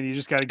trick, man. You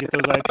just got to get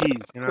those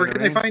IPs. You know Where what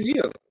can I they mean? find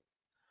you?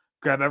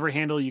 Grab every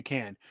handle you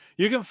can.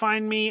 You can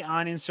find me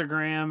on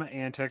Instagram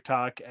and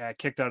TikTok at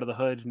Kicked Out of the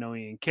Hood, No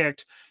Ian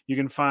Kicked. You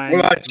can find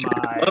What about your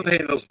my. love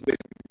handles, big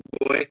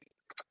boy?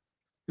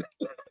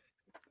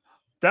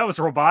 That was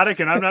robotic,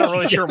 and I'm not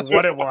really sure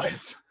what it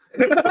was.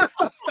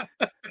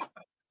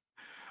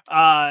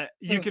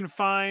 You can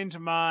find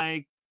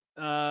my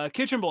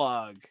kitchen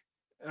blog,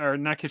 or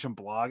not kitchen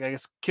blog, I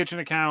guess kitchen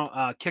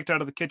account, Kicked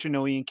Out of the Kitchen,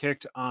 No Ian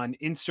Kicked, on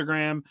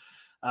Instagram.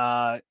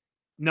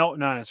 No,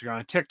 not Instagram,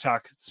 on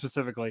TikTok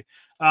specifically.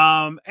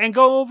 And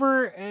go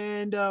over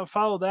and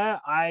follow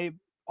that. I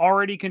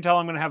already can tell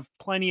I'm going to have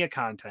plenty of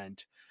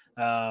content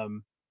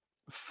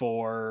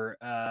for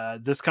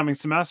this coming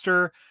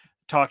semester,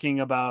 talking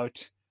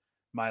about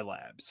my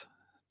labs,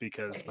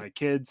 because my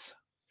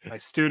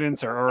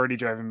students are already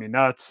driving me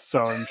nuts.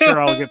 So I'm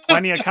sure I'll get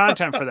plenty of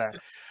content for that.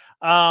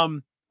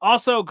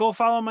 Also, go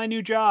follow my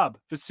new job,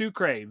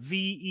 Vesucre,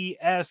 Vesucre.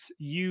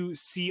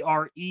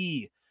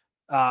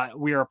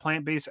 We are a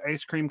plant-based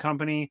ice cream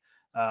company.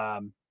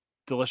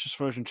 Delicious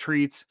frozen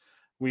treats.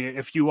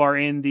 If you are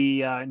in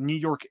the New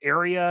York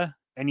area,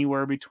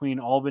 anywhere between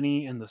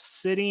Albany and the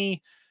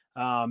city,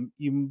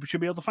 you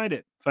should be able to find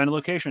it. Find a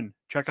location.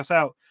 Check us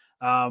out.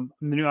 I'm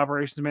the new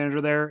operations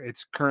manager there.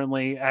 It's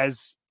currently,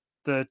 as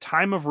the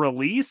time of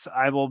release,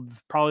 I will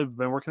probably have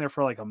been working there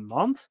for like a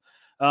month.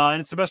 And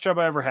it's the best job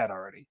I ever had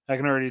already. I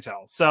can already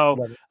tell.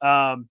 So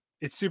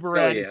it's super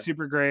rad. yeah. It's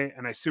super great.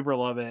 And I super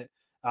love it.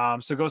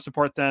 So go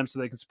support them so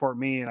they can support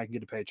me and I can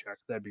get a paycheck.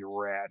 That'd be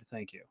rad.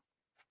 Thank you.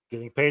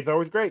 Getting paid is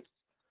always great.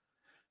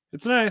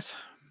 It's nice.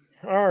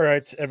 All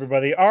right,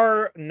 everybody.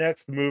 Our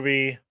next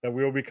movie that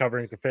we will be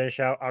covering to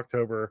finish out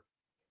October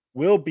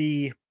will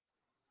be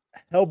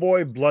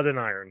Hellboy Blood and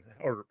Iron,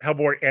 or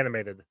Hellboy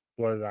Animated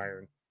Blood and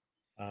Iron.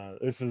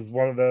 This is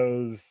one of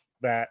those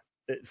that,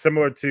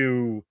 similar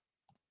to,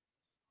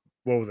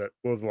 what was it?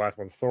 What was the last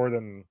one? Sword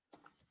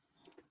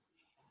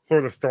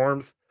of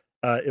Storms.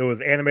 It was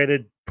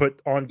animated,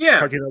 put on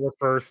Cartoon Network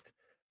first,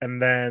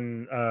 and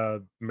then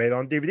made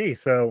on DVD.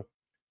 So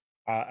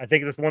I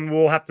think this one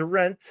we'll have to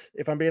rent,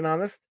 if I'm being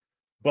honest.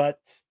 But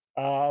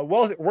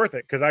well, worth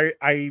it, because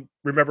I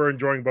remember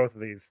enjoying both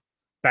of these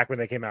back when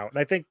they came out. And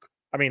I think,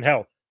 I mean,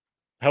 hell,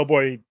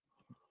 Hellboy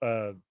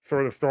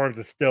Sword of Storms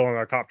is still in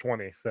our top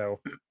 20. So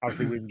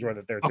obviously we enjoyed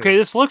it there too. Okay,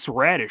 this looks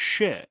rad as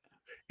shit.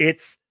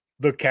 It's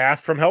the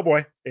cast from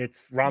Hellboy.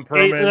 It's Ron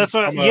Perlman.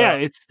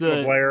 It's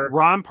the Blair,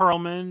 Ron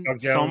Perlman,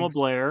 Doug Selma Jones.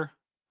 Blair,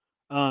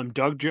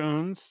 Doug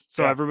Jones.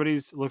 So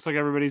looks like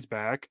everybody's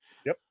back.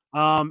 Yep.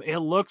 It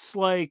looks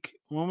like,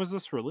 when was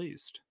this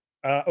released?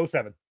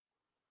 07.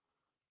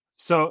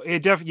 So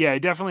it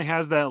definitely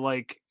has that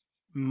like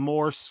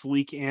more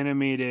sleek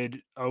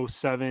animated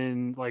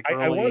 07 like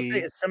I want to early. say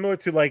it's similar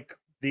to like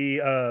the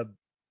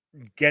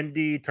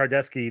Gendy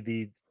Tardeschi,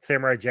 the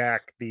Samurai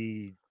Jack,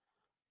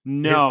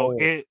 No,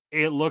 it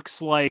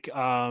looks like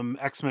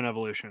X-Men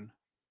Evolution.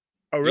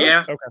 Oh really?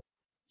 Yeah. Okay.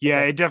 Yeah,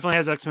 it definitely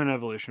has X-Men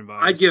Evolution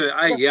vibes. I give it.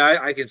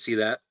 I can see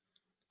that.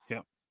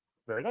 Yeah.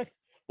 Very nice.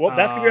 Well,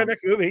 that's gonna be our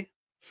next movie.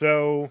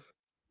 So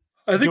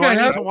I think do I I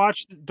need have to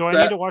watch? Do I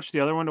that- need to watch the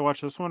other one to watch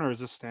this one, or is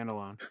this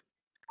standalone?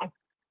 I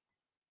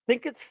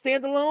think it's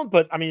standalone,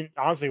 but I mean,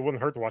 honestly, it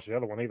wouldn't hurt to watch the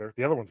other one either.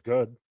 The other one's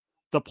good.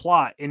 The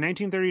plot in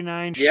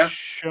 1939, Yeah.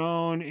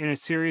 shown in a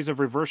series of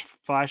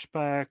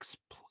flashbacks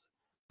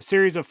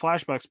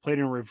played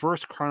in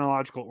reverse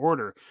chronological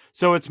order.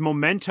 So it's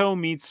Memento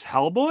meets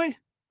Hellboy.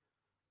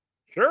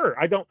 Sure.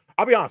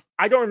 I'll be honest.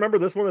 I don't remember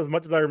this one as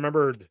much as I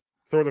remembered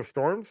Sword of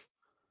Storms.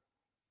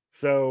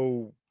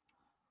 So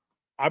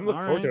I'm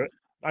looking forward to it.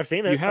 I've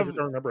seen it. I just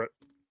don't remember it.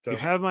 So You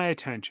have my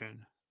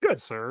attention.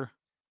 Good, sir.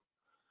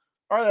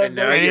 All right. And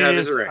now you have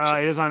his It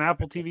erection. is on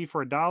Apple TV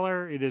for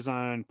 $1. It is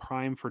on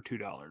Prime for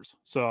 $2.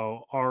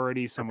 So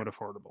already somewhat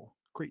affordable.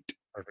 Great.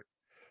 Perfect.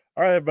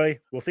 All right, everybody.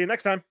 We'll see you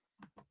next time.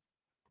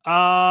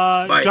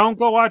 Bye. Don't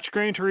go watch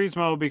Gran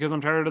Turismo because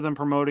I'm tired of them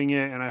promoting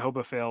it and I hope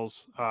it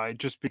fails.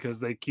 Just because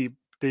they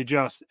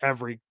just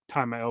every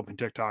time I open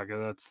TikTok,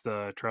 that's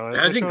the trailer.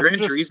 Hasn't Gran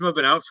Turismo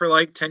been out for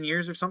like 10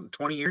 years or something?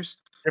 20 years?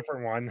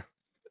 Different one.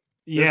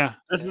 Yeah.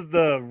 This is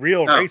the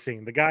real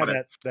racing. The guy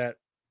whatever. that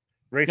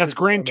races. That's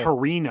Gran on the-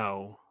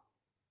 Torino.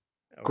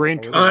 Oh, Gran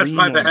oh, Torino. Oh, that's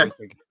my bad.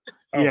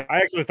 Oh, Yeah.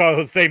 I actually thought it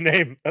was the same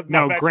name. That's my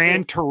No, bad,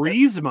 Gran too.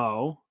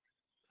 Turismo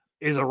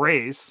is a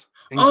race.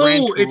 And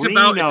Gran Oh, it's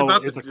about Torino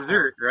the is a car.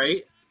 dessert,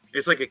 right?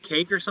 It's like a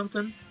cake or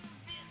something?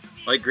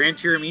 Like Gran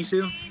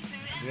Tiramisu?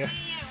 Yeah.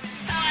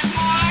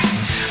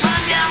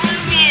 Rundown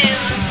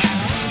reviews.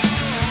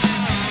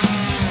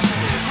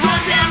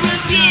 Rundown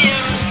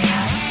reviews.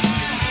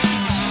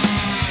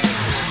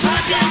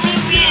 Rundown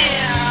reviews.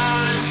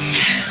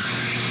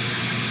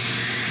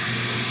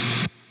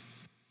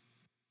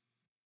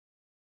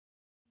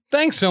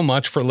 Thanks so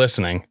much for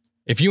listening.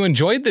 If you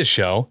enjoyed this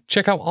show,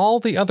 check out all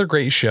the other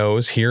great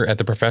shows here at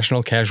the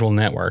Professional Casual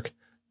Network.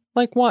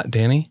 Like what,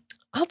 Danny?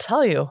 I'll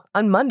tell you.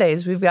 On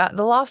Mondays, we've got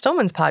the Lost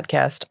Omens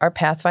podcast, our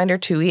Pathfinder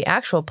 2e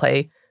actual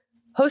play,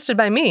 hosted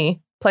by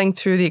me, playing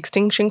through the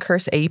Extinction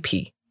Curse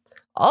AP.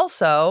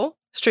 Also,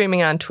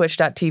 streaming on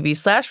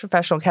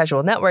twitch.tv/Professional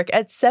Casual Network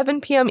at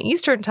 7 p.m.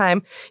 Eastern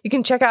Time, you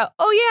can check out,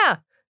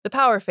 the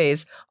Power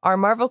Phase, our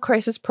Marvel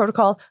Crisis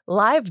Protocol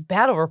live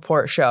battle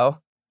report show.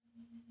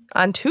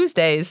 On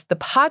Tuesdays, the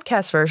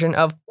podcast version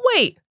of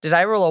Wait, Did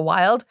I Roll a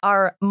Wild?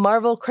 Our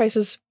Marvel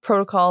Crisis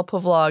Protocol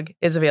vlog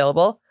is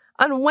available.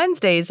 On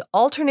Wednesdays,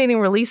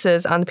 alternating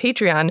releases on the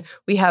Patreon,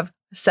 we have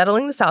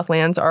Settling the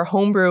Southlands, our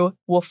homebrew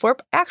Wolfthorpe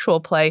actual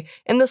play,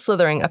 and The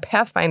Slithering, a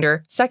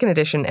Pathfinder 2nd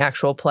edition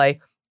actual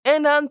play.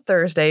 And on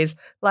Thursdays,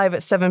 live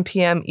at 7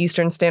 p.m.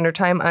 Eastern Standard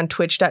Time on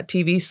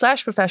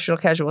twitch.tv/Professional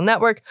Casual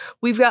Network,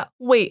 we've got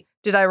Wait,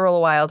 Did I Roll a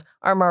Wild,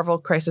 our Marvel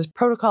Crisis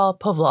Protocol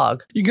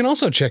vlog. You can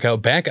also check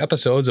out back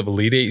episodes of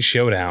Elite 8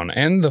 Showdown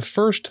and the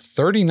first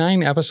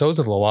 39 episodes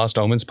of the Lost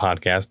Omens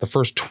podcast, the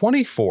first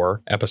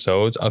 24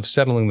 episodes of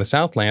Settling the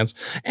Southlands,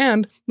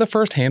 and the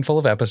first handful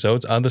of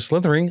episodes of The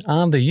Slithering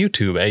on the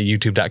YouTube at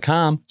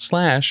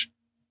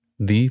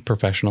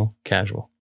youtube.com/theprofessionalcasual.